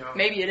 Yeah.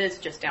 Maybe it is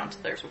just down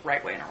to there's a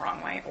right way and a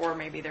wrong way, or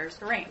maybe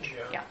there's a range.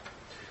 Yeah.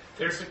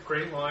 There's a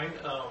great line,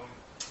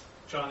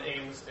 John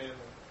Ames in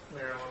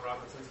Marilyn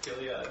Robinson's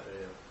Gilead,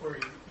 where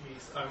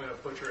he's, I'm going to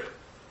butcher it,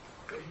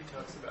 but he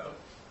talks about,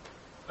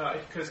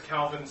 because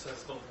Calvin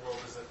says the world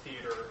is a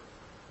theater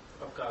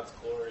of God's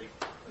glory.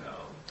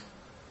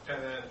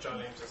 And then John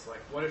Ames is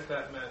like, what if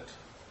that meant,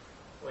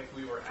 like,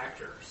 we were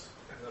actors,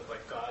 and that,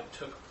 like, God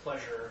took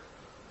pleasure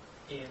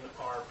in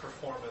our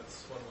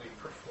performance when we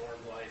perform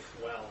life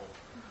well.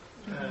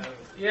 And,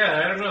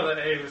 I don't know, that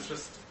it was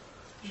just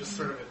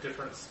sort of a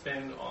different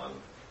spin on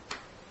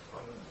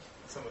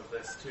some of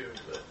this, too.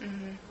 But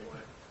anyway,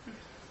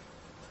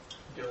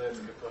 Gilead's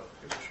a good book.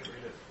 People should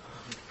read it.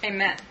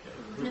 Amen.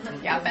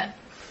 Yeah, I bet.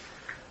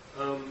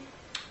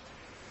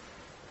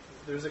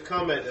 There's a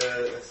comment,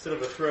 sort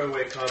of a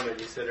throwaway comment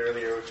you said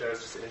earlier, which I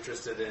was just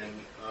interested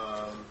in.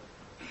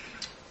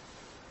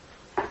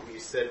 You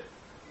said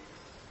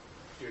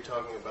you're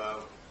talking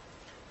about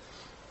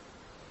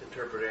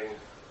interpreting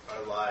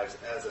our lives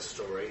as a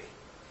story,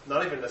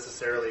 not even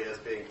necessarily as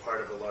being part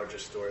of a larger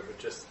story, but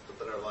just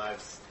that our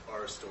lives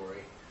are a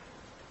story,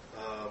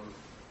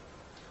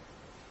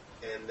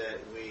 and that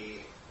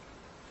we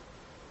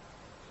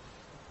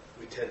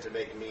tend to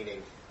make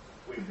meaning.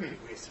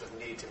 We sort of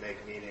need to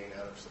make meaning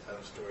out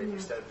of story. You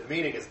said the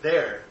meaning is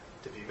there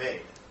to be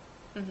made,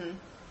 and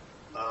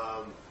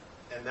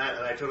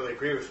I totally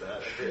agree with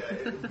that.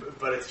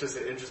 But it's just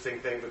an interesting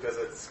thing because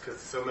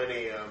so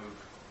many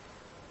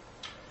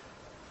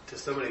to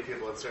so many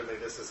people, and certainly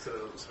this is sort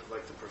of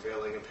like the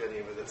prevailing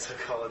opinion within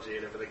psychology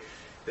and everything,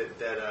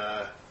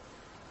 that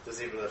there's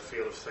even a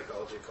field of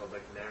psychology called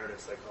like narrative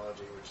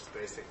psychology, which is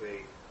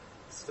basically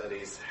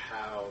studies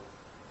how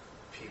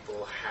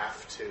people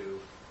have to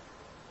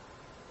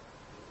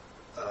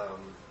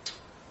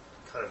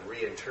kind of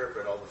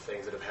reinterpret all the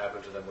things that have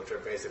happened to them, which are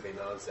basically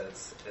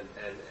nonsense,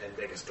 and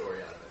make a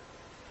story out of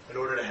it in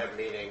order to have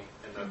meaning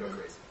and not go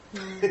crazy.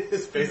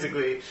 It's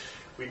basically,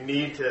 we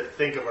need to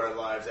think of our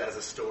lives as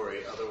a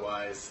story,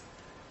 otherwise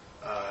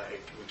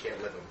we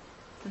can't live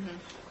them.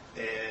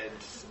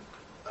 And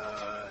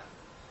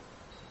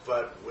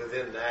but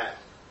within that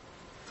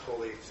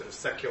wholly sort of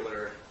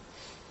secular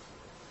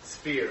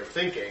sphere of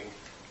thinking,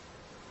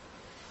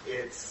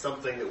 it's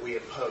something that we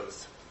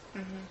impose.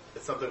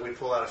 It's something we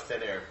pull out of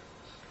thin air.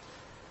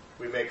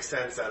 We make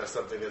sense out of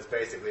something that's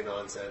basically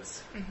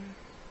nonsense.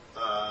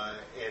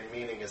 And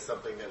meaning is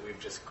something that we've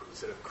just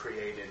sort of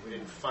created. We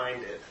didn't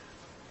find it.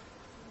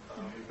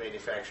 We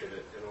manufactured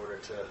it in order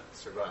to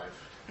survive.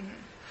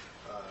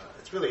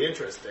 It's really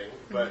interesting,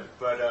 but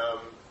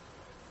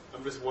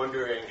I'm just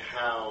wondering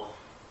how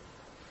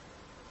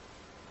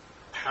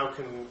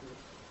can,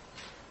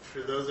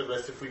 for those of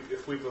us,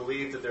 if we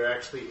believe that there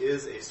actually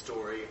is a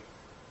story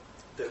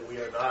that we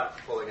are not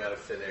pulling out of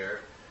thin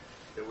air,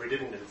 that we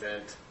didn't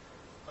invent,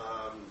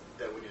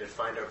 that we need to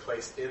find our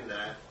place in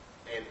that,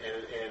 and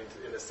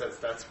in a sense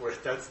that's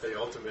the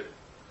ultimate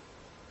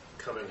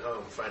coming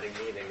home, finding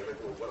meaning. Like,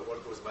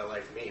 what does my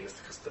life mean?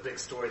 It's the big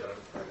story that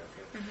I'm part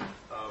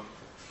of.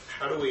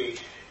 How do we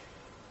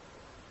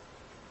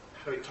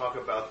talk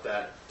about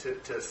that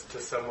to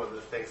someone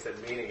that thinks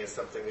that meaning is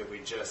something that we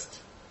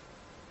just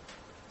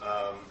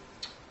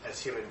as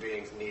human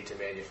beings need to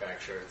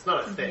manufacture? It's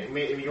not a thing. I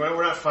mean,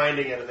 we're not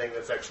finding anything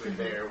that's actually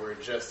there. We're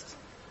just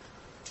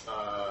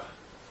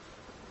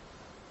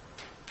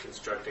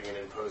constructing and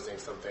imposing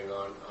something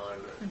on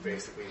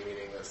basically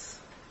meaningless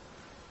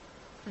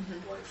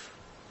life.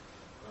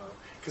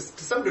 Because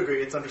to some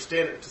degree, it's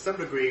understandable. To some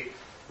degree,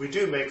 we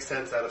do make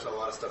sense out of a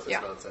lot of stuff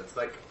that's nonsense.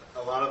 Like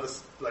a lot of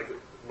this, like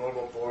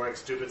normal, boring,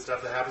 stupid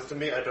stuff that happens to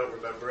me, I don't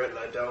remember it, and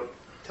I don't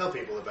tell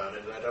people about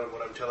it, and I don't,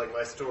 when I'm telling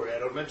my story, I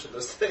don't mention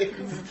those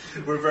things.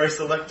 We're very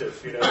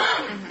selective,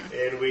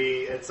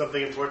 and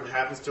something important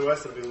happens to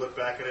us, and we look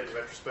back at it in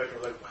retrospect, and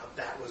we're like, wow,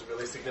 that was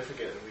really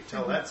significant, and we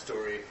tell that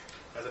story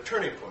as a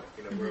turning point.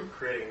 We're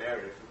creating a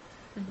narrative.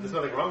 There's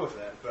nothing wrong with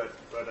that, but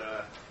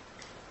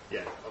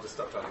I'll just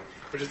stop talking.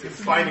 But just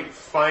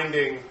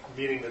finding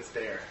meaning that's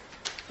there,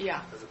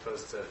 as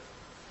opposed to.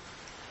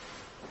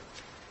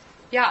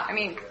 Yeah, I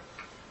mean.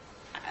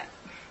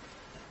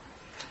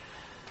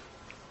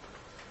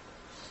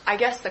 I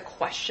guess the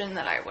question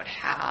that I would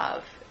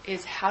have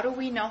is how do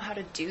we know how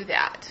to do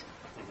that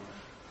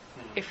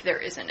if there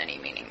isn't any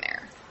meaning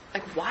there?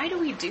 Like, why do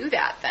we do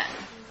that then?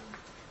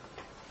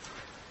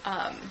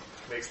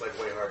 Makes life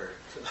way harder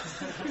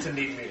to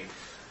need meaning.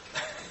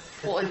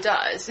 Well, it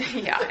does,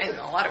 yeah, in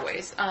a lot of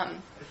ways.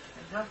 And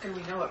how can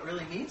we know it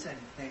really means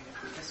anything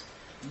if we just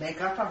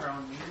make up our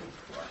own meaning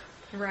for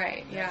it?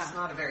 Right, yeah. It's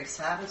not a very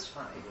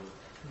satisfying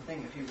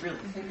thing if you really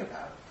think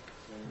about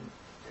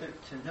it.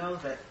 To know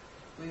that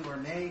we were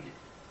made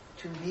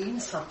to mean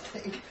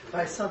something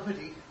by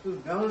somebody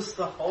who knows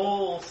the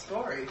whole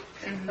story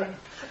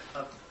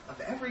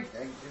of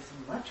everything is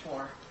a much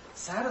more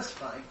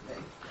satisfying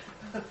thing.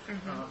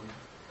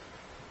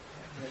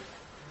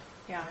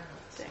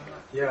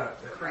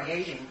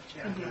 Creating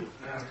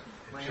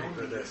my own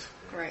for this.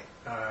 Right.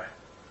 I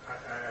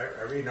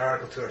read an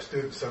article to our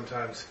students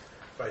sometimes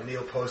by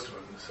Neil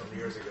Postman some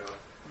years ago,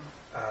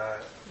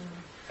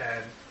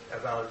 and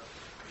about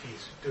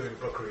he's doing a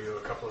book review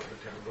of a couple of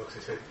different books.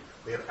 He said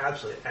we have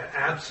absolutely an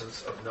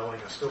absence of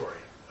knowing a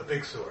story, a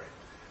big story.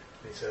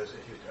 And he says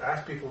if you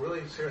ask people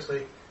really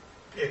seriously,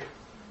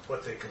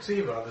 what they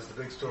conceive of as the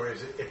big story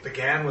is it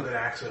began with an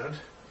accident,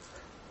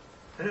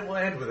 and it will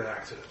end with an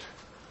accident.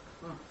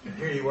 And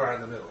here you are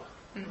in the middle.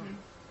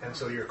 And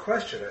so your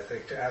question, I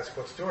think, to ask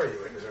what story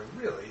you're in is I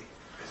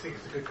think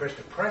it's a good question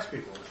to press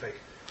people to think,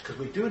 because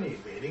we do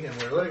need meaning, and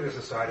we're living in a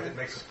society that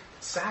makes us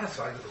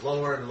satisfied with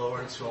lower and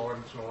lower and smaller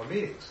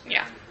meanings.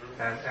 Yeah.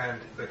 And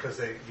because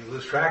you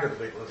lose track of the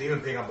big ones, even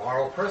being a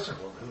moral person,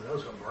 well, who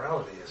knows what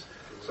morality is?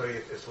 So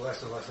it's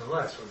less and less and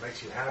less. What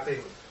makes you happy,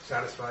 what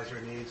satisfies your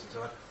needs, and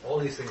so on. All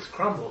these things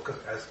crumble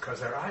because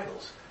they're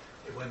idols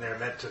when they're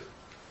meant to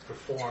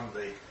perform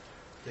the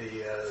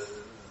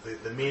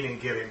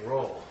meaning-giving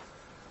role.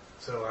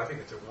 So I think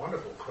it's a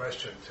wonderful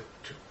question to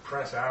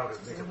press out and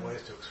think of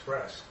ways to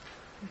express,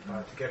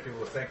 to get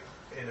people to think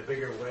in a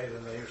bigger way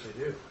than they usually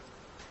do.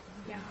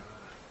 Yeah.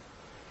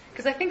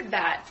 Because I think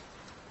that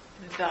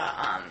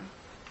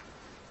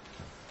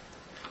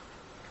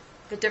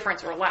the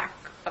difference or lack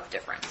of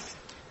difference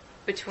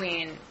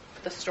between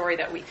the story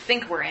that we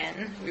think we're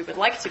in, we would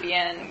like to be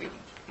in, we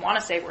want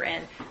to say we're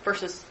in,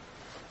 versus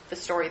the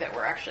story that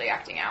we're actually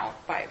acting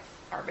out by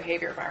our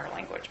behavior, by our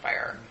language, by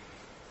our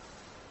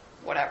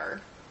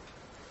whatever,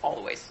 all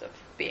the ways of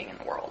being in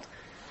the world.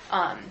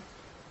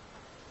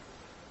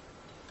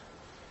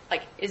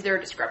 Like, is there a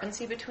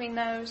discrepancy between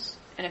those?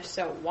 And if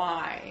so,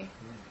 why?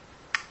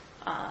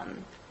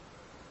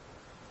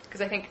 Because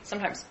I think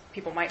sometimes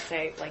people might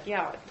say, like,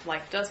 yeah,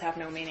 life does have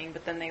no meaning,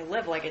 but then they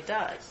live like it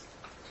does.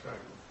 That's right.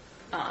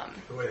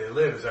 The way they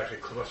live is actually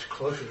much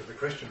closer to the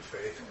Christian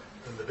faith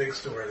than the big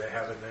story they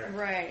have in their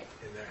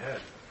head.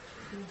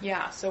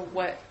 Yeah. So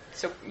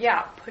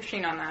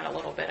pushing on that a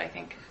little bit, I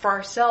think, for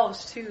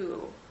ourselves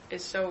too,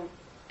 is so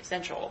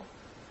essential.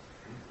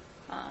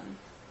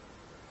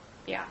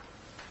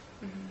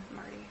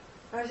 Marty.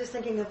 I was just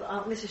thinking of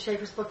Mrs.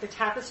 Schaefer's book, The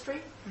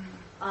Tapestry.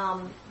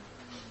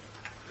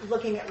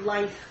 Looking at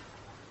life,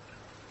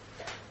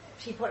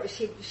 she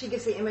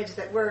gives the image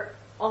that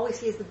all we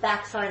see is the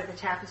backside of the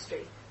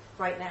tapestry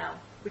right now,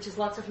 which is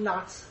lots of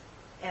knots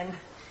and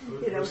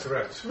loose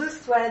threads,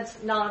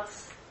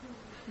 knots.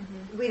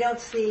 We don't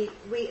see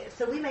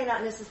we may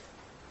not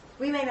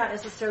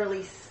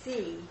necessarily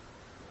see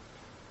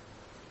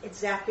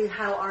exactly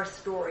how our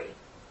story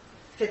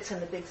fits in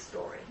the big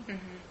story.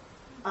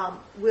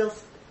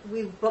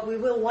 But we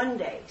will one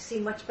day see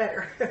much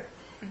better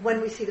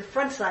when we see the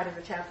front side of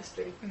the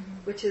tapestry,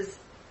 which is,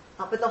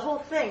 but the whole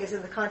thing is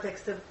in the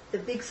context of the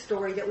big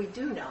story that we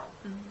do know,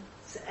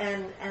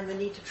 and the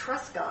need to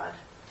trust God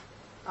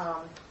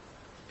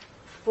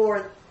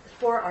for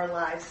our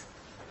lives,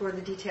 for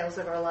the details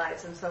of our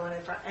lives, and so on,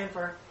 and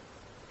for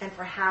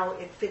how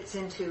it fits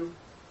into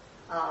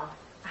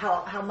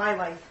how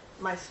my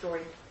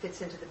story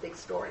fits into the big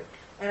story.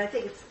 And I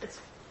think it's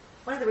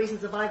one of the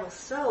reasons the Bible's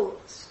so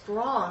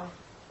strong.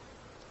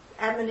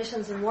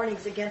 Admonitions and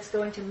warnings against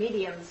going to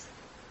mediums,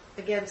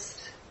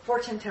 against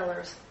fortune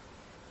tellers,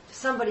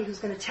 somebody who's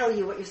going to tell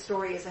you what your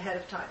story is ahead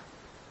of time.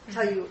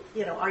 Tell you,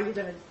 are you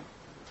going to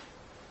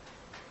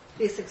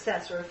be a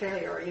success or a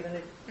failure, or are you going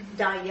to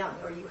die young,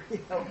 or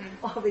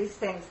all these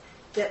things.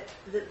 That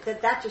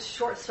just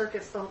short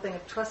circuits the whole thing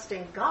of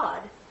trusting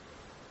God,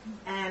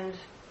 and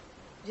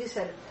you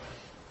said,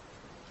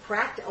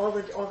 practice all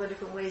the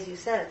different ways you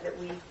said that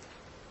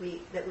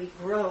we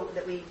grow,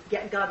 that we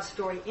get God's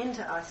story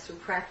into us through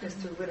practice,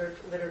 through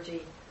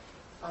liturgy.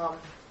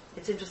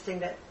 It's interesting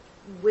that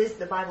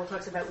the Bible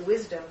talks about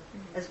wisdom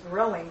as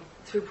growing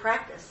through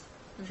practice.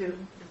 Through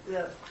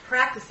the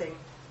practicing,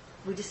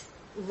 we just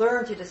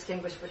learn to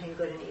distinguish between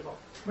good and evil.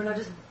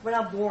 We're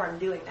not born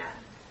doing that.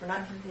 We're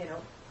not,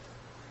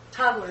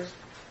 toddlers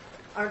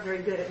aren't very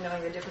good at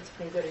knowing the difference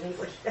between good and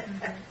evil.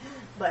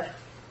 But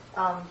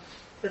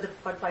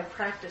by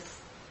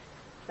practice,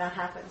 that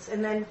happens.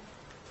 And then,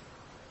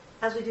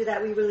 as we do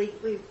that, we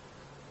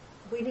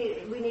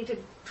need to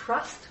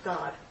trust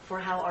God for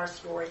how our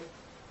story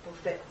will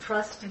fit.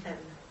 Trust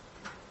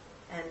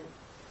and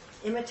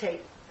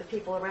imitate the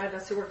people around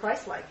us who are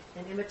Christ-like,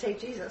 and imitate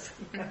Jesus.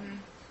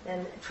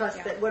 and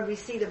trust that when we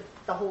see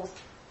the whole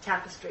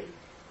tapestry,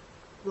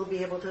 we'll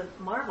be able to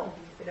marvel,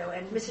 you know.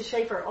 And Mrs.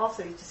 Schaefer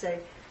also used to say,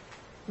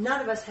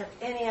 none of us have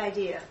any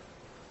idea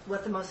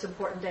what the most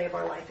important day of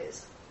our life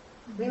is.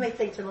 We may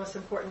think the most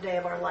important day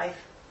of our life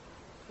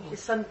is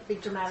some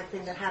big dramatic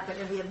thing that happened,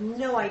 and we have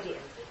no idea.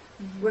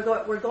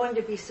 We're going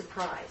to be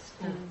surprised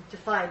to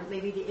find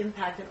maybe the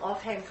impact an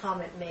offhand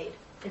comment made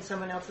in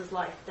someone else's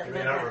life. That You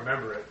may not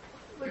remember it.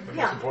 The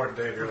Yeah. most important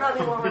day of your life.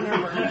 Probably won't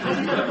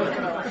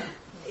remember.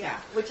 Yeah,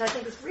 which I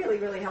think is really,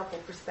 really helpful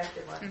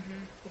perspective on.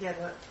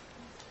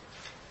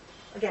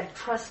 Again,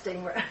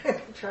 trusting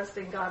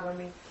God when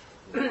we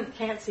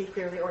can't see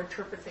clearly or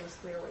interpret things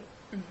clearly.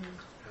 And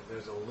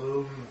there's a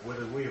loom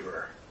with a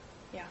weaver.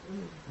 Yeah.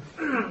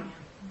 The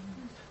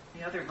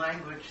other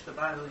language the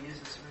Bible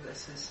uses for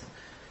this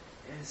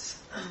is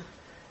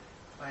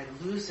by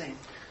losing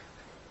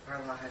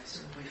our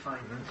lives, we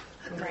find them.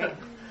 Right.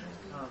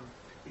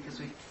 Because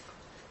we,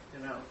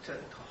 to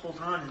hold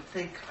on and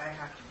think I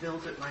have to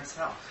build it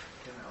myself,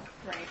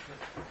 Right.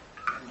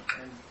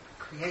 and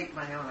create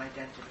my own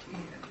identity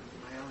and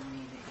my own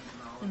meaning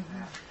and all of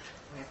that.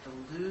 We have to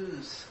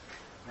lose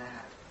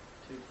that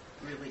to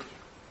really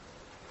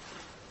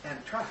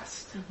and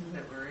trust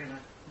that we're in a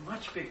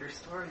much bigger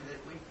story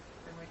that we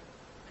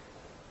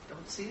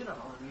don't see it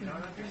all and we don't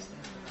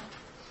understand it all.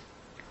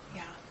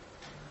 Yeah.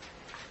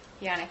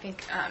 Yeah, and I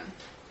think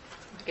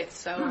it's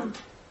so,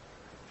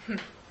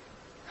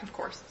 of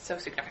course, so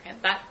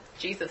significant that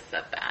Jesus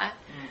said that.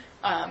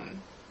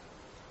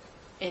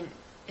 In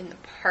the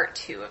part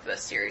 2 of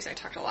this series, I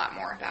talked a lot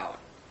more about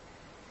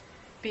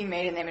being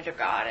made in the image of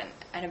God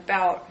and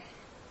about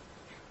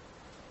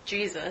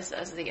Jesus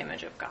as the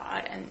image of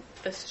God, and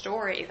the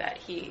story that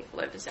he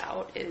lives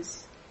out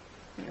is,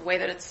 in the way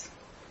that it's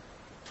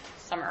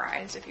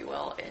summarized, if you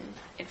will,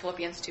 in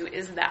Philippians 2,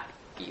 is that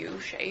U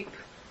shape,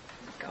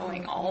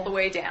 going all the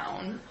way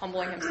down,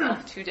 humbling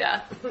himself to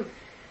death,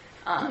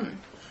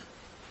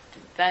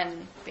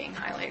 then being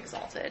highly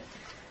exalted.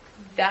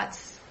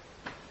 That's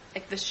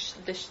like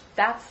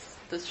that's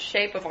the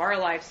shape of our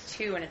lives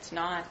too, and it's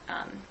not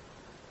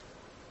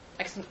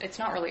it's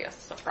not really a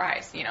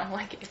surprise,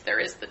 like if there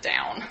is the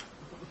downtrend.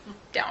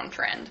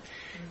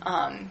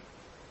 I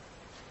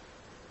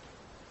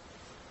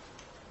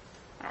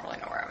don't really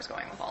know where I was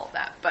going with all of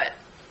that, but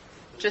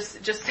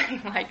just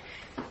saying, like,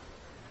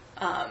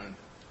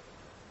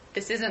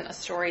 this isn't a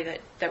story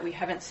that we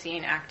haven't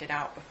seen acted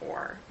out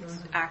before. It's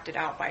acted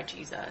out by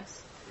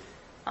Jesus.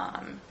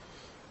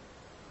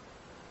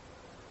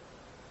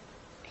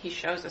 He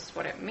shows us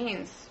what it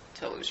means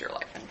to lose your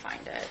life and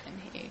find it,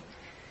 and he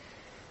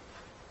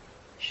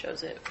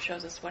shows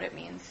us what it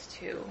means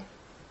to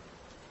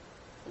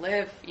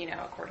live,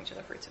 according to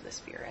the fruits of the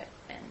Spirit,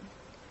 and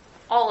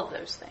all of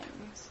those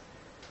things.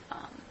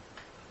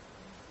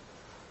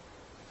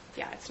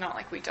 It's not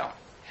like we don't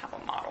have a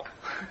model.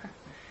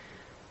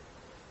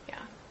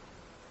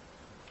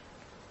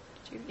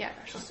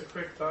 Just a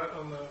quick thought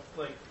on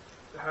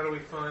how do we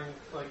find,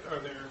 are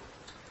there,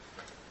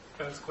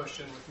 Ben's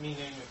question with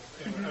meaning,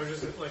 and I was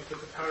just with the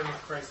pattern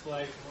of Christ's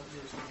life and what you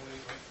were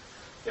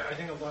saying, I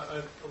think a lot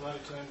of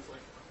times,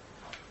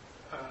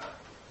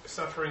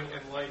 suffering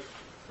in life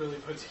really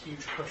puts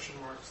huge question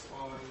marks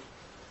on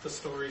the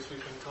stories we've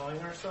been telling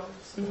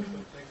ourselves, when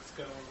things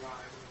go awry,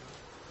 when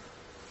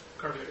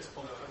the carpet is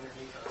pulled out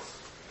underneath us.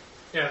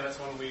 That's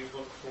when we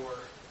look for,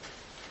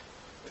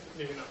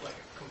 maybe not like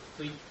a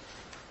complete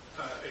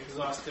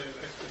exhaustive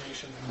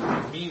explanation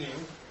of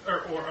meaning,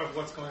 or of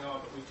what's going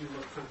on, but we do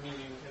look for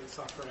meaning in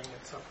suffering,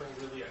 and suffering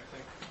really, I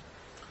think,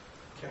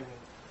 can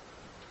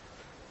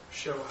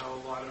show how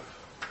a lot of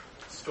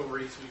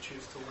stories we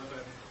choose to live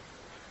in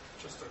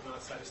just are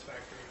not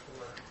satisfactory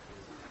for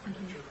the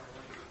nature of our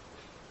life.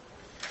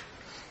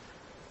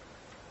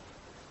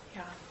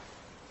 Yeah.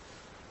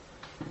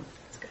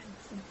 That's good.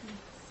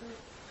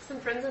 Some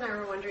friends and I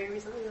were wondering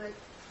recently,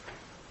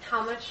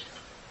 how much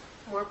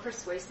more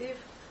persuasive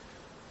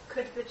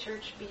could the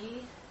church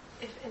be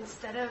if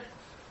instead of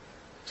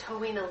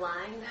towing a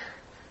line,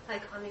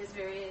 on these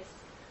various,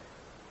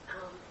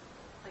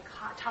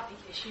 hot topic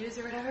issues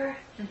or whatever,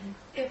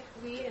 if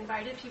we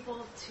invited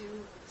people to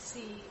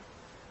see,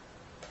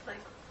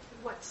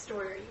 what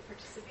story are you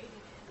participating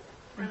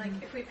in? Or,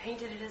 if we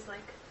painted it as,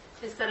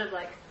 instead of,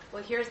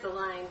 well, here's the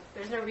line,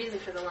 there's no reason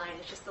for the line,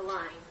 it's just the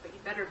line, but you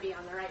better be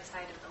on the right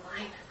side of the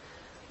line,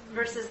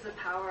 versus the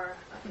power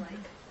of,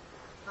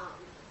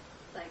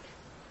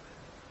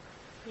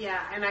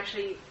 I'm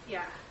actually,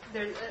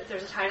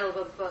 there's a title of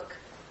a book.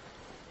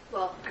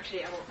 Well,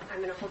 actually, I'm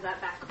going to hold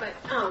that back. But,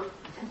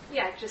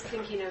 just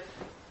thinking of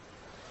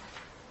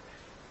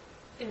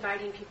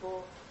inviting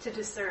people to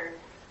discern,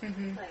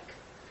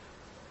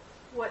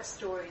 what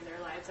story their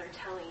lives are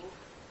telling,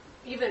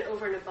 even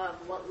over and above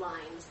what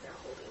lines they're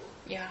holding.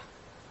 Yeah.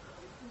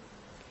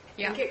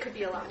 I think it could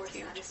be a lot more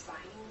satisfying.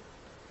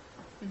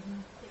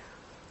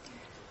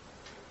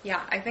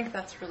 Yeah, I think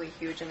that's really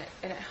huge, and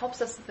it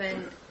helps us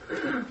then,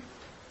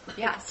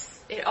 Yes.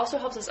 It also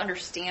helps us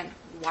understand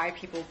why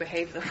people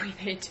behave the way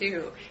they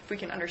do. If we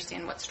can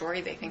understand what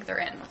story they think they're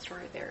in, what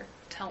story they're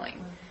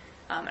telling.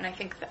 And I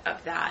think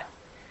of that,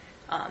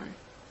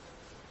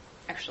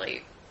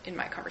 actually, in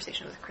my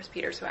conversation with Chris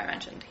Peters, who I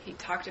mentioned, he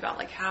talked about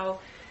like how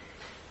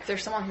if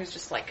there's someone who's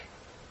just like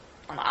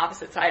on the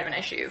opposite side of an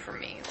issue from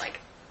me, like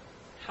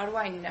how do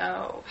I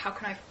know? How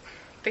can I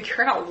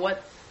figure out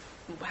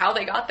how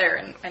they got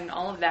there and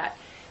all of that?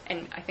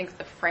 And I think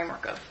the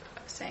framework of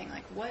saying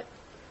like what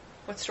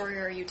story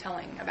are you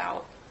telling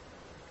about,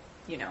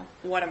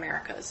 what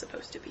America is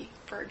supposed to be,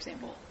 for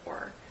example,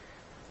 or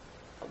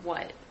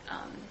what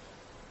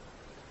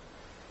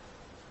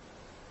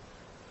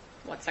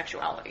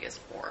sexuality is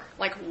for,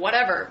 like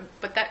whatever,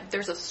 but that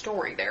there's a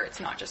story there. It's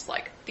not just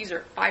like, these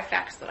are 5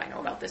 facts that I know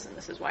about this and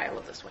this is why I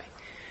live this way.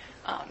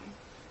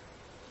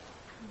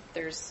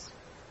 There's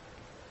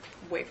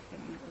way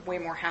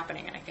more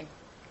happening, and I think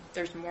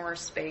there's more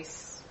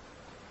space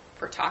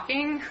for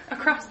talking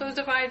across those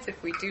divides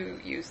if we do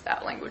use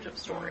that language of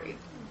story.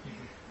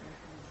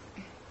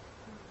 Yeah,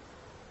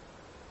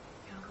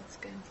 that's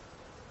good.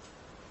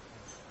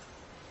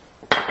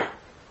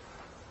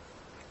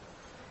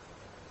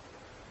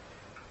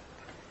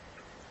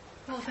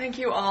 Well, thank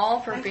you all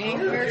for being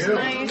here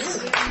tonight.